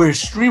where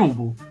it's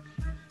streamable.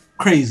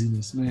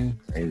 Craziness, man.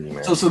 Crazy,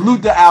 man. So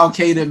salute to Al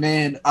Qaeda,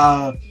 man.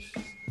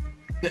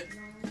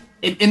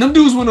 And them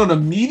dudes went on a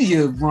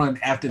media run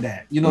after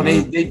that. You know,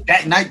 they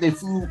that night they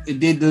flew and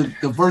did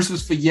the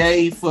verses for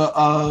Ye, for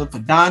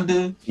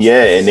Donda.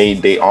 Yeah, and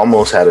they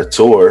almost had a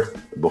tour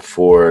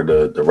before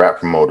the rap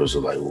promoters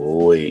were like,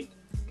 well, wait,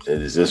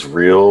 is this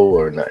real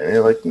or not? And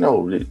they're like, no,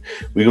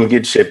 we're gonna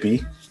get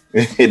Chippy,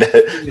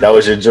 that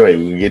was your joint.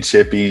 We get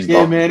Chippy.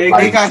 Yeah, man,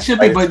 they got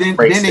Chippy, but then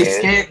they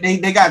scared.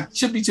 They got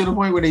Chippy to the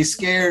point where they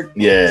scared.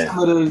 Yeah, some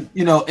of the,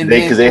 and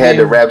because they had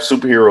the Rap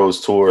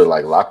Superheroes tour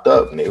like locked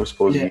up, and they were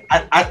supposed to.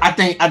 I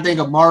think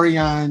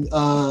Amarion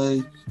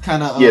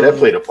kind of that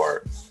played a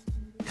part.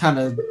 Kind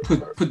of put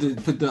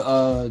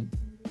the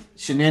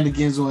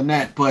shenanigans on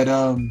that, but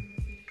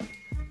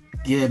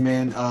yeah,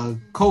 man,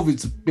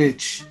 COVID's a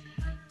bitch,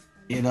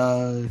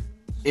 and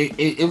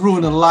it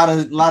ruined a lot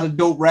of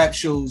dope rap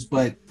shows,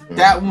 but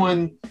that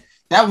one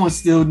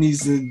still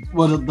needs to.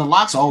 Well, the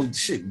locks all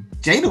shit.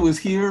 Jada was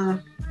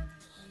here.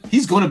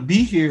 He's gonna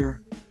be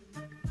here.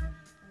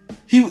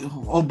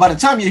 By the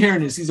time you're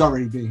hearing this, he's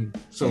already been here.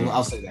 So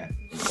I'll say that.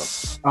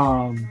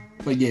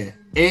 But yeah,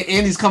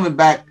 and he's coming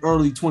back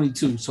early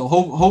 22. So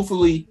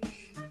hopefully,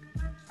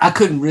 I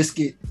couldn't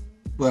risk it,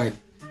 but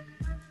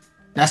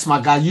that's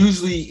my guy.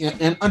 Usually,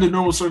 in under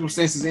normal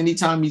circumstances,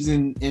 anytime he's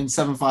in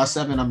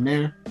 757, I'm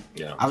there.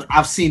 Yeah,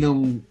 I've seen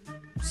him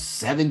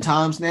 7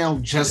 times now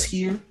just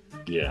here.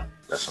 Yeah,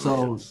 that's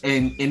so.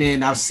 And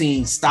then I've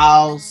seen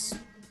Styles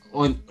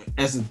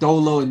as a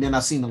Dolo, and then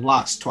I've seen the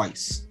Locks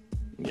twice.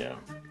 Yeah,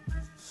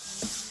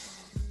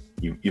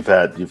 you've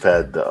had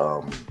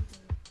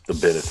the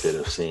benefit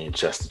of seeing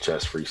chest to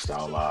chest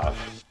freestyle live.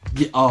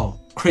 Yeah,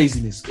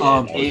 craziness.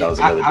 Yeah, that was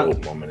another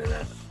dope moment in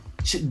that.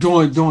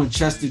 Doing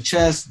chest to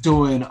chest,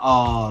 doing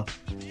the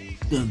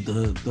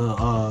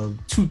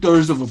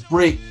 2/3 of a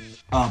brick,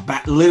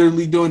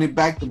 literally doing it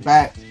back to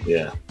back.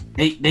 Yeah.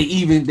 They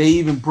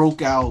even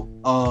broke out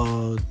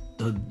the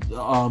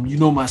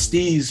my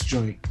Steez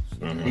joint.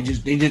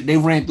 Mm-hmm. They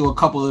ran through a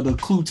couple of the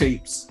Clue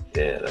tapes.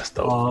 Yeah, that's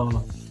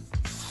dope.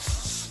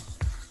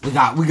 We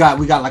got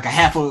like a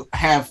half of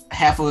a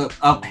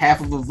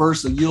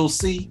verse of You'll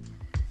See.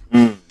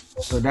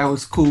 So that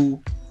was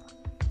cool.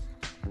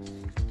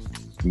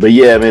 But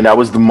yeah, man, that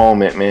was the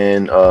moment,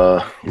 man.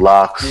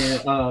 Locks. Yeah,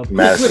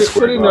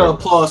 put in an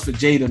applause for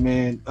Jada,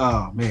 man.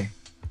 Oh man.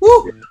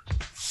 Woo!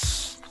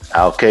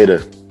 Al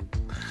Qaeda.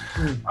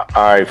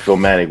 All right,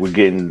 Philmatic. We're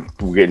getting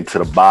to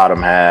the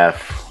bottom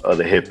half of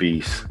the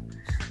hippies.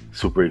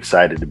 Super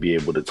excited to be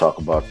able to talk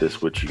about this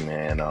with you,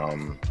 man.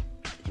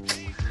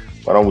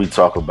 Why don't we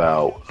talk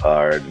about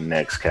our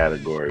next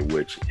category,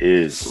 which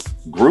is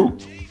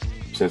group?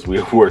 Since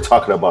we were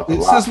talking about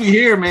the Since we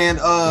here, man.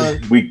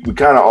 We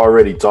kind of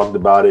already talked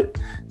about it,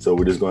 so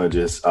we're just going to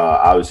just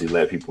obviously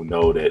let people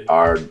know that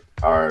our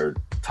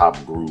top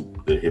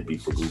group, the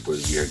hippie for group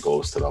of the year,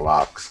 goes to the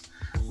Locks.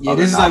 Yeah,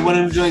 this is like one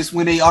of them joints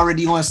when they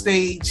already on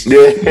stage.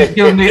 Yeah, give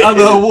them the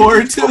other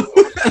award too.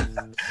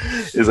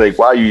 It's like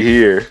while you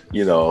here,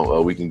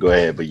 we can go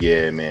ahead. But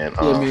yeah, man.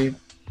 Man.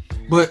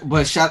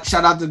 But shout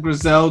out to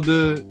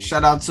Griselda,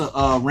 shout out to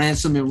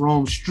Ransom and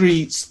Rome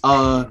Streets,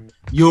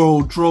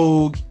 Euro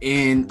Drogue,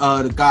 and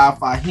the guy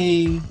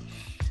Fahim.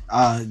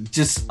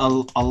 Just a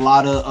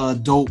lot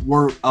of dope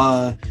work.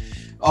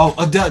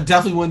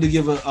 Definitely wanted to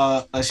give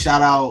a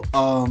shout out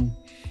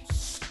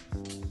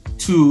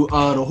to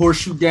the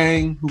Horseshoe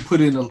Gang, who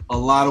put in a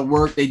lot of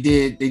work. They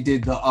did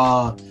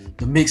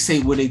the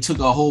mixtape where they took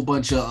a whole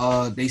bunch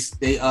of they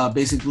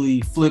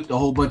basically flipped a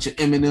whole bunch of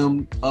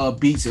Eminem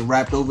beats and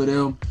rapped over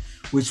them,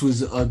 which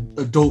was a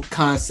dope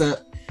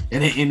concept.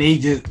 And they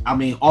just,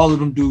 all of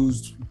them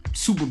dudes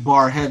super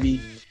bar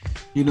heavy,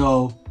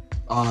 of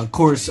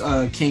course,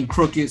 King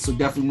Crooked. So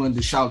definitely wanted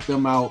to shout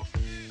them out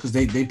because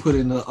they put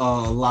in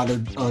a lot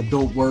of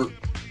dope work.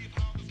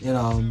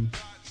 And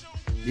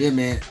yeah,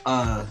 man.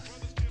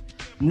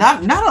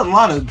 Not a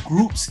lot of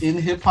groups in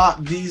hip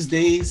hop these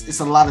days. It's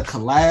a lot of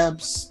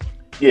collabs.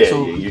 Yeah,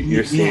 so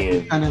you're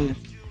seeing kind of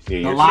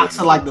the Locks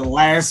are like the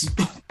last.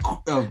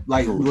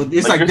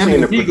 It's like them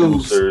seeing and the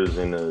Eagles. Producers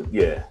and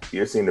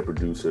you're seeing the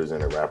producers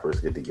and the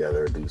rappers get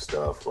together, do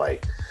stuff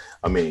like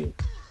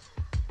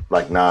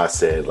Nas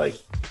said,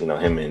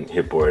 him and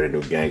Hit Boy are the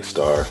new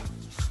Gangstar.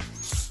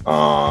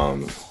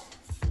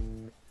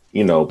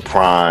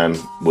 Prime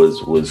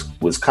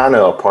was kind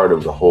of a part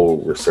of the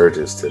whole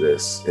resurgence to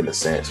this, in a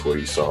sense, where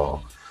you saw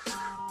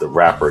the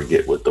rapper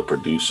get with the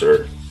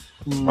producer,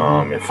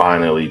 and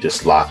finally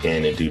just lock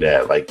in and do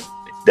that. Like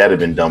that had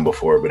been done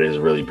before, but it's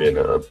really been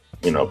a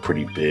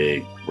pretty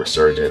big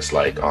resurgence.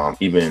 Like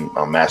even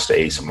Master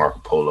Ace and Marco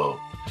Polo.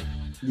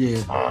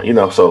 Yeah.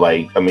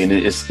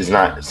 It's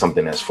not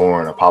something that's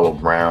foreign. Apollo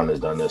Brown has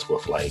done this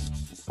with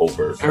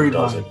over a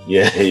dozen.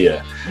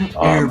 Yeah.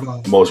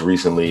 Most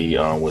recently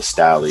with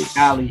Stally.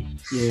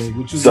 Yeah,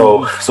 which is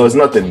so it's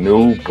nothing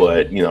new,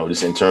 but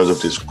just in terms of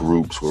just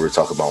groups where we're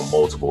talking about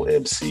multiple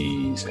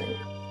MCs and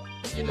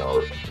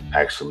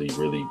actually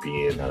really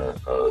being a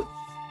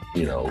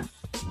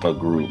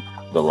group,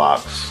 the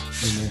Locks.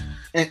 Mm-hmm.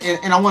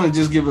 And I want to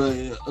just give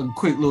a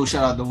quick little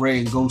shout out to Ray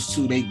and Ghost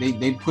too.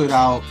 They put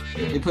out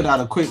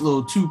a quick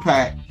little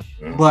 2-pack,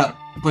 but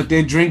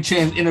their Drink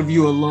Champs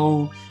interview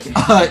alone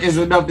is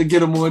enough to get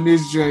them on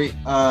this joint.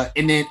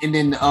 And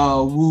then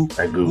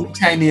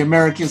Wu-Tang, the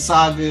American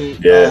Saga.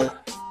 Yeah.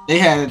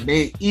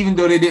 They even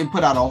though they didn't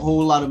put out a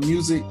whole lot of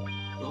music,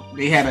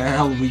 they had a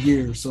hell of a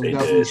year. So They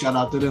definitely did. shout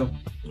out to them.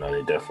 No,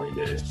 they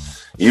definitely did.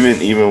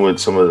 Even with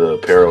some of the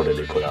apparel that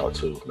they put out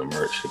too, the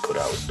merch they put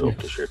out was dope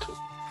this year too.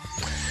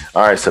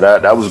 All right, so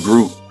that was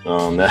group.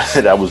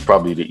 That was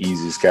probably the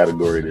easiest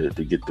category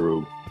to get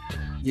through.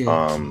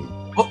 Yeah.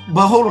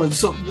 But hold on.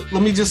 So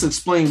let me just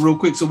explain real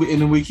quick.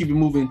 And then we keep it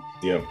moving.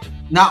 Yeah.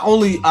 Not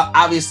only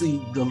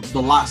obviously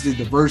the Lots did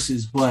the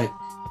verses, but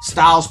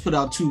Styles put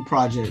out 2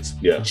 projects.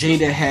 Yeah.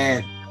 Jada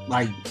had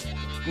I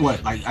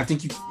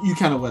think you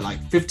kind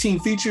of 15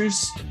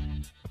 features.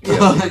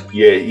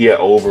 Yeah,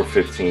 over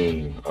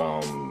 15.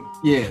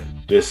 Yeah.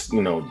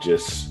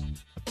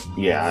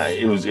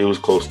 It was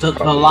close to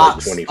the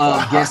Lots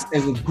 25. guest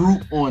as a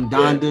group on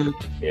Donda.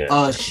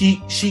 Yeah.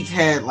 Sheik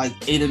had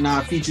 8 or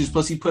 9 features,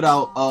 plus he put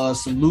out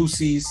some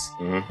Lucy's.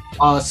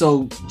 Mm-hmm.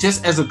 So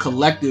just as a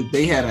collective,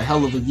 they had a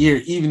hell of a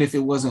year, even if it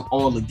wasn't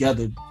all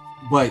together.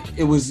 But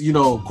it was,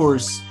 of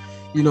course,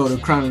 the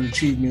crowning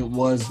achievement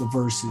was the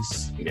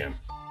verses. Yeah.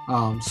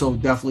 So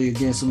definitely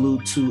again,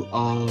 salute to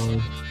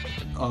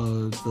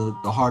the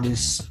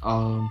hardest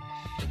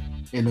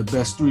and the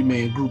best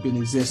 3-man group in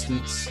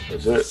existence.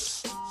 That's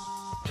it.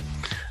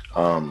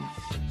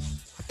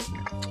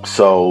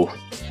 So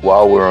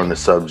while we're on the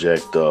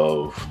subject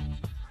of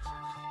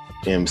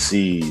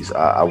MCs,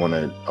 I want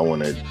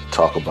to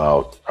talk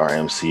about our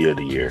MC of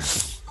the year.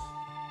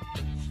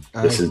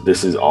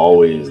 This is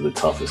always the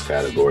toughest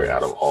category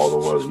out of all the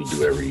ones we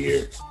do every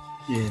year.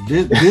 Yeah,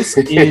 this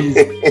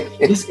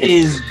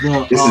is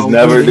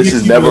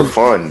never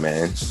fun,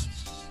 man.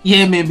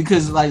 Yeah, man,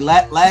 because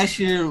last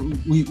year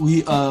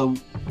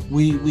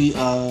we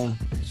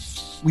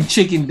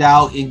chickened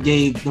out and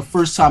gave the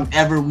first time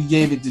ever we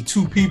gave it to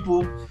 2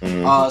 people.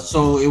 Mm-hmm.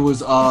 So it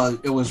was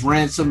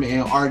Ransom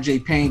and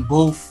RJ Payne,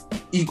 both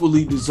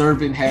equally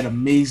deserving, had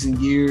amazing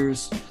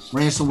years.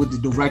 Ransom with the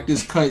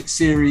Director's Cut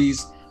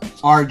series,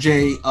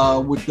 RJ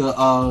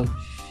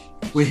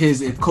with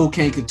his If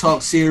Cocaine Could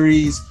Talk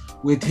series,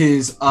 with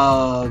his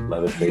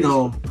Leatherface.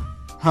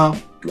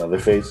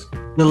 Leatherface.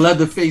 The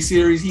Leatherface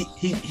series.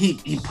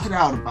 He put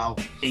out about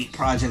 8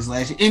 projects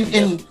last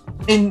year.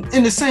 And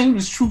the same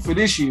is true for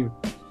this year.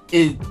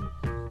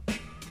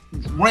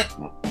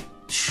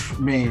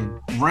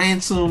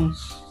 Ransom,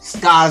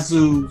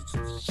 Skyzoo,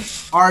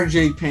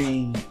 RJ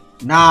Payne,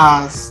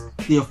 Nas,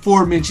 the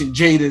aforementioned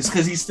Jada's,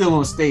 because he's still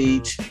on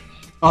stage.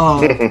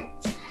 And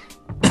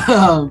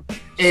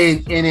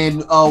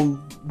then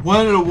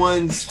one of the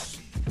ones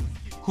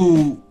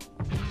who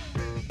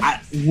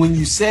when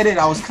you said it,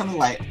 I was kind of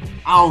like,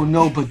 I don't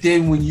know, but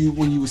then when you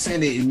were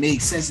saying it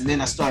made sense, and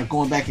then I started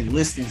going back and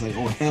listening. It's like,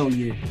 oh hell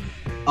yeah.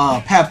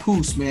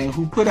 Papoose, man,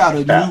 who put out a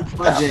new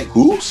project.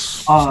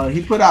 Papoose?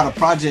 He put out a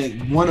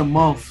project 1 a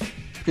month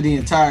for the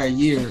entire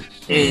year,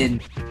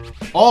 and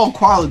all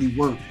quality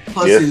work.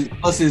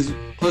 Plus his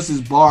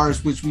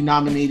bars, which we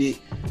nominated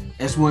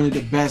as one of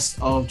the best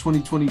of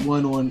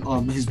 2021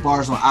 on his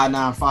bars on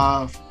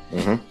I-95.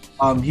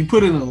 Mm-hmm. He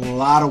put in a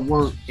lot of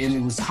work, and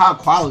it was high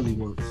quality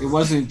work. It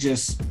wasn't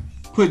just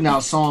putting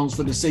out songs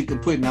for the sake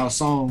of putting out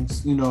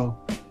songs, Yeah.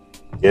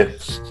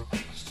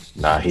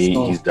 Nah,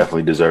 he's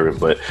definitely deserving.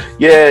 But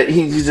yeah,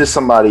 he's just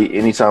somebody,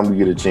 anytime we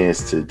get a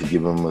chance to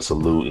give him a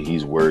salute,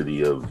 he's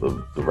worthy of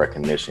the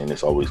recognition.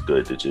 It's always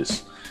good to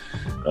just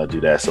do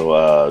that.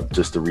 So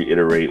just to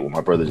reiterate what my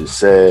brother just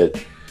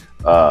said,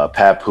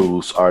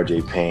 Papoose,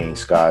 RJ Payne,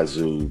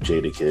 Skyzoo,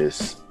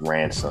 Jadakiss,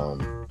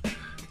 Ransom,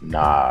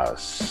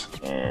 Nas,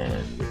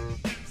 and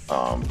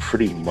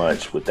pretty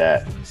much with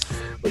that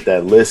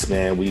list,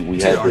 man,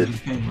 we had to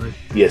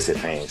yes, it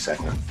Payne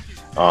second.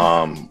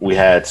 We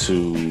had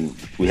to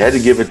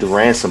give it to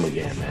Ransom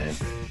again, man.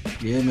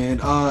 Yeah, man.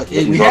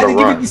 We had to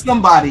give it to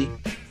somebody.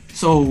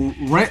 So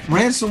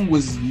Ransom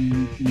was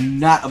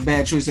not a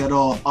bad choice at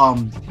all.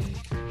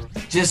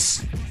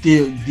 Just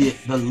the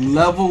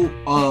level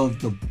of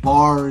the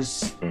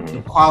bars,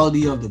 the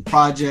quality of the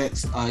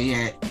projects. He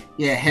had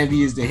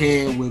Heavy as the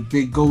Head with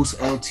Big Ghost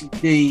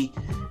LTD.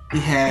 He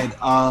had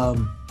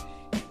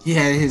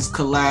his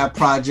collab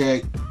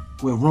project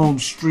with Rome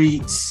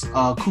Streets,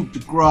 Coup de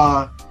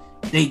Gras.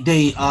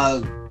 They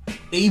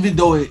even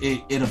though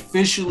it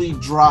officially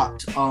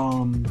dropped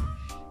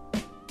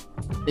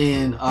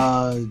in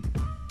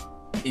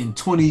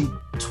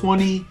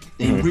 2020,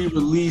 they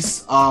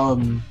re-released what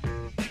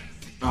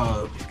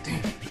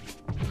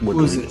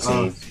was it?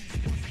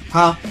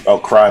 Huh? Oh,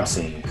 Crime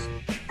Scenes.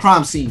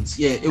 Crime Scenes.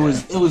 Yeah, it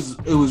was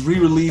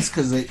re-released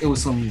because it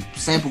was some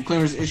sample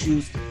clearance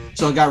issues,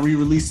 so it got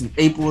re-released in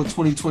April of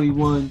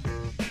 2021,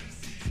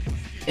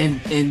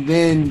 and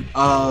then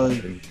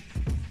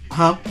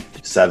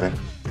 7.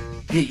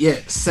 Yeah,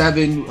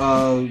 7.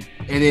 And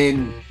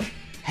then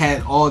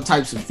had all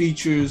types of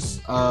features.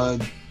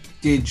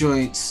 Did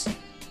joints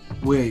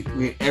with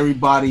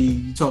everybody.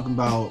 You talking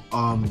about?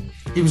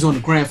 He was on the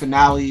grand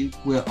finale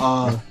with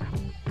that.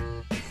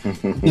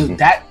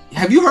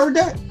 Have you heard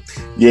that?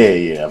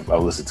 Yeah.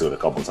 I've listened to it a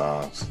couple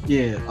times.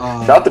 Yeah.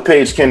 Shout out to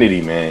Paige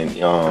Kennedy, man.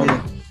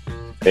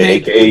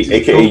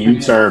 AKA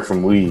U-Turn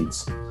from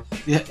Weeds.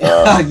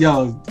 Yeah.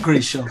 Yo,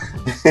 great show.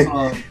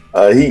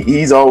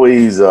 He's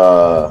always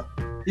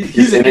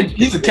He's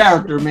a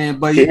character, man.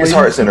 But his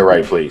heart's in the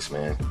right place,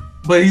 man.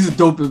 But he's a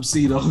dope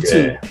MC though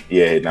too.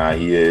 Yeah, nah,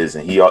 he is,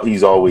 and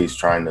he's always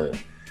trying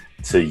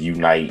to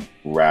unite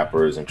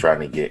rappers and trying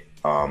to get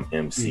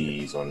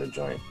MCs on the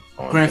joint.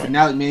 Grand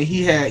Finale, man.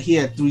 He had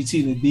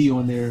 3T and D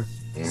on there.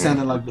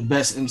 Sounding like the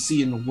best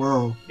MC in the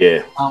world.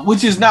 Yeah,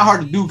 which is not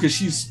hard to do because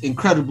she's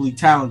incredibly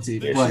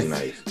talented. Yeah, but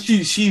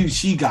she's nice.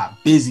 She got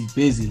busy.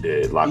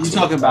 Yeah, you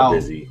talking about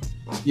busy.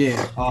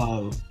 Yeah.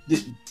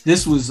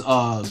 This was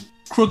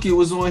Crooked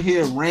was on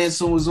here.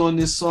 Ransom was on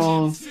this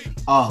song.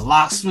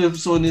 Locksmith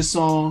was on this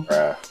song.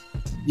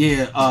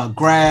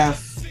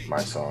 Graph.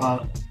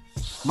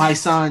 My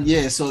son.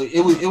 Yeah. So it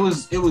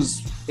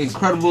was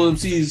incredible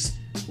MCs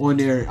on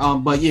there.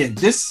 But yeah,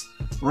 this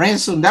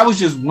Ransom, that was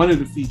just one of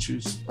the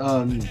features. He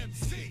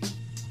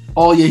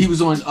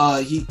was on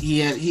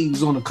he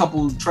was on a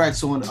couple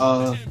tracks on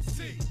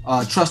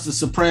Trust the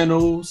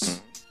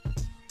Sopranos.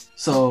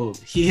 So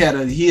he had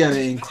an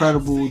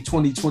incredible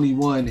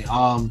 2021,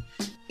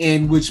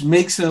 and which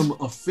makes him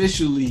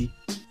officially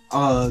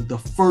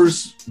the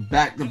first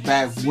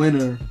back-to-back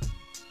winner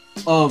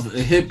of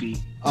a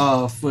Hippie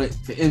for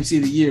MC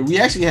of the Year. We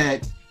actually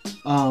had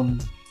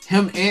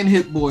him and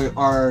Hit Boy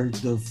are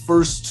the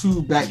first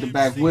two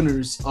back-to-back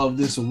winners of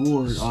this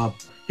award.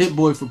 Hit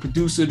Boy for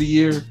Producer of the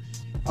Year,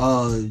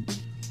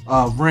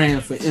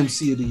 Ran for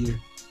MC of the Year.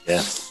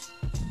 Yeah.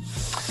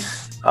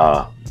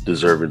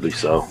 Deservedly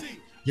so.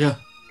 Yeah,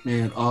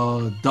 man.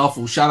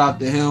 Duffel, shout out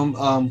to him.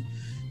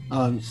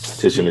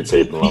 Tissue and the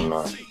Tape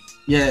alumni.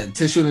 Yeah,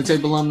 Tissue and the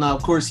Tape alumni.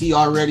 Of course, he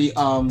already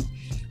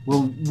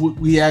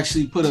we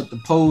actually put up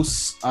the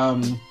post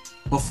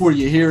before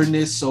you're hearing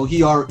this, so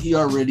he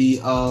already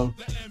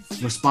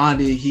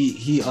responded.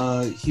 He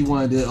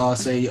wanted to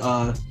say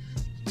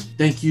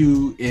thank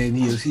you, and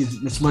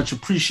it's much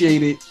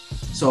appreciated.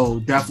 So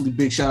definitely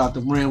big shout out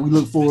to Ran. We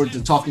look forward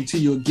to talking to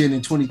you again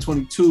in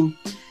 2022,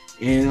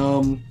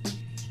 and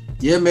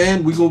yeah,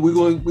 man,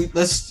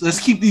 let's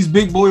keep these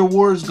big boy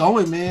awards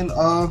going, man.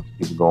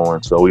 Keep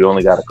going. So we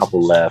only got a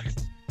couple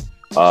left.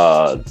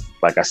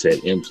 Like I said,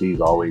 MC is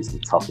always the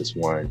toughest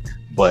one,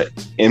 but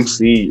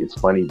MC is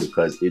funny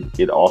because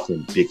it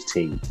often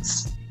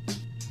dictates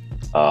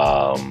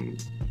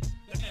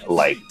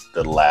like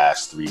the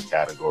last three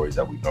categories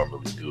that we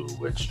normally do,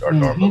 which are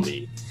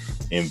normally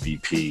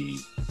MVP.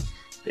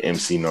 The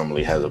MC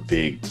normally has a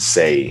big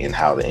say in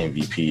how the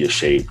MVP is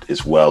shaped,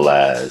 as well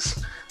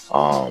as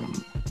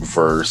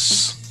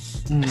verse.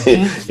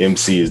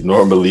 MC is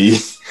normally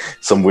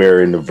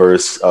somewhere in the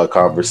verse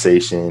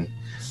conversation.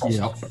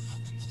 Yep.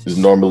 Is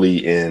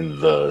normally in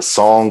the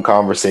song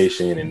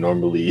conversation and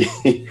normally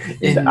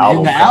in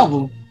the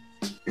album.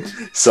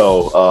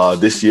 So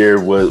this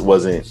year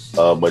wasn't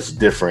much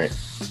different.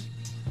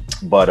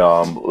 But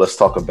let's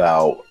talk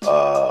about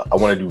I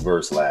want to do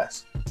verse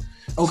last.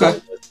 Okay.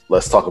 So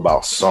let's talk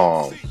about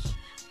song.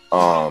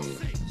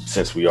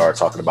 Since we are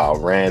talking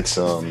about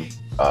Ransom,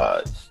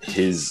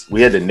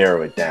 we had to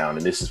narrow it down,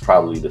 and this is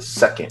probably the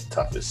second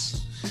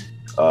toughest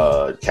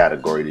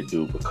category to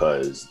do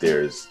because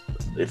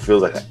it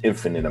feels like an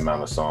infinite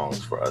amount of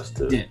songs for us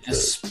to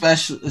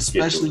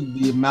especially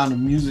the amount of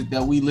music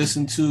that we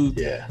listen to.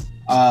 Yeah.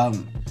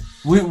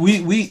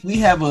 We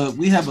have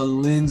a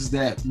lens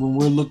that when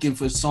we're looking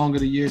for song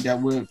of the year that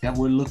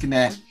we're looking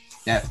at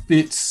that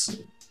fits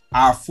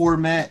our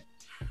format.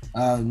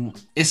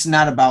 It's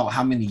not about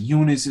how many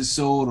units it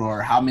sold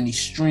or how many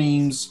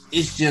streams.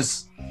 It's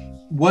just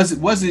was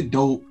it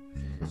dope?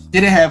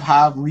 Did it have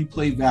high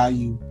replay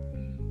value?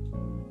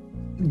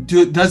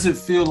 Does it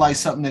feel like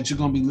something that you're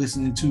going to be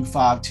listening to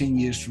 5-10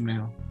 years from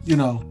now? You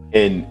know,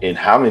 and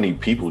how many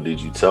people did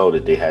you tell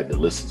that they had to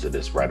listen to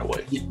this right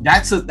away?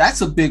 That's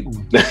a big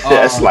one.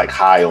 That's like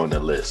high on the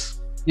list.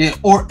 Yeah,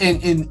 or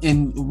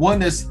in one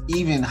that's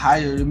even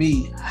higher than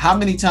me. How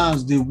many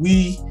times did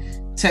we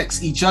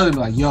text each other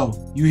like, "Yo,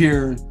 you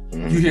hear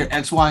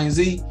X, Y, and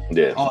Z?"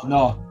 Yeah. Oh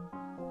no.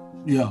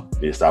 Yeah.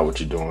 Is that what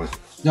you're doing?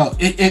 No.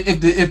 If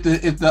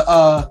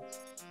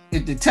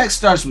the text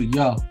starts with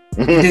 "yo,"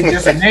 then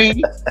just a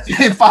name,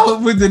 and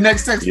followed with the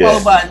next text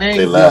followed by a name.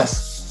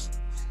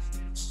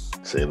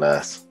 Say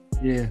less.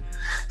 Yeah.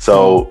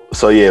 So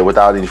yeah.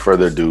 Without any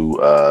further ado,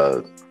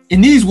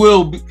 and these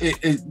will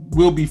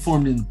be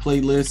formed in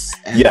playlists.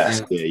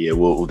 Yeah.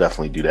 We'll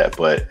definitely do that.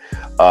 But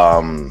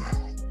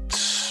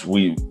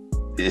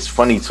it's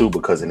funny too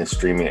because in the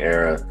streaming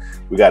era,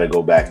 we got to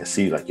go back and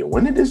see like,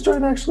 when did this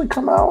joint actually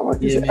come out?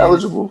 Like, is it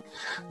eligible?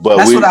 But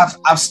that's what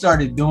I've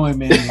started doing,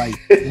 man. Like,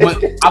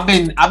 what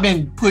I've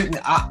been putting.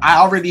 I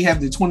already have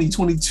the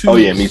 2022. Oh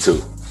yeah, me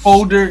too.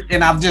 Folder,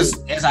 and I'm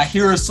just as I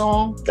hear a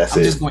song,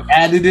 I'm just going to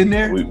add it in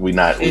there. We're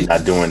not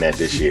doing that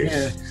this year.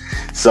 Yeah.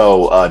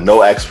 So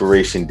no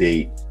expiration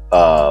date,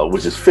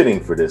 which is fitting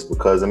for this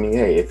because I mean,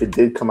 hey, if it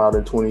did come out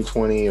in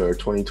 2020 or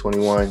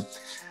 2021,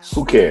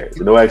 who cares?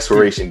 No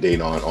expiration date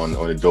on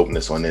the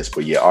dopeness on this.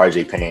 But yeah,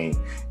 RJ Payne,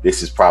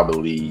 this is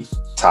probably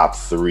top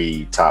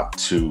 3, top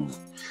 2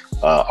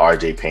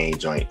 RJ Payne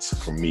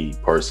joints for me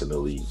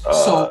personally.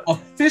 So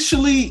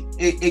officially,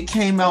 it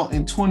came out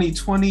in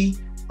 2020.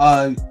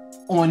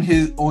 on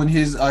his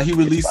he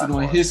released it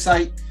on his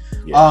site.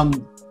 Yeah.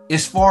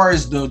 As far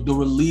as the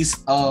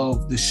release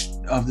of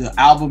the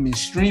album in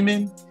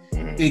streaming,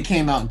 it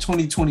came out in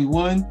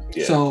 2021.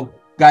 Yeah. So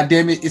God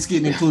damn it, it's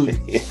getting included.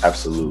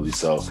 Absolutely.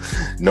 So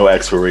no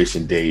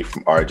expiration date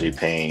from RJ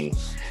Payne.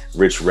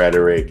 Rich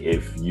Rhetoric,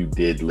 if you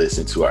did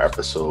listen to our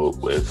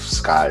episode with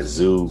Sky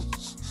Zoo,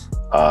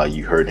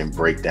 you heard him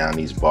break down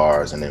these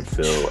bars, and then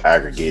Phil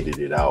aggregated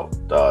it out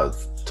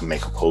to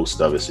make a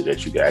post of it so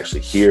that you could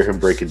actually hear him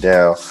break it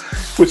down,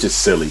 which is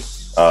silly.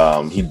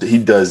 He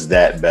does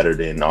that better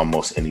than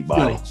almost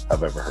anybody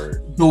I've ever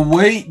heard. The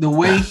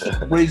way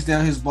he breaks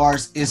down his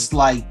bars, it's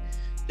like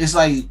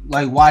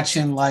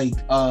watching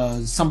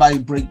somebody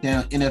break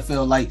down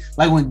NFL, like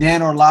when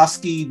Dan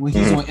Orlovsky, when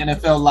he's on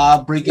NFL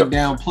Live breaking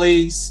down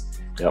plays.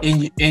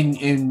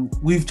 And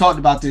we've talked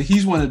about that.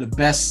 He's one of the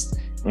best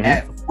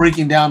at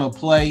breaking down a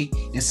play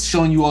and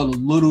showing you all the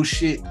little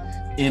shit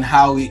and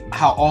how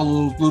all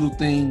those little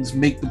things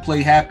make the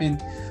play happen.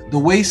 The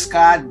way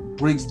Scott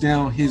breaks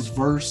down his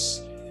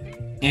verse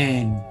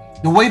and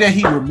the way that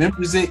he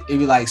remembers it, it'd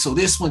be like, so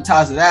this one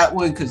ties to that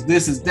one because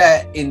this is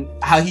that, and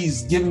how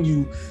he's giving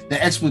you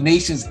the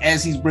explanations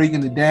as he's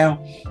breaking it down.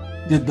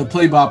 The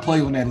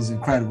play-by-play on that is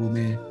incredible,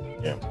 man.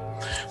 Yeah.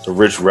 So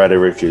Rich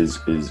Rhetoric is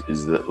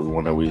the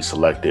one that we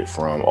selected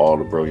from All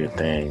the Brilliant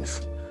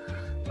Things.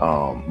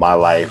 My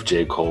Life,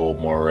 J. Cole,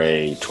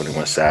 Moray,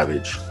 21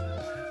 Savage.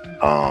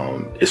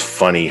 It's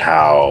funny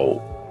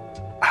how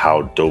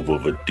dope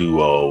of a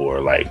duo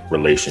or like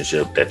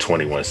relationship that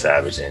 21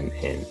 Savage and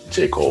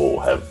J. Cole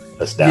have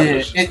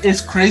established. Yeah,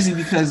 it's crazy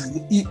because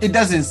it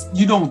doesn't.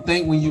 You don't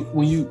think when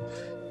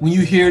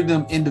you hear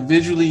them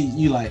individually,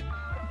 you like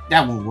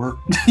that won't work,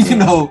 you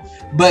know.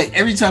 But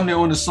every time they're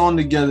on a song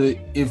together,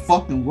 it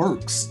fucking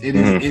works.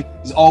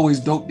 It's always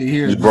dope to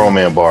hear. There's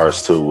bromance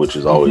bars too, which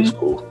is always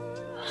cool.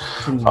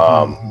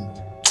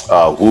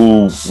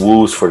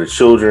 Woo's for the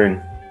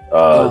Children.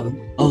 A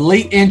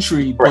late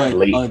entry, but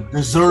late. A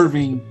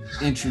deserving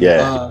entry.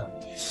 Yeah.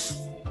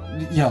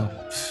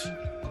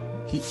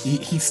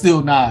 He's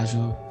still Nas,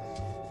 yo.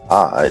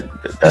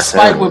 That's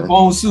Despite him, what man.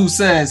 Bone Su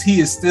says, he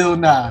is still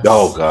Nas.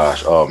 Oh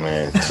gosh, oh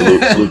man,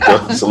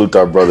 salute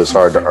our brothers,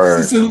 hard to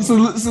earn.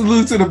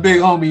 Salute to the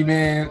big homie,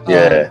 man.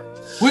 Yeah.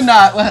 We're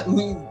not.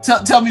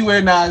 Tell me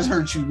where Nas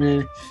hurt you,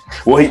 man.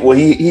 Well,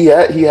 he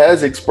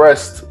has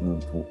expressed.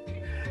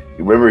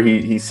 Remember,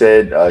 he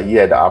said he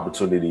had the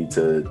opportunity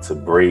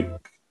to break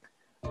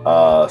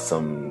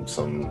some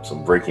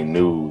breaking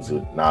news.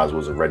 Nas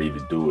wasn't ready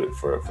to do it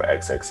for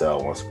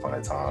XXL Once Upon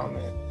a Time,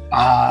 and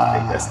I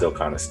think that still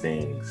kind of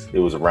stings. It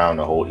was around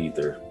the whole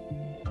ether.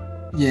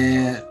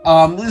 Yeah.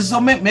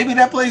 So maybe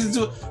that plays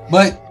into it,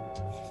 but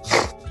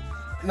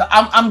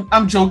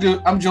I'm joking.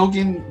 I'm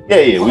joking.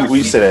 Yeah.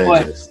 We said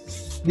that.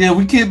 Yeah,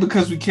 we kid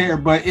because we care,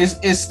 but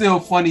it's still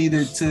funny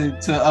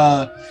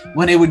to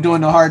when they were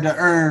doing the Hard to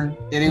Earn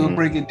and they were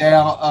breaking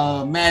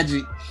down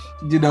Magic,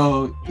 you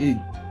know,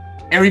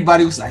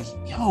 everybody was like,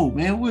 "Yo,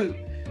 man,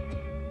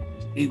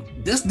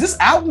 this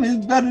album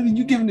is better than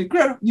you giving it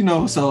credit," you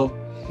know. So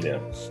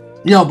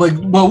yeah, but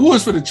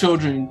Wars for the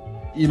Children,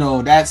 you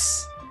know,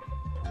 that's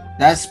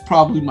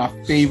probably my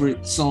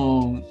favorite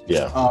song.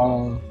 Yeah.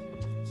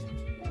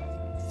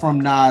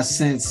 From Nas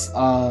since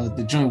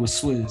the joint with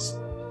Swizz.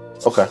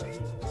 Okay.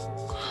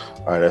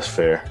 All right, that's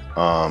fair.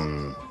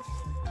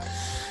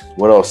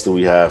 What else do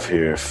we have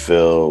here,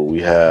 Phil? We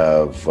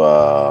have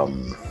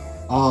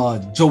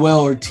Joel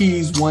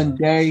Ortiz, One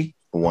Day.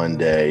 One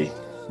Day.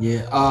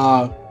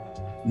 Yeah.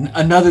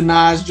 Another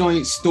Nas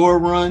joint, Store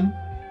Run,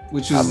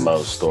 which is I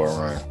love Store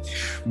Run.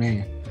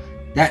 Man,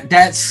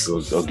 that's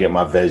go get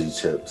my veggie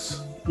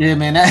chips. Yeah,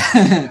 man,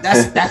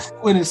 that's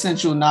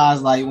quintessential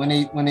Nas. Like when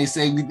they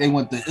say they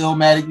want the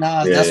Illmatic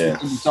Nas, that's what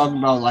they be talking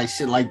about, like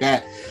shit like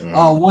that.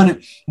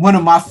 One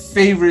of my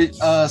favorite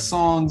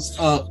songs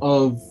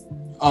of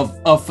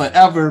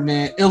forever,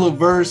 man,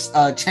 Illaverse,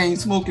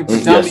 Chainsmokers for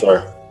Dummies.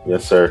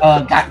 Yes, sir.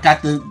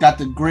 Got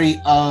the great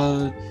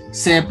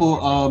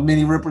sample,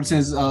 Minnie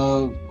Riperton's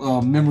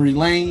Memory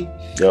Lane.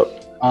 Yep.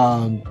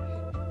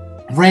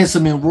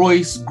 Ransom and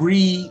Royce,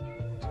 Greed.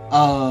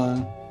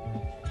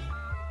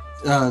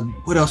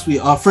 What else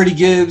Freddie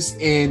Gibbs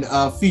and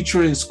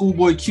featuring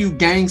Schoolboy Q,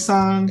 Gang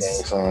Signs.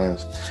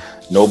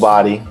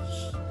 Nobody.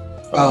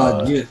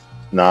 Yeah.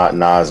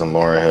 Nas and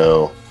Lauryn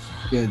Hill.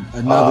 Yeah,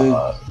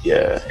 another.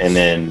 And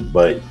then,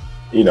 but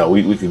you know,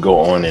 we could go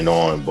on and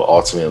on, but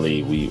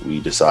ultimately we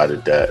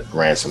decided that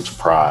Ransom's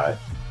Pride.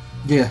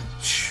 Yeah.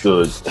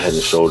 Stood head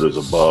and shoulders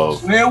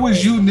above. Where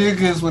was you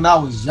niggas when I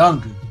was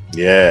younger?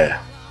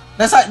 Yeah.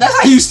 That's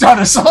how you start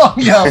a song,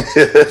 yo.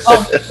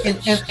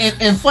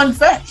 And fun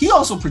fact, he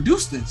also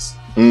produced this.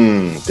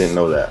 Didn't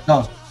know that.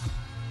 No.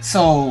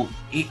 So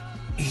he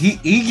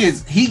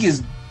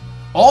gets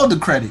all the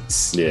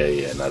credits.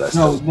 Yeah. No, that's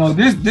no.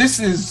 This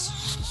is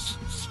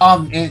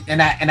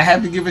and I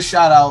have to give a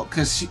shout out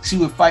because she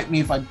would fight me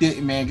if I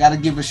didn't, man. Got to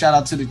give a shout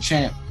out to the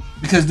champ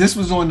because this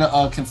was on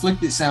the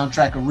Conflicted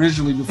soundtrack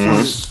originally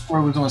before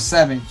it was on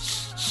 7.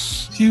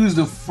 She was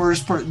the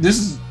first person.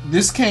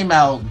 This came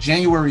out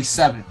January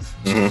 7th.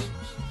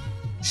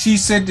 she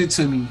sent it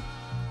to me.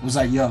 Was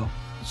like, yo,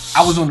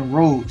 I was on the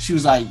road. She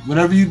was like,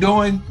 whatever you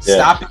doing,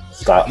 stop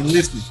and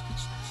listen.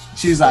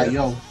 She was like,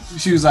 yo,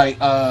 she was like,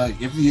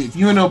 if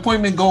you in an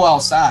appointment, go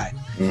outside.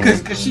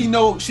 Cause she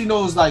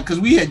knows like, cause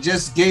we had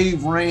just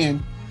gave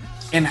Rand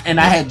and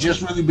I had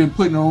just really been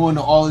putting her on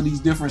to all of these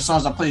different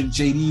songs. I played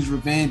JD's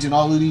Revenge and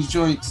all of these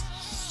joints.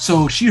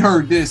 So she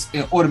heard this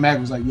and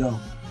automatically was like, yo,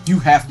 you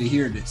have to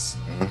hear this.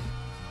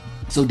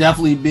 So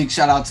definitely big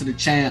shout out to the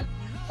champ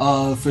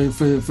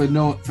for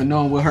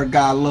knowing what her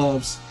God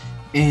loves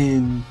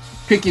and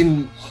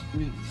picking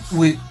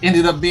what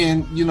ended up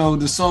being, you know,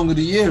 the song of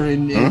the year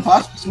and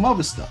possibly some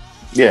other stuff.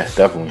 Yeah,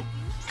 definitely.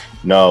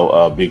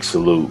 No, big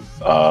salute.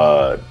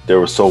 There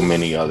were so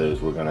many others.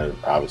 We're gonna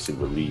obviously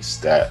release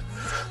that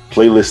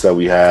playlist that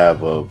we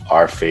have of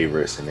our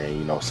favorites, and then,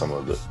 you know, some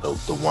of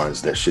the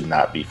ones that should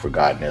not be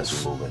forgotten as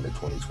we move into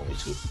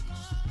 2022.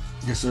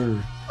 Yes,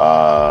 sir.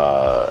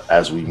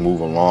 As we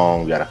move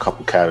along, we got a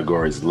couple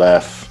categories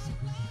left.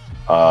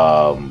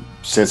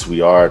 Since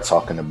we are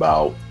talking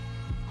about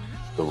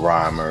the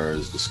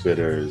rhymers, the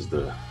spitters,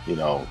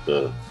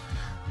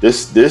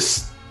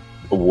 this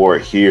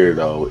award here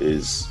though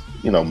is,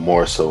 you know,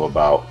 more so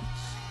about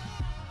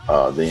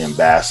the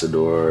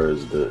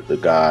ambassadors, the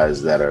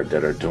guys that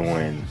are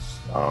doing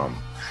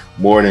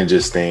more than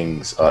just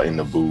things in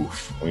the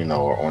booth, you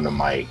know, or on the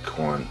mic,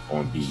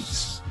 on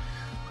beats.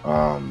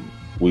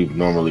 We've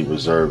normally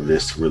reserved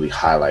this to really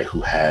highlight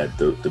who had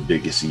the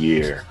biggest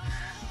year,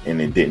 and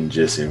it didn't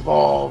just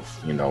involve,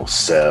 you know,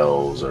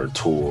 sales or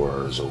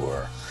tours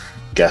or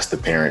guest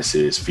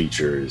appearances,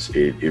 features.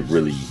 It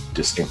really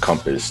just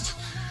encompassed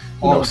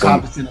all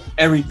encompassing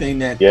everything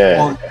that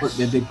all the work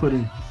that they put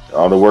in.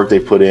 All the work they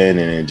put in,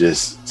 and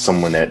just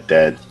someone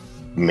that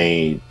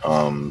made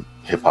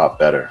hip hop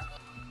better.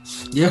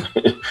 Yeah.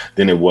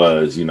 than it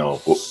was, you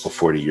know,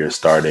 before the year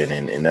started,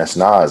 and that's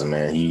Nas,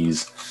 man.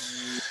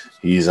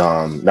 He's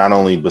not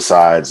only,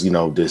 besides, you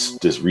know,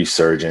 this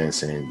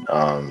resurgence and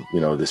you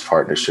know, this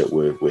partnership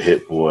with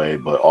Hit Boy,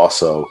 but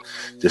also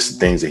just the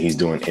things that he's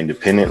doing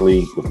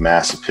independently with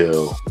Mass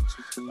Appeal,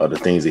 the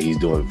things that he's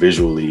doing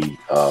visually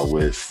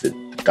with the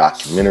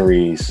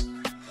documentaries.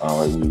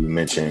 Like we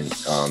mentioned,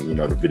 you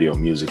know, the Video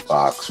Music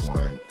Box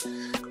one,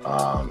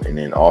 and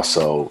then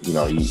also, you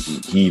know,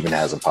 he even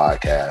has a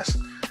podcast,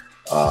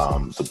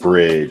 The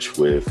Bridge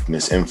with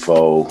Miss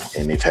Info,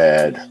 and they've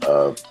had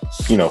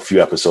you know, a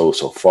few episodes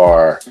so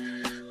far.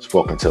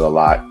 Spoken to the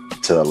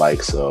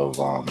likes of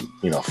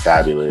you know,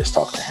 Fabulous,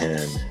 talked to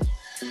him,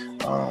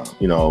 and,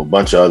 you know, a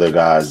bunch of other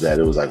guys that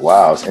it was like,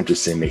 wow, it's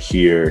interesting to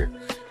hear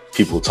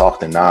people talk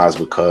to Nas,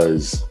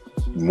 because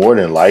more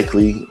than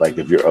likely, like,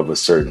 if you're of a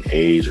certain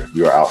age or if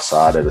you're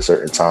outside at a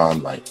certain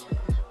time, like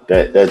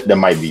that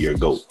might be your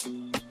GOAT.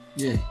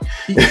 Yeah,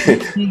 he's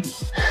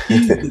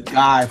the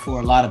guy for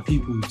a lot of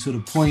people, to the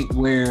point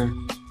where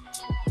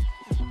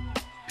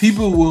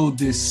people will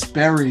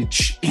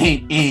disparage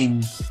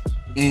and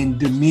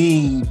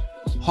demean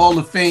Hall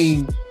of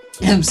Fame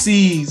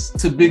MCs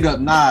to big up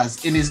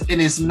Nas, and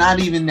it's not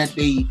even that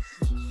they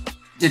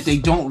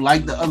don't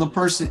like the other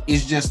person.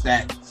 It's just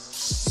that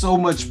so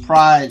much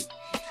pride.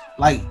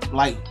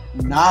 Like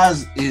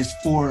Nas is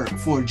for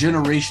a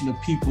generation of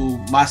people,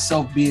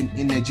 myself being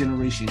in that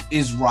generation,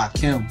 is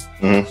Rakim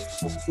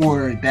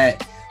for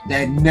that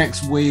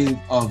next wave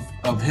of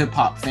hip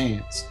hop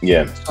fans.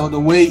 Yeah. So the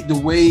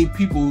way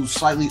people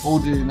slightly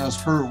older than us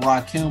heard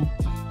Rakim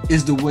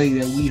is the way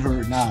that we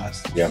heard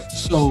Nas. Yeah.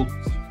 So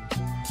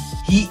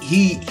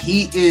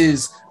he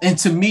is, and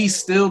to me,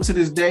 still to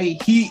this day,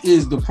 he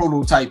is the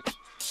prototype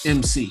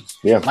MC.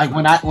 Yeah. Like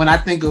when I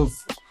think of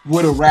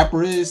what a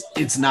rapper is,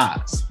 it's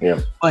Nas.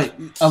 Yeah. But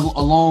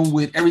along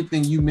with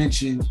everything you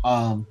mentioned,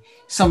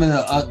 some of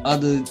the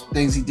other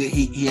things he did,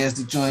 he has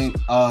the joint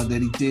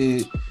that he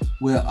did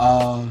with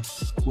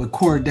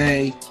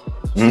Corday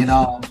and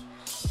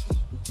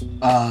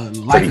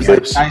Life is Like a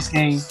Dice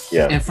Game,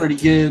 and Freddie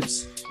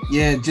Gibbs.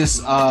 Yeah,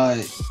 just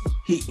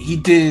he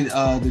did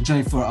the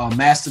joint for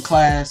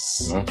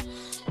Masterclass.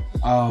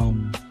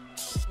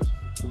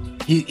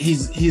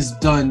 He's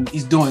doing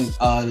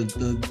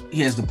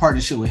he has the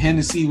partnership with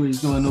Hennessy where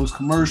he's doing those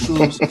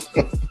commercials.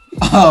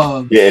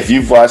 Yeah, if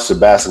you've watched the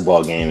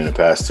basketball game in the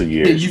past 2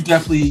 years, yeah, you've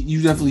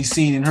definitely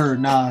seen and heard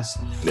Nas.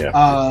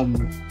 Yeah.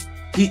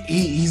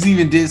 He's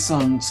even did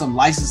some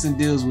licensing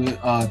deals with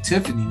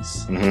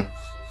Tiffany's.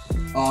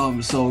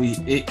 So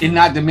and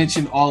not to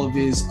mention all of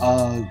his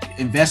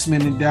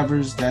investment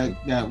endeavors that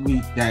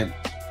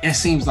it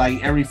seems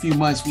like every few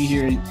months we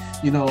hear,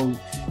 you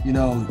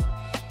know.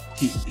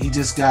 He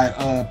just got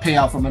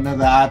payout from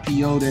another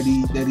IPO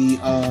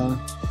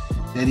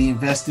that he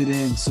invested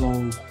in.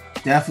 So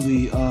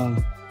definitely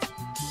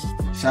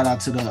shout out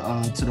to the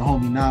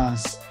homie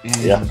Nas,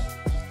 and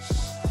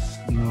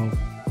you know,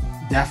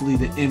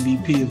 definitely the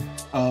MVP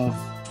of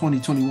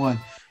 2021.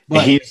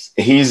 But he's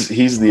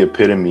the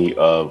epitome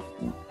of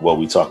what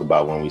we talk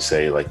about when we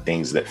say like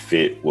things that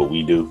fit what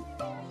we do.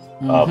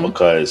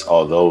 Because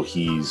although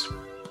he's,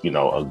 you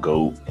know, a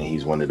GOAT and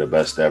he's one of the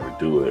best to ever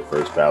do it,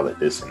 first ballot,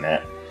 this and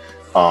that,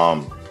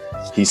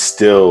 he's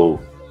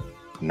still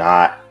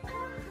not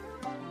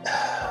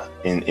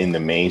in the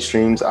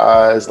mainstream's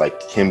eyes,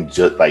 like him,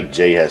 just like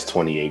Jay has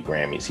 28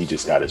 Grammys. He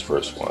just got his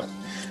first one.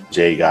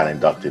 Jay got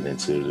inducted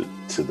into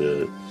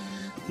the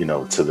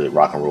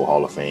Rock and Roll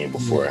Hall of Fame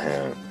before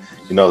him.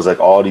 You know, it's like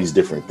all these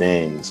different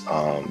things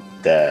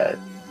that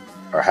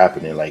are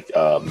happening. Like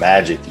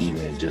Magic,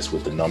 even just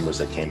with the numbers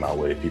that came out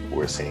with it, people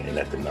were saying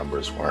that the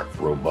numbers weren't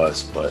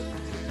robust, but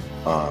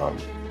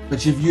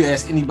if you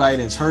ask anybody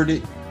that's heard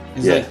it,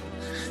 it's like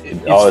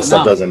all that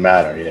stuff doesn't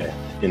matter. Yeah,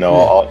 you know,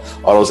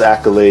 all those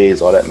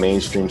accolades, all that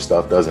mainstream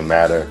stuff doesn't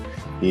matter.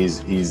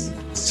 He's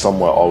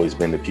somewhat always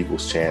been the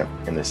people's champ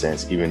in a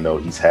sense, even though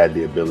he's had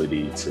the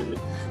ability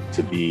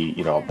to be,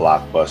 you know, a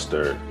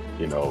blockbuster,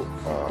 you know,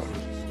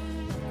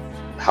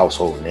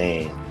 household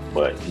name,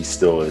 but he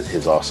still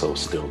has also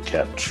still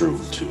kept true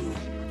to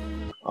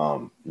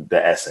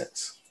the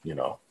essence, you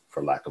know,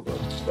 for lack of a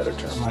better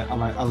term.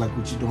 I like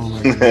what you're doing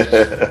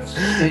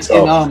right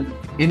now.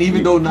 And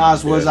even though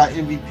Nas was our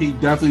MVP,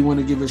 definitely want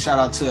to give a shout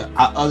out to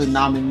our other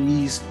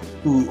nominees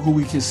who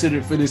we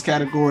considered for this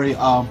category.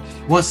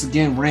 Once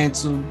again,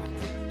 Ransom,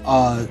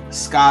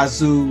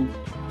 Skyzoo,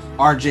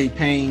 RJ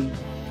Payne,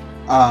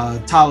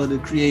 Tyler the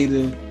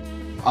Creator,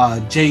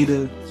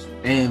 Jada,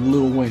 and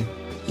Lil Wayne.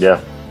 Yeah.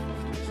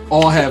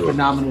 All had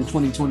phenomenal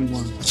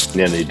 2021.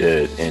 Yeah, they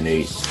did. And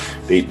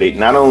they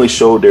not only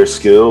showed their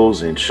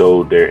skills and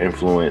showed their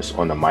influence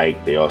on the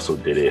mic, they also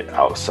did it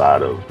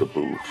outside of the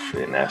booth.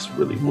 And that's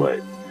really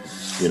what,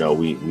 you know,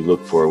 we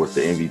look for with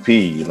the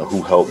MVP, you know,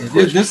 who helped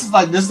push. This is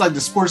like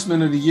the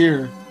Sportsman of the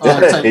Year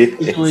type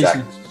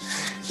situation.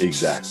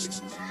 Exactly.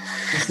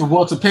 It's the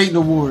Walter Payton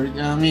Award, you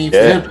know what I mean?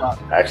 Yeah,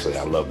 actually,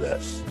 I love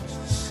that.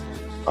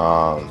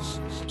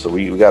 So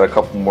we got a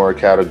couple more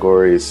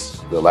categories.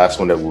 The last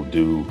one that we'll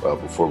do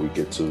before we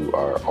get to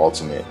our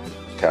ultimate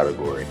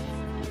category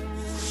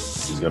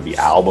is going to be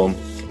album.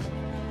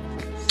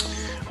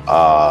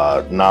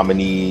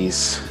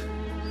 Nominees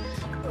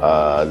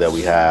that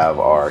we have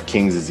are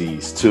King's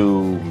Disease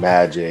 2,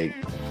 Magic,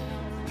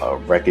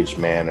 Wreckage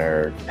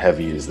Manor,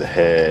 Heavy is the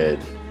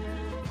Head,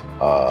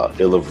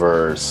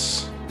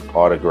 Illaverse,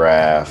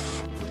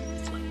 Autograph,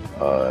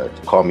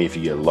 Call Me If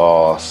You Get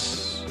Lost,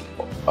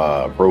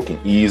 Broken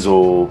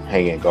Easel,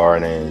 Hanging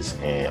Gardens,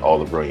 and All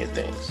the Brilliant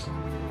Things.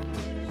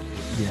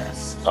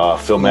 Yes.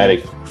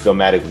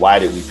 Philmatic, why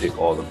did we pick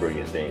All the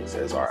Brilliant Things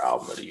as our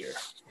album of the year?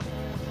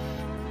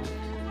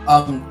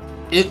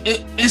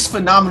 It's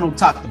phenomenal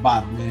top to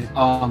bottom,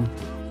 man.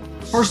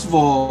 First of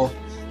all,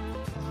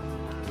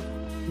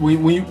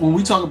 when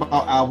we talk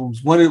about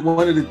albums, one of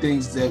the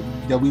things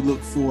that we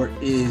look for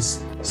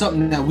is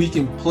something that we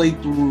can play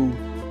through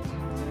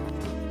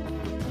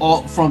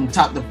all from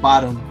top to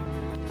bottom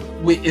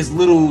with as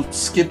little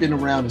skipping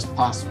around as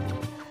possible.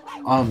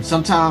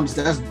 Sometimes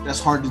that's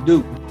hard to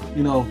do.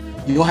 You know,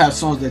 you'll have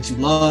songs that you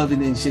love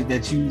and then shit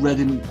that you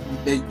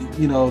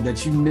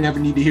that you never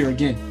need to hear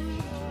again.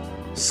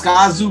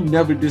 Skyzoo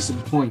never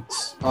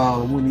disappoints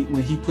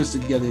when he puts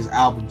together his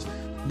albums.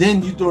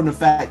 Then you throw in the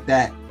fact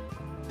that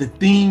the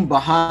theme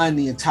behind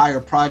the entire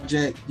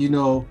project, you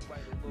know,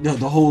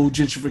 the whole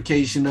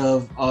gentrification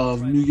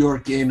of New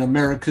York and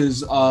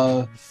America's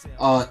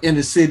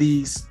inner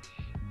cities.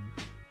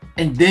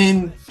 And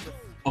then,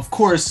 of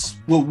course,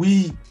 what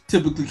we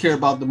typically care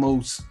about the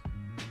most,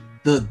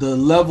 the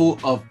level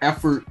of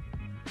effort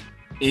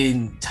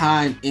and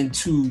time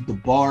into the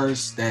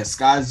bars that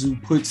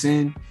Skyzoo puts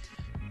in.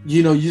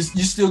 You know, you're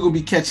still gonna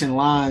be catching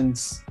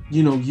lines,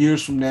 you know,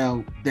 years from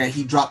now that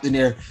he dropped in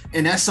there,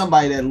 and that's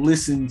somebody that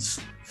listens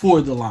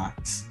for the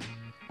lines.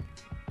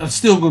 I'm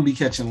still gonna be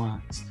catching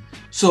lines.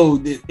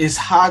 So it's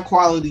high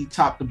quality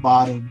top to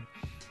bottom.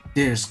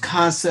 There's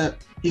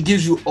concept. He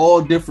gives you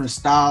all different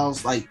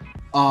styles. Like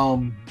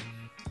one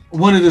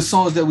of the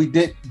songs that we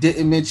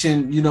didn't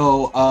mention, you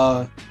know,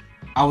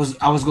 I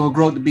was gonna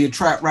grow up to be a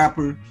trap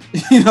rapper,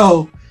 you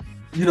know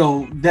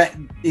that,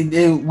 and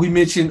then we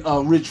mentioned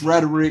Rich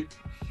Rhetoric,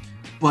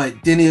 but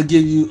then he'll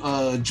give you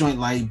a joint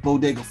like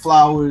Bodega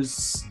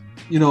Flowers.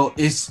 You know,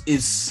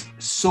 it's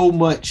so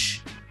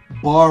much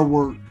bar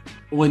work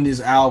on this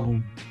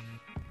album,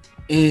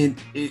 and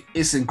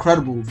it's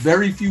incredible.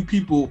 Very few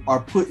people are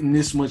putting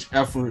this much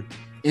effort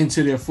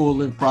into their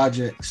full-length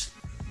projects,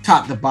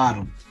 top to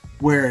bottom,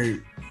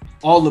 where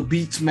all the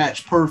beats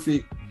match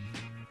perfect,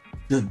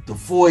 the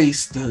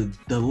voice, the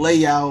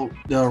layout,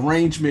 the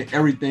arrangement,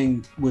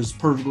 everything was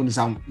perfect on this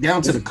album,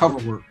 down to the cover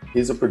work.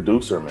 He's a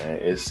producer, man.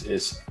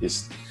 It's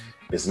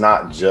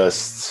not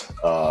just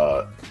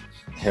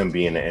him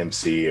being an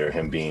MC or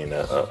him being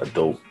a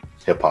dope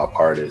hip hop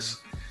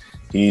artist.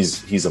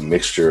 He's a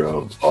mixture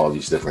of all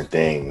these different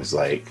things.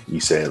 Like you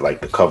said,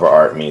 like the cover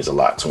art means a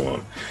lot to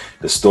him.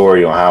 The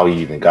story on how he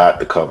even got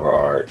the cover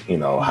art, you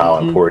know, how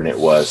important it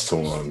was to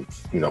him,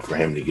 you know, for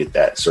him to get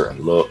that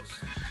certain look,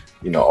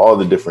 you know, all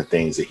the different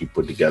things that he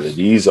put together.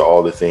 These are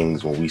all the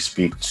things when we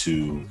speak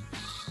to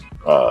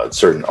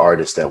certain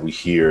artists that we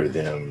hear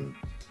them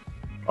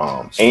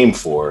aim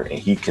for, and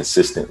he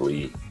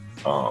consistently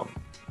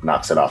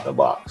knocks it out the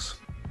box.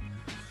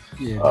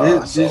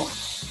 Yeah,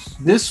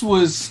 this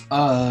was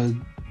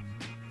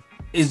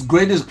as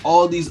great as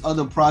all these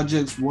other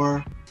projects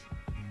were,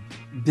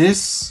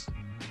 this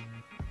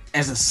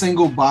as a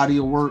single body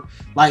of work,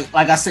 like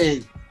I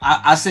said,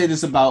 I say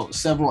this about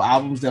several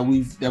albums that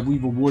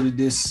we've awarded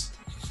this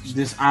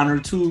honor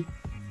to.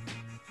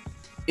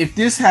 If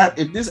this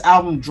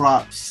album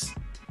drops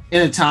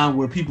in a time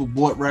where people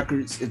bought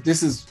records, if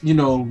this is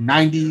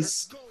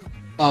 90s,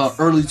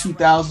 early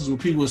 2000s where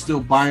people are still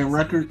buying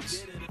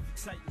records,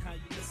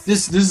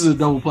 this is a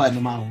double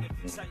platinum album.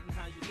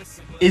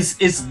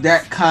 It's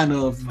that kind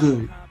of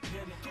good.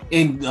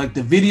 And like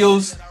the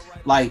videos,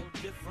 like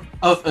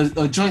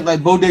a joint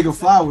like Bodega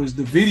Flowers,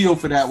 the video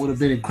for that would have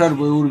been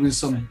incredible. It would have been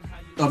some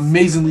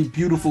amazingly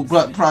beautiful,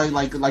 but probably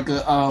like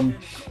a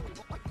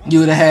you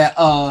would have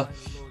had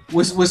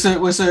what's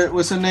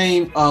her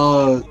name?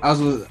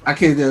 I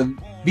can't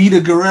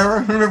Vida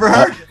Guerrera, remember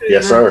her?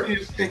 Yes, sir.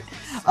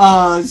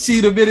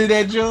 She'd have been in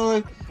that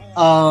joint.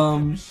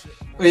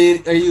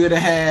 You would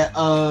have had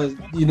of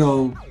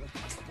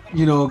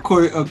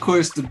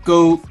course the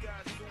GOAT,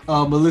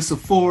 Melissa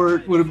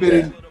Ford would have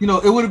been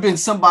it would have been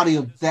somebody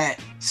of that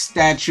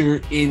stature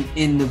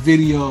in the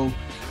video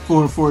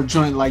for a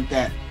joint like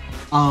that.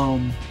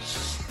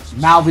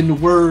 Mouthing the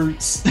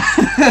words,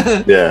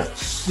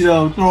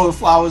 throwing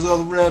flowers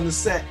all around the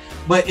set.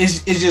 But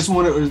it's just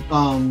one of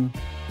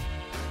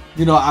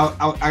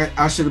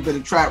I should have been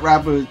a trap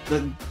rapper.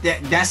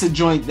 That's a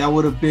joint that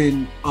would have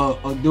been there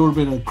would have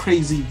been a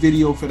crazy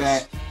video for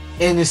that.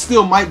 And it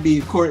still might be,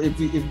 of course, if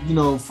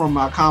from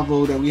our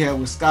convo that we had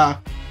with Sky,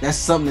 that's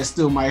something that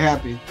still might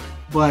happen.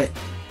 But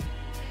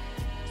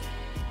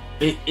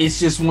it's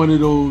just one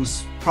of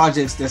those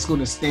projects that's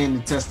going to stand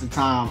the test of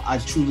time. I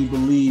truly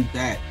believe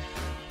that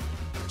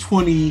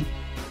 5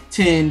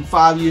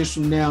 years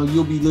from now,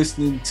 you'll be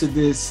listening to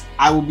this,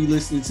 I will be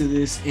listening to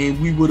this,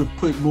 and we would have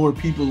put more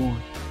people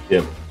on.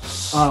 Yeah.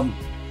 The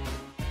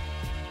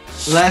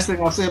last thing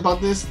I'll say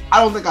about this,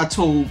 I don't think I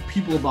told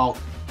people about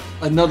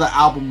another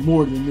album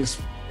more than this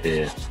one.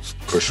 Yeah,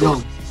 for sure.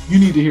 No, you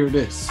need to hear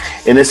this.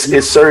 And it's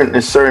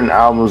certain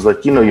albums,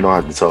 like you don't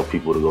have to tell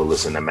people to go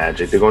listen to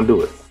Magic. They're gonna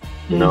do it.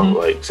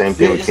 Like same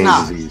thing with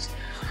King's Disease.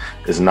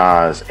 It's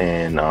Nas,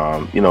 and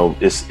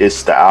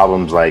it's the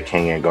albums like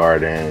Hanging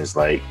Gardens,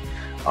 like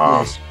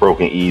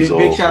Broken Easel.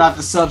 Big shout out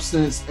to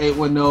Substance,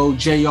 810,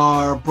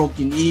 JR,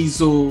 Broken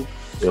Easel,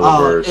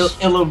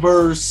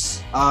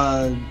 Illaverse.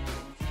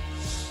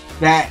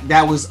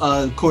 That was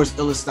of course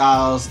Illa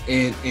Styles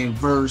and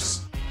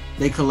Verse.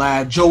 They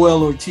collab.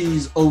 Joel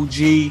Ortiz,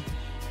 OG.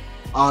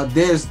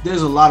 There's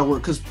a lot of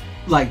work because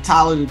like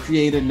Tyler the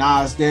Creator,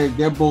 Nas,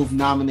 they're both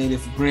nominated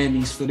for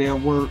Grammys for their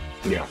work.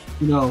 Yeah.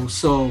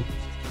 So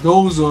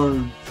those are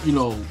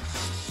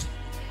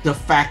de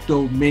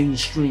facto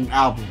mainstream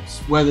albums.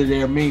 Whether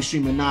they're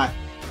mainstream or not,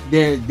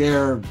 they're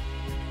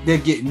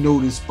getting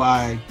noticed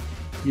by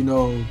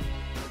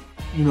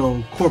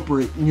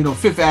corporate,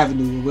 Fifth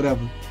Avenue or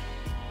whatever.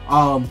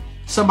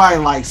 Somebody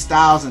like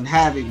Styles and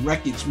Havoc,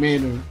 Wreckage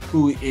Manor,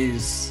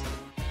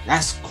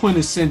 that's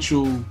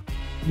quintessential,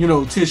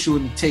 Tissue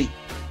and the Tape.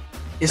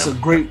 It's a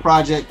great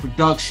project,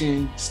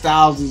 production.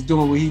 Styles is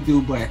doing what he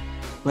do, but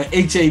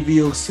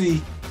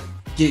HAVOC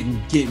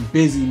getting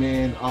busy,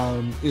 man.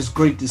 It's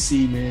great to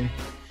see, man.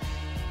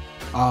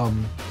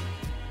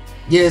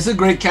 It's a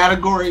great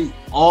category.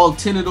 All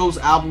 10 of those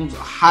albums are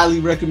highly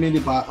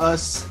recommended by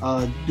us.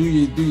 Do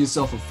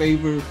yourself a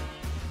favor.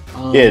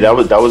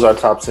 That was our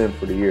top 10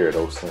 for the year.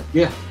 Those 10.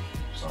 Yeah.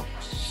 So,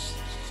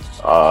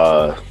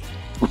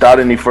 without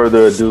any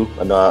further ado,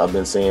 I know I've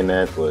been saying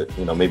that, but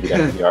maybe that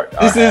could be our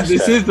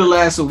this is the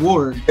last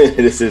award.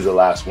 This is the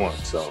last one.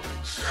 So,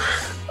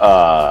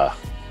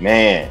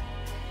 man,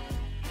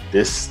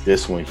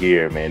 this one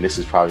here, man, this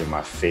is probably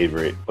my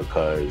favorite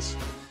because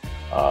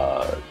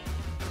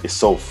it's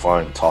so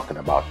fun talking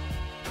about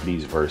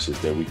these verses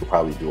that we could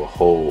probably do a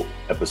whole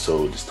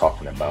episode just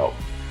talking about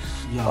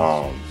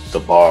the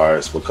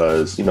bars,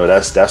 because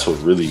that's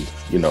what really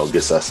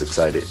gets us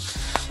excited.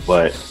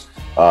 But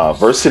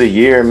verse of the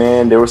year,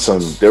 man, there were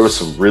some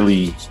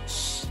really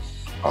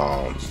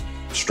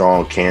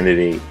strong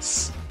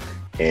candidates,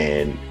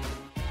 and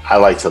I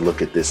like to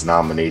look at this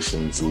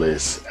nominations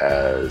list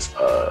as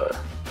a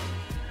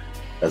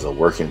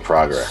work in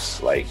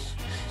progress. Like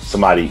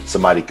somebody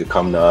could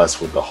come to us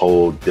with a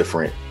whole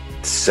different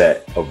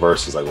set of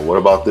verses, like, well, what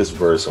about this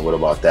verse and what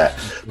about that?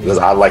 Because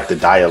I like the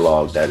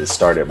dialogue that is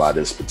started by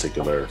this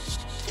particular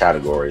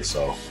category.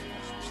 So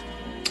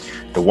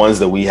the ones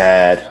that we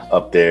had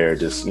up there,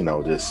 just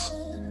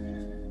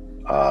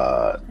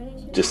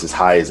as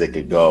high as they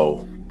could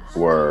go,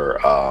 were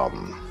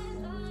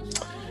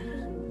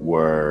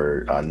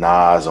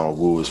Nas on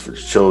Woo Is for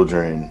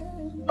Children,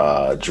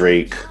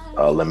 Drake,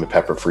 Lemon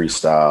Pepper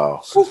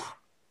Freestyle,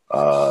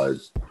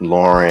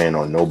 Lauren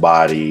on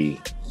Nobody,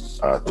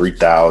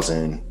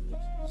 3000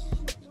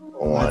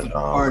 on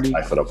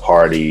Life of the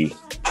Party,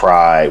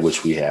 Pride,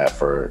 which we had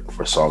for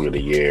Song of the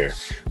Year.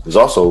 There's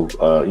also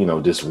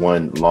just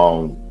one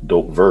long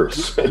dope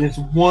verse. This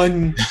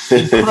one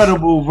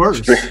incredible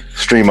verse.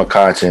 Stream of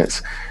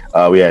Conscience.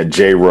 We had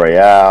Jay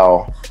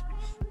Royale,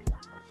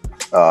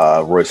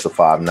 Royce the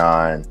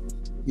 5'9",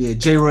 Yeah,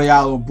 Jay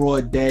Royale on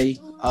Broad Day,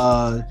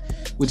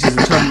 which is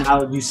a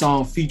terminology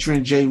song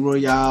featuring Jay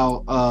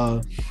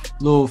Royale,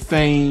 Lil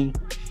Fame,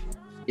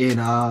 and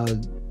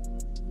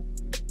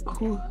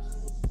who?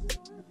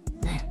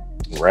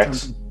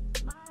 Rex?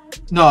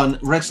 No,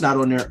 Rex not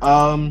on there.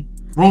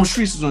 Rome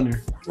Streets is on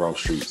there. Rome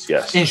Streets,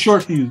 yes. And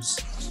Short Fuse.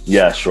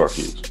 Yeah, Short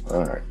Fuse.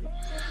 All right.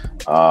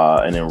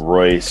 And then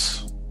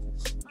Royce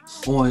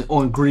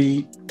on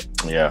Greed.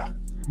 Yeah.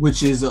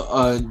 Which is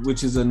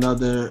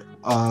another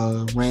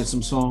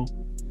Ransom song.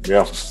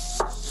 Yeah.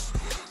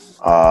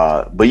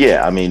 But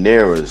yeah, I mean,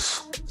 there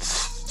was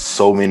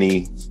so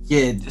many.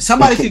 Yeah,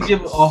 somebody could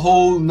give a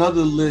whole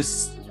nother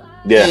list.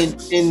 Yeah.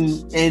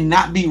 And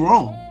not be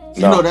wrong.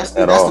 You know, that's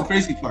the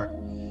crazy part.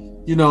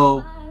 You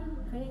know,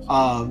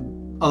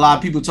 a lot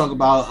of people talk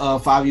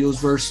about Fabio's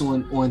verse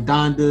on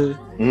Donda.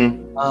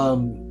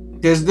 Mm-hmm.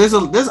 There's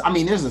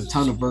a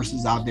ton of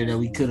verses out there that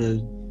we could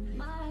have.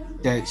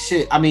 That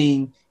shit. I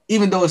mean,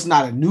 even though it's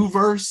not a new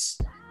verse,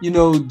 you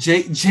know,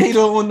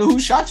 Jada on the Who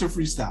Shot Your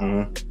freestyle.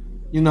 Mm-hmm.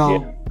 You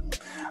know,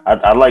 yeah.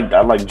 I like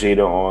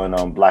Jada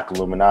on Black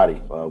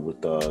Illuminati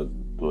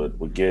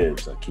with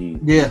Gibbs. Like he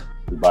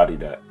bodied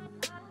that.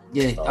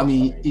 Yeah, I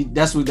mean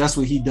that's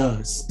what he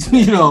does.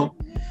 You know,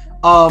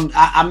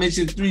 I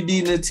mentioned 3D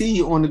and the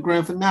T on the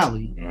grand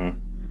finale. Mm-hmm.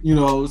 You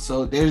know,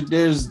 so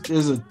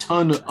there's a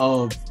ton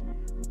of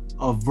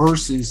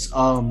verses.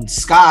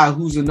 Sky,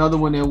 who's another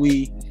one that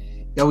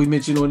we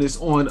mentioned on this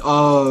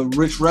on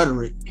Rich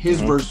Rhetoric, his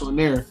mm-hmm. verse on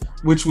there,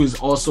 which was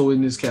also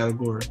in this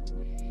category.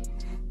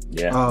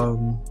 Yeah.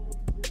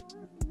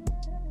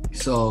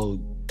 So,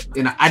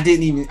 and I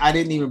didn't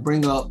even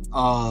bring up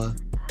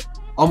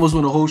almost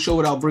went a whole show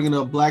without bringing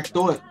up Black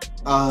Thought,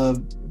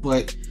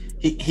 but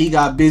he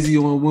got busy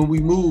on When We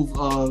Move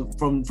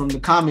from the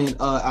Comment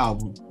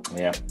album.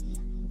 Yeah.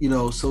 You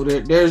know, so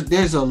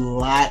there's a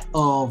lot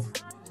of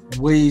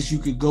ways you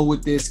could go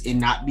with this and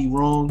not be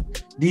wrong.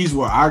 These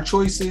were our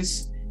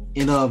choices.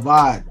 And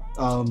Vod,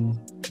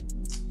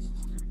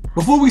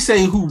 before we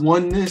say who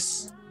won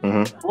this,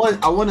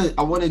 mm-hmm. I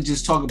want to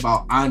just talk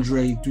about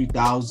Andre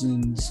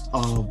 3000's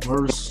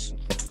verse.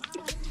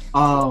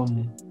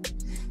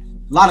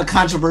 A lot of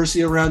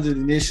controversy around it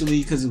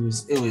initially because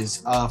it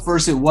was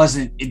first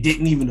it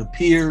didn't even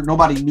appear.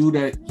 Nobody knew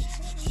that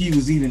he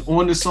was even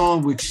on the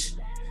song, which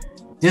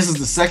this is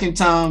the second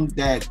time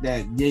that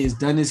Ye has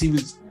done this.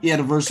 He had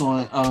a verse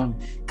on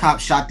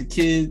Cop Shot the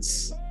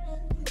Kids,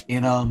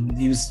 and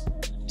he was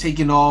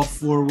taken off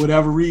for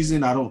whatever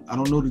reason. I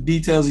don't know the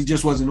details. He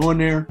just wasn't on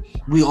there.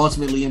 We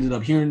ultimately ended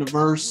up hearing the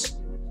verse.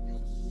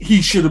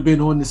 He should have been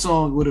on the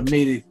song. Would have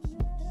made it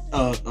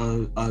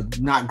a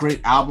not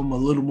great album a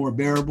little more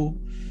bearable.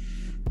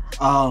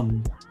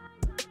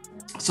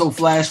 So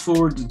flash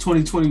forward to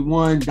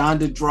 2021,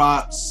 Donda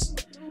drops,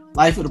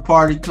 Life of the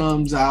Party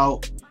comes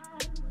out,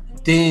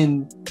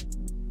 then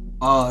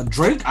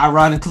Drake,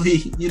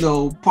 ironically, you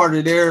know, part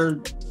of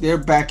their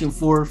back and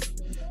forth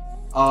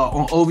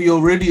on OVO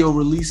Radio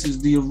releases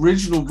the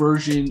original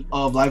version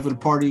of Life of the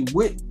Party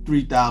with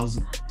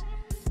 3000.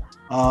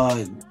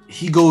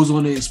 He goes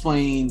on to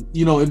explain,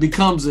 you know, it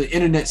becomes an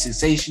internet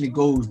sensation. It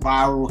goes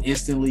viral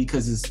instantly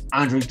because it's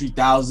Andre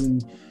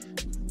 3000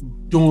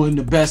 doing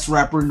the best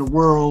rapper in the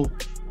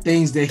world,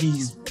 things that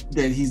he's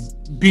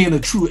being a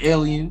true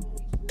alien,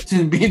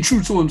 being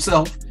true to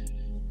himself,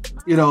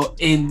 you know.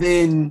 And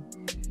then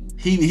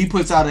he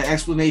puts out an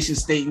explanation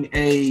stating,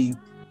 "Hey,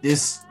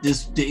 this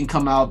didn't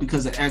come out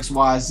because of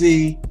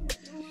XYZ."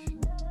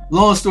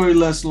 Long story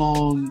less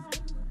long,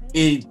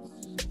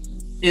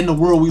 in the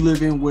world we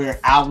live in where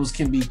albums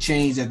can be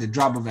changed at the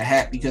drop of a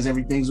hat because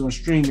everything's on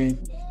streaming,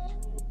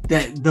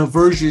 that the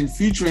version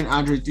featuring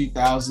Andre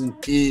 3000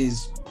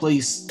 is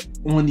placed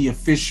on the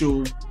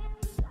official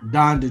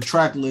Donda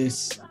track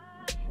list.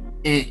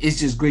 And it's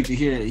just great to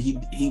hear it. He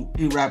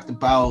rapped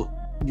about,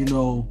 you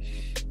know,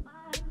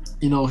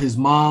 his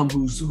mom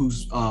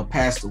who's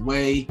passed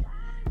away.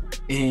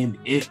 And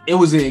it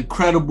was an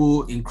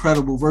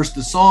incredible verse.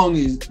 The song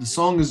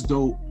is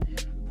dope.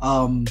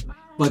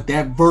 But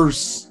that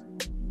verse,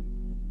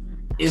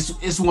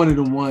 it's one of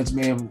the ones,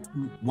 man,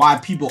 why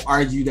people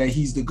argue that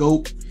he's the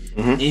GOAT,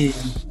 and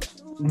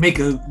make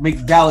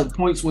valid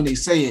points when they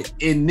say it.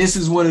 And this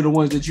is one of the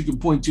ones that you can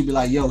point to, be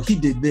like, yo, he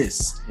did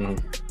this.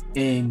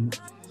 And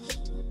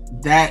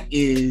that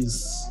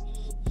is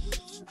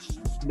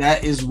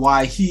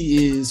why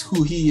he is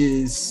who he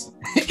is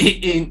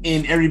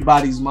in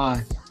everybody's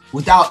mind.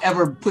 Without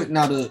ever putting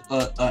out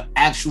a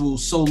actual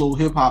solo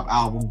hip hop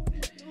album,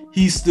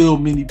 he's still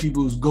many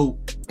people's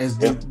GOAT as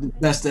the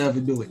best to ever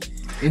do it.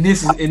 And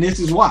this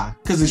is why,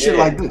 because of shit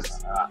like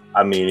this.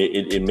 I mean,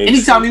 it makes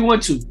anytime he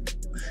wants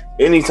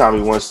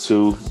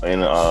to,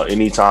 and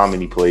anytime,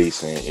 any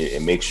place, and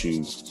it makes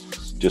you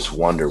just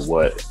wonder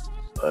what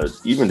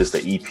even just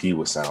the EP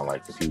would sound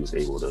like if he was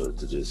able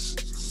to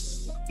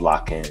just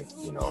lock in,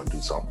 you know, and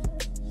do something.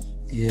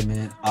 Yeah,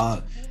 man.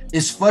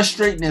 It's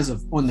frustrating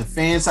on the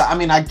fan side. I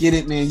mean, I get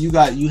it, man. You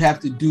have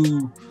to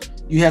do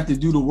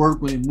the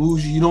work when it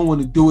moves you. You don't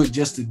want to do it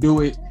just to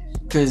do it.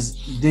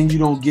 because then you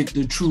don't get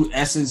the true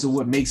essence of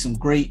what makes him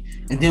great.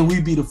 And then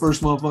we be the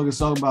first motherfuckers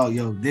talking about,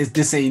 yo,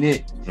 this ain't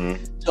it.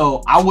 Mm-hmm.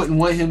 So I wouldn't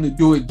want him to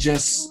do it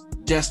just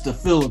to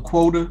fill a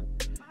quota.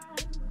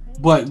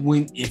 But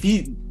when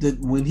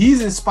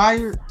he's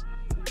inspired,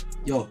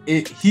 yo,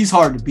 he's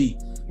hard to beat.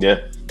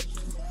 Yeah,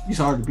 he's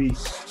hard to beat.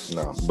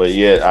 No, but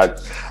yeah,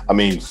 I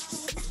mean,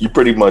 you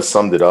pretty much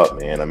summed it up,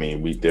 man. I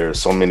mean, there are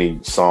so many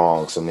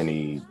songs, so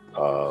many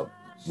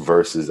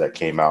verses that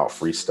came out,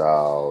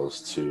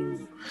 freestyles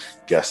to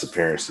guest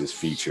appearances,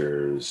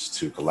 features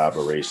to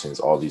collaborations,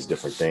 all these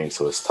different things.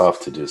 So it's tough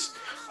to just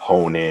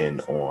hone in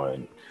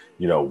on,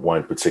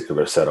 one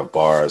particular set of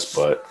bars,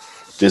 but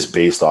just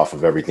based off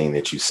of everything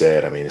that you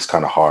said, I mean, it's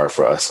kind of hard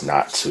for us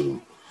not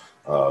to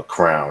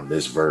crown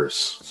this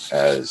verse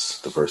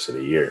as the verse of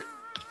the year.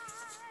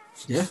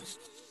 Yeah.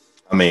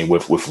 I mean,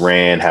 with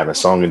Rand having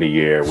Song of the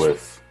Year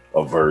with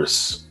a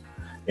verse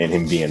and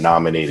him being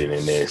nominated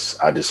in this,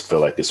 I just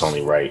feel like it's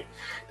only right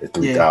that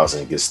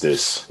 3000 gets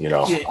this,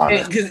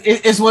 honor.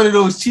 It's one of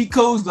those cheat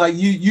codes. Like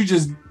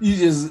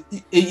it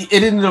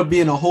ended up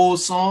being a whole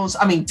song.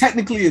 I mean,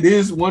 technically it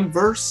is one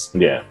verse.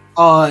 Yeah.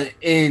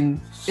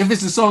 And if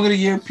it's the Song of the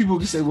Year, people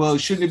can say, well,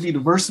 shouldn't it be the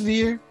verse of the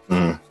year?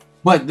 Mm-hmm.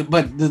 But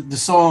the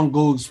song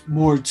goes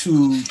more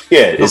to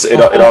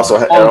it also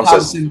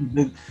has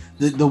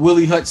the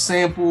Willie Hutch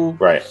sample,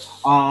 right?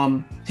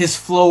 His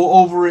flow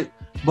over it.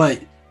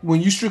 But when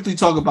you strictly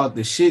talk about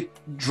the shit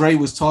Dre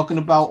was talking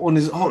about on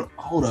his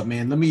hold up,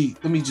 man. Let me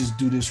just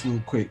do this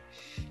real quick.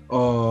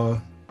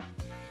 While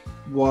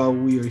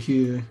we are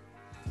here.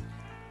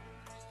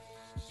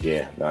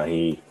 Yeah,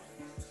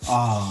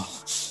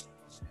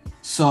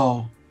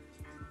 so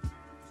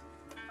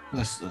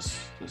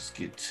let's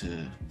get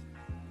to.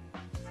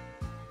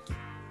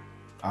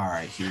 All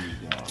right, here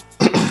we go.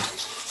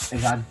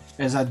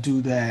 As I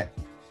do that.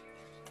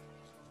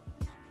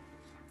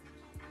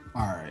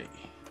 All right.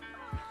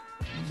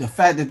 The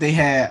fact that they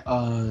had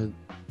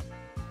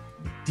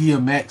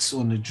DMX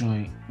on the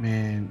joint,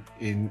 man,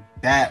 and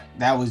that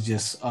was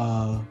just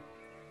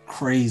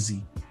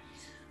crazy.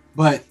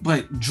 But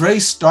Dre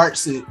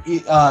starts it.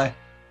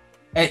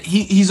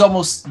 He's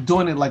almost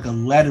doing it like a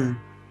letter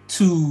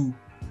to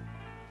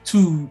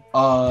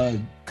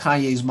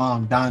Kanye's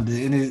mom,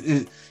 Donda,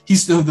 and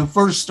he's still the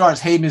first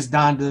starts. Hey, Miss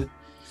Donda,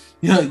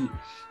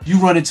 you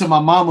run into my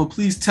mama.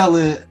 Please tell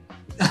her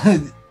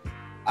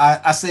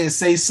I said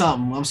say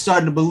something. I'm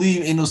starting to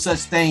believe ain't no such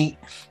thing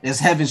as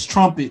heaven's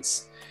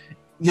trumpets.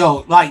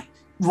 Yo, like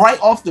right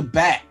off the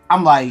bat,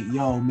 I'm like,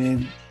 yo,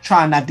 man,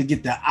 trying not to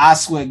get the eye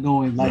sweat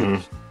going, like,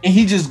 and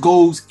he just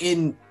goes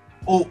in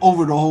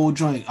over the whole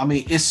joint. I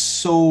mean, it's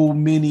so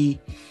many.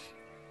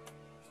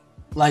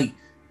 Like,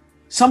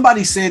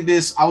 somebody said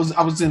this. I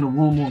was in a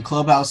room on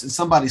Clubhouse, and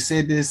somebody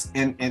said this,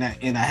 and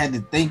I had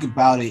to think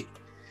about it,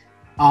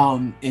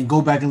 and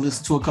go back and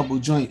listen to a couple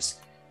of joints,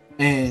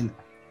 and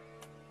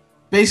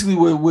basically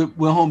what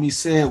homie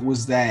said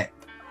was that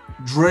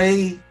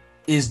Dre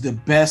is the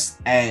best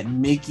at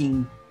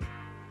making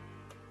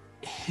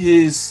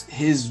his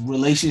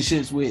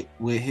relationships with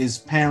his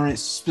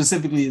parents,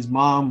 specifically his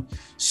mom,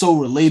 so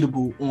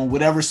relatable on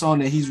whatever song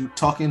that he's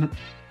talking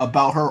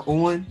about her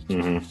on.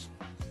 Mm-hmm.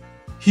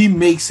 He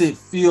makes it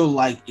feel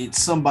like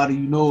it's somebody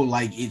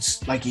like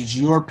it's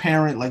your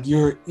parent, like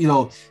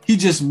he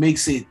just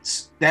makes it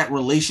that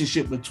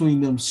relationship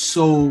between them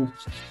so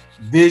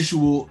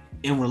visual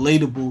and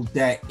relatable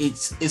that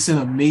it's an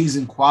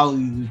amazing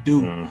quality to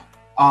do.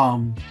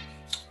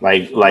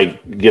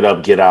 Like Get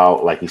Up, Get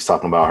Out, like he's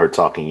talking about her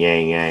talking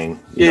yang yang,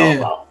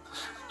 about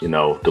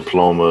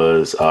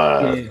diplomas.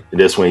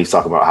 This one he's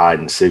talking about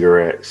hiding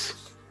cigarettes.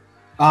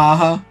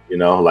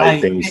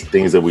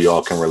 Things that we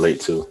all can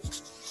relate to.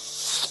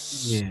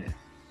 Yeah,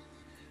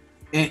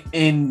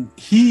 and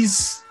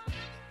he's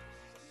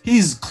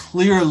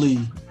clearly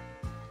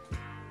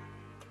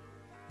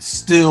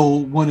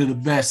still one of the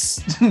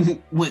best.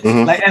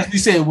 Like as we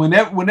said,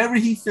 whenever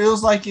he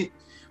feels like it,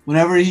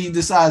 whenever he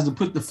decides to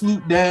put the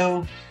flute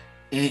down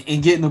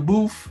and get in the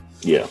booth,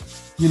 you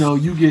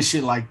get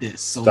shit like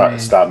this. So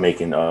stop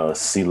making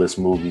C-list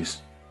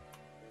movies.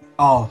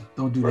 Oh,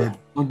 don't do that.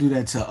 Don't do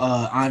that to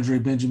Andre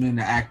Benjamin,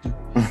 the actor.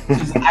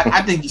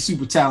 I think he's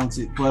super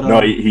talented, but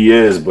no, he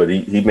is. But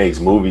he makes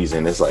movies,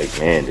 and it's like,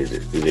 man,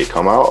 did it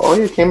come out? Oh,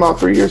 it came out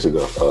 3 years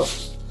ago.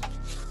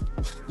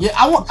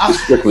 I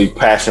strictly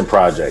passion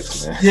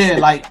projects, man. Yeah,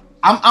 like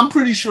I'm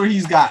pretty sure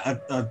he's got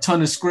a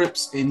ton of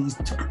scripts, and he's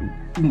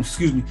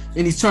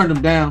turned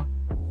them down,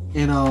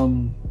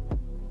 and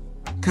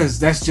because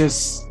that's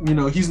just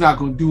he's not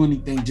going to do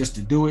anything just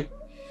to do it,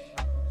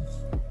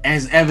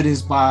 as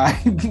evidenced by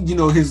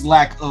his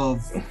lack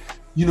of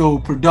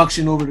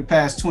production over the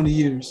past 20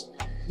 years.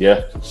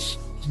 Yeah.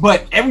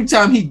 But every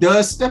time he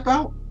does step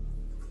out,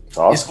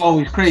 awesome. It's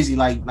always crazy.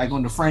 Like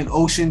on the Frank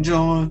Ocean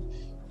John,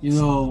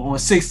 on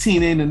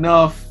 16 Ain't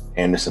Enough.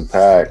 Anderson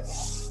 .Paak.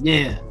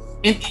 Yeah.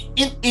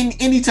 In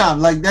any time,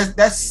 like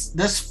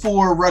that's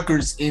 4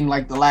 records in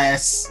like the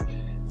last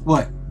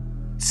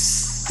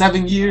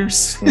 7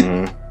 years.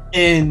 Mm-hmm.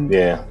 And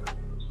yeah,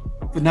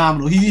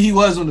 phenomenal. He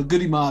was on the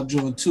Goody Mob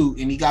joint too,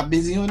 and he got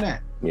busy on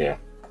that. Yeah.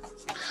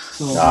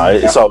 So,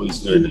 it's always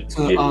good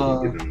to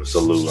give him a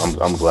salute.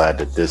 I'm glad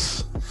that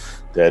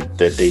that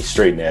they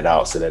straightened that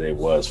out so that it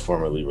was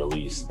formally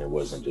released. It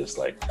wasn't just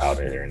like out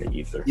there in the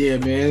ether. Yeah,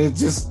 man. It's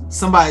just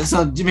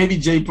maybe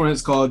Jay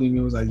Prince called him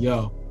and was like,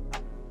 "Yo."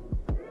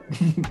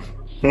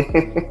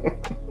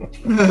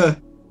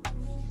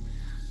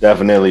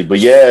 Definitely, but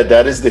yeah,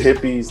 that is the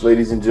hippies,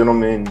 ladies and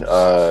gentlemen.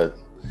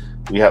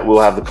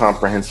 We'll have the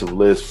comprehensive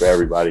list for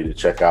everybody to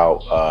check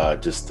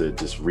out. Just to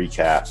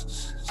recap,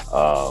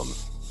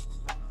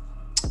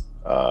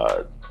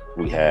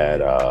 we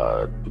had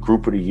the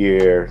group of the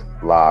year,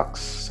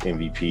 Locks,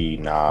 MVP,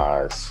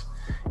 Nas,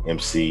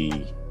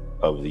 MC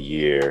of the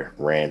year,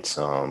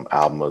 Ransom,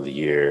 album of the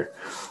year,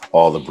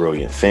 All the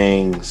Brilliant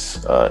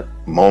Things,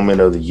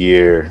 moment of the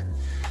year,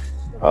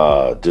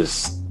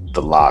 just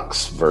the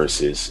Locks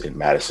versus in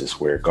Madison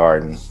Square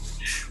Garden,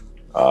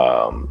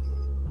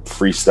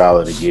 freestyle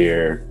of the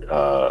year,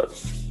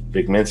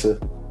 Big Mensa.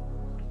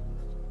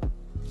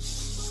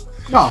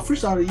 No,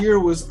 freestyle of the year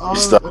was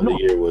freestyle of the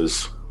year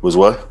was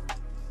what?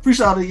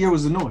 Freestyle of the year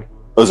was Annoyed.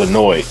 It was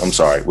Annoyed. I'm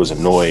sorry, it was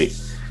Annoyed.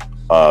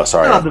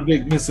 Sorry, not the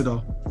Big Mensa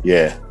though.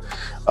 Yeah,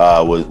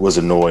 was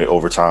Annoyed.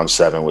 Overtime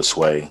 7 with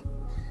Sway.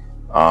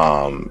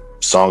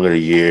 Song of the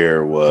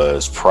year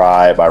was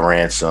Pride by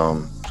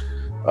Ransom.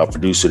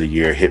 Producer of the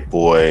year, Hit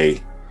Boy.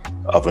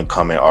 Up and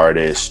coming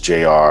artist,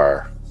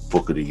 JR.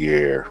 Book of the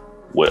year,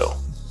 Will,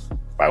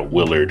 by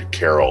Willard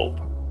Carroll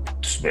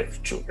Smith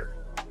Jr.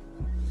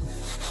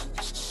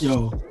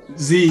 Yo,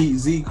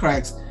 Z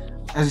cracks.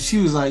 And she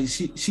was like,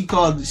 she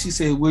called, she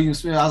said William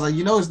Smith. I was like,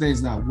 his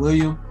name's not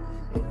William.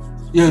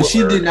 Yo, Willard.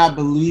 She did not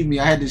believe me.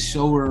 I had to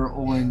show her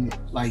on,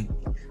 like,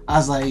 I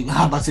was like,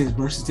 how about to say his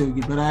birth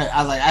certificate? But I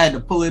was like, I had to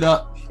pull it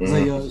up. I was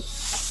like, yo,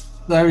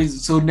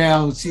 so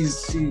now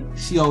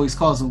she always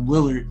calls him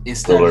Willard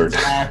instead of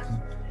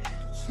laughing.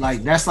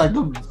 Like, that's like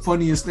the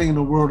funniest thing in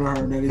the world to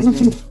her, that his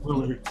name is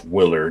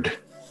Willard.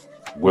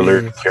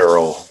 Willard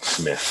Carroll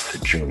Smith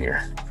Jr.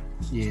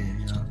 Yeah.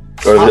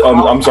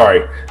 I'm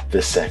sorry,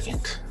 the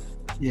second.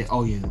 Yeah.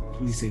 Oh yeah.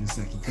 Please say the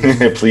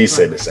second. Please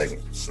say the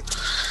second.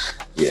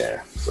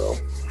 Yeah. So,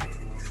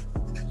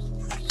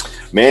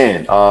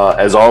 man,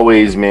 as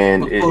always,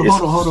 man.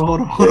 Hold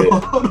on.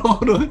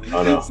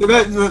 Oh, no.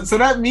 So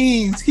that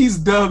means he's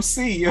Dub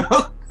C, yo.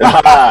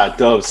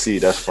 Dub C.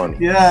 That's funny.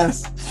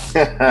 Yes.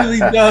 Really,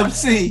 Dub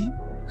C.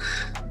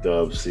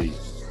 Dub C.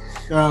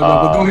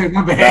 But go ahead,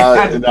 my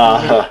bad.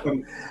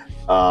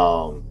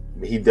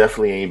 He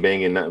definitely ain't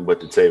banging nothing but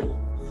the table.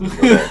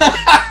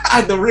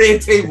 At the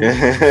red table.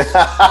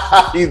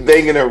 He's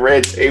banging a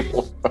red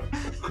table.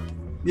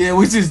 Yeah,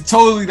 which is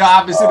totally the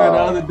opposite of the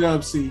other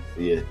Dub C.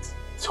 Yeah,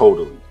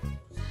 totally.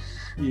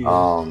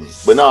 Yeah.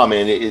 But no,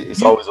 man,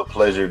 it's always a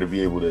pleasure to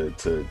be able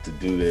to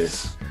do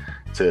this,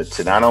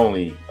 to not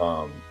only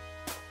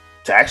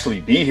to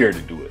actually be here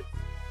to do it.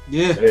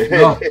 Yeah,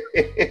 no.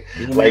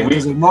 Like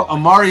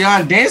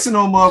Amarion dancing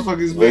on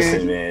motherfuckers, man.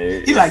 Listen,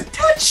 man, he like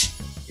touch.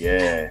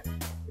 Yeah,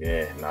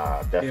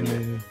 nah,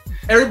 definitely. Yeah,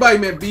 everybody,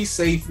 man, be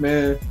safe,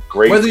 man.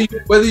 Great. Whether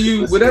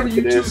you whatever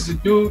you choose to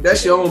do,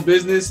 that's your own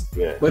business.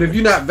 Yeah. But if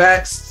you're not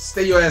vaxxed,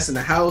 stay your ass in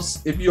the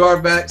house. If you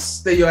are vaxxed,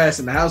 stay your ass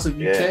in the house if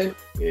you can.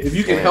 If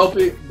you can help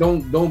it,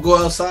 don't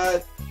go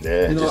outside.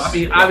 Yeah.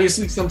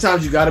 Obviously,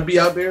 sometimes you got to be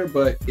out there,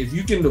 but if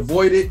you can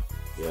avoid it,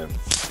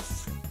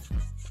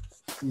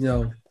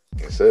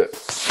 that's it.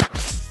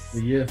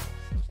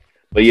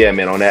 But yeah,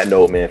 man. On that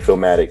note, man,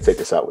 Philmatic, take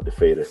us out with the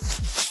fader.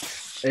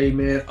 Hey,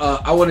 man.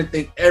 I want to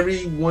thank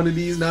every one of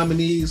these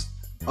nominees.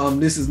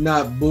 This is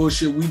not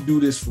bullshit. We do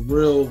this for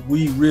real.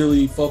 We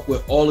really fuck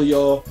with all of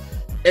y'all.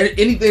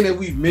 Anything that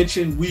we've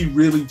mentioned, we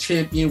really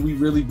champion. We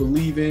really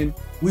believe in.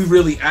 We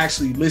really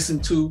actually listen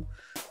to.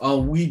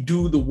 We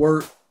do the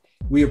work.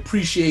 We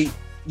appreciate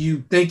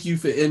you. Thank you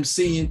for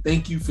emceeing.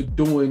 Thank you for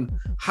doing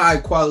high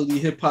quality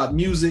hip hop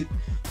music.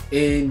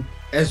 And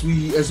as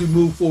we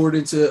move forward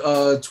into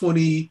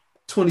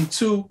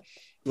 2022,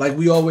 like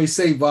we always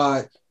say,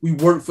 Vod, we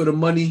work for the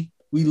money,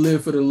 we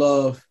live for the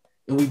love,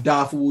 and we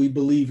die for what we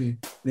believe in.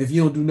 And if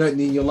you don't do nothing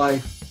in your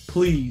life,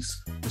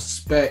 please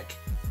respect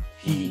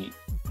Heat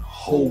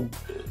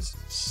Holders.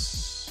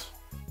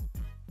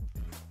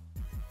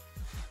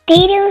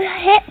 They do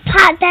hip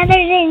hop better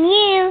than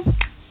you.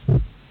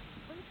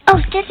 Oh,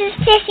 this is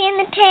Sissy in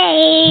the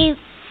tape.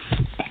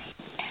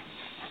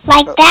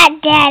 Like that,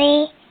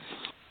 Daddy.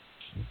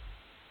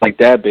 Like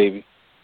that, baby.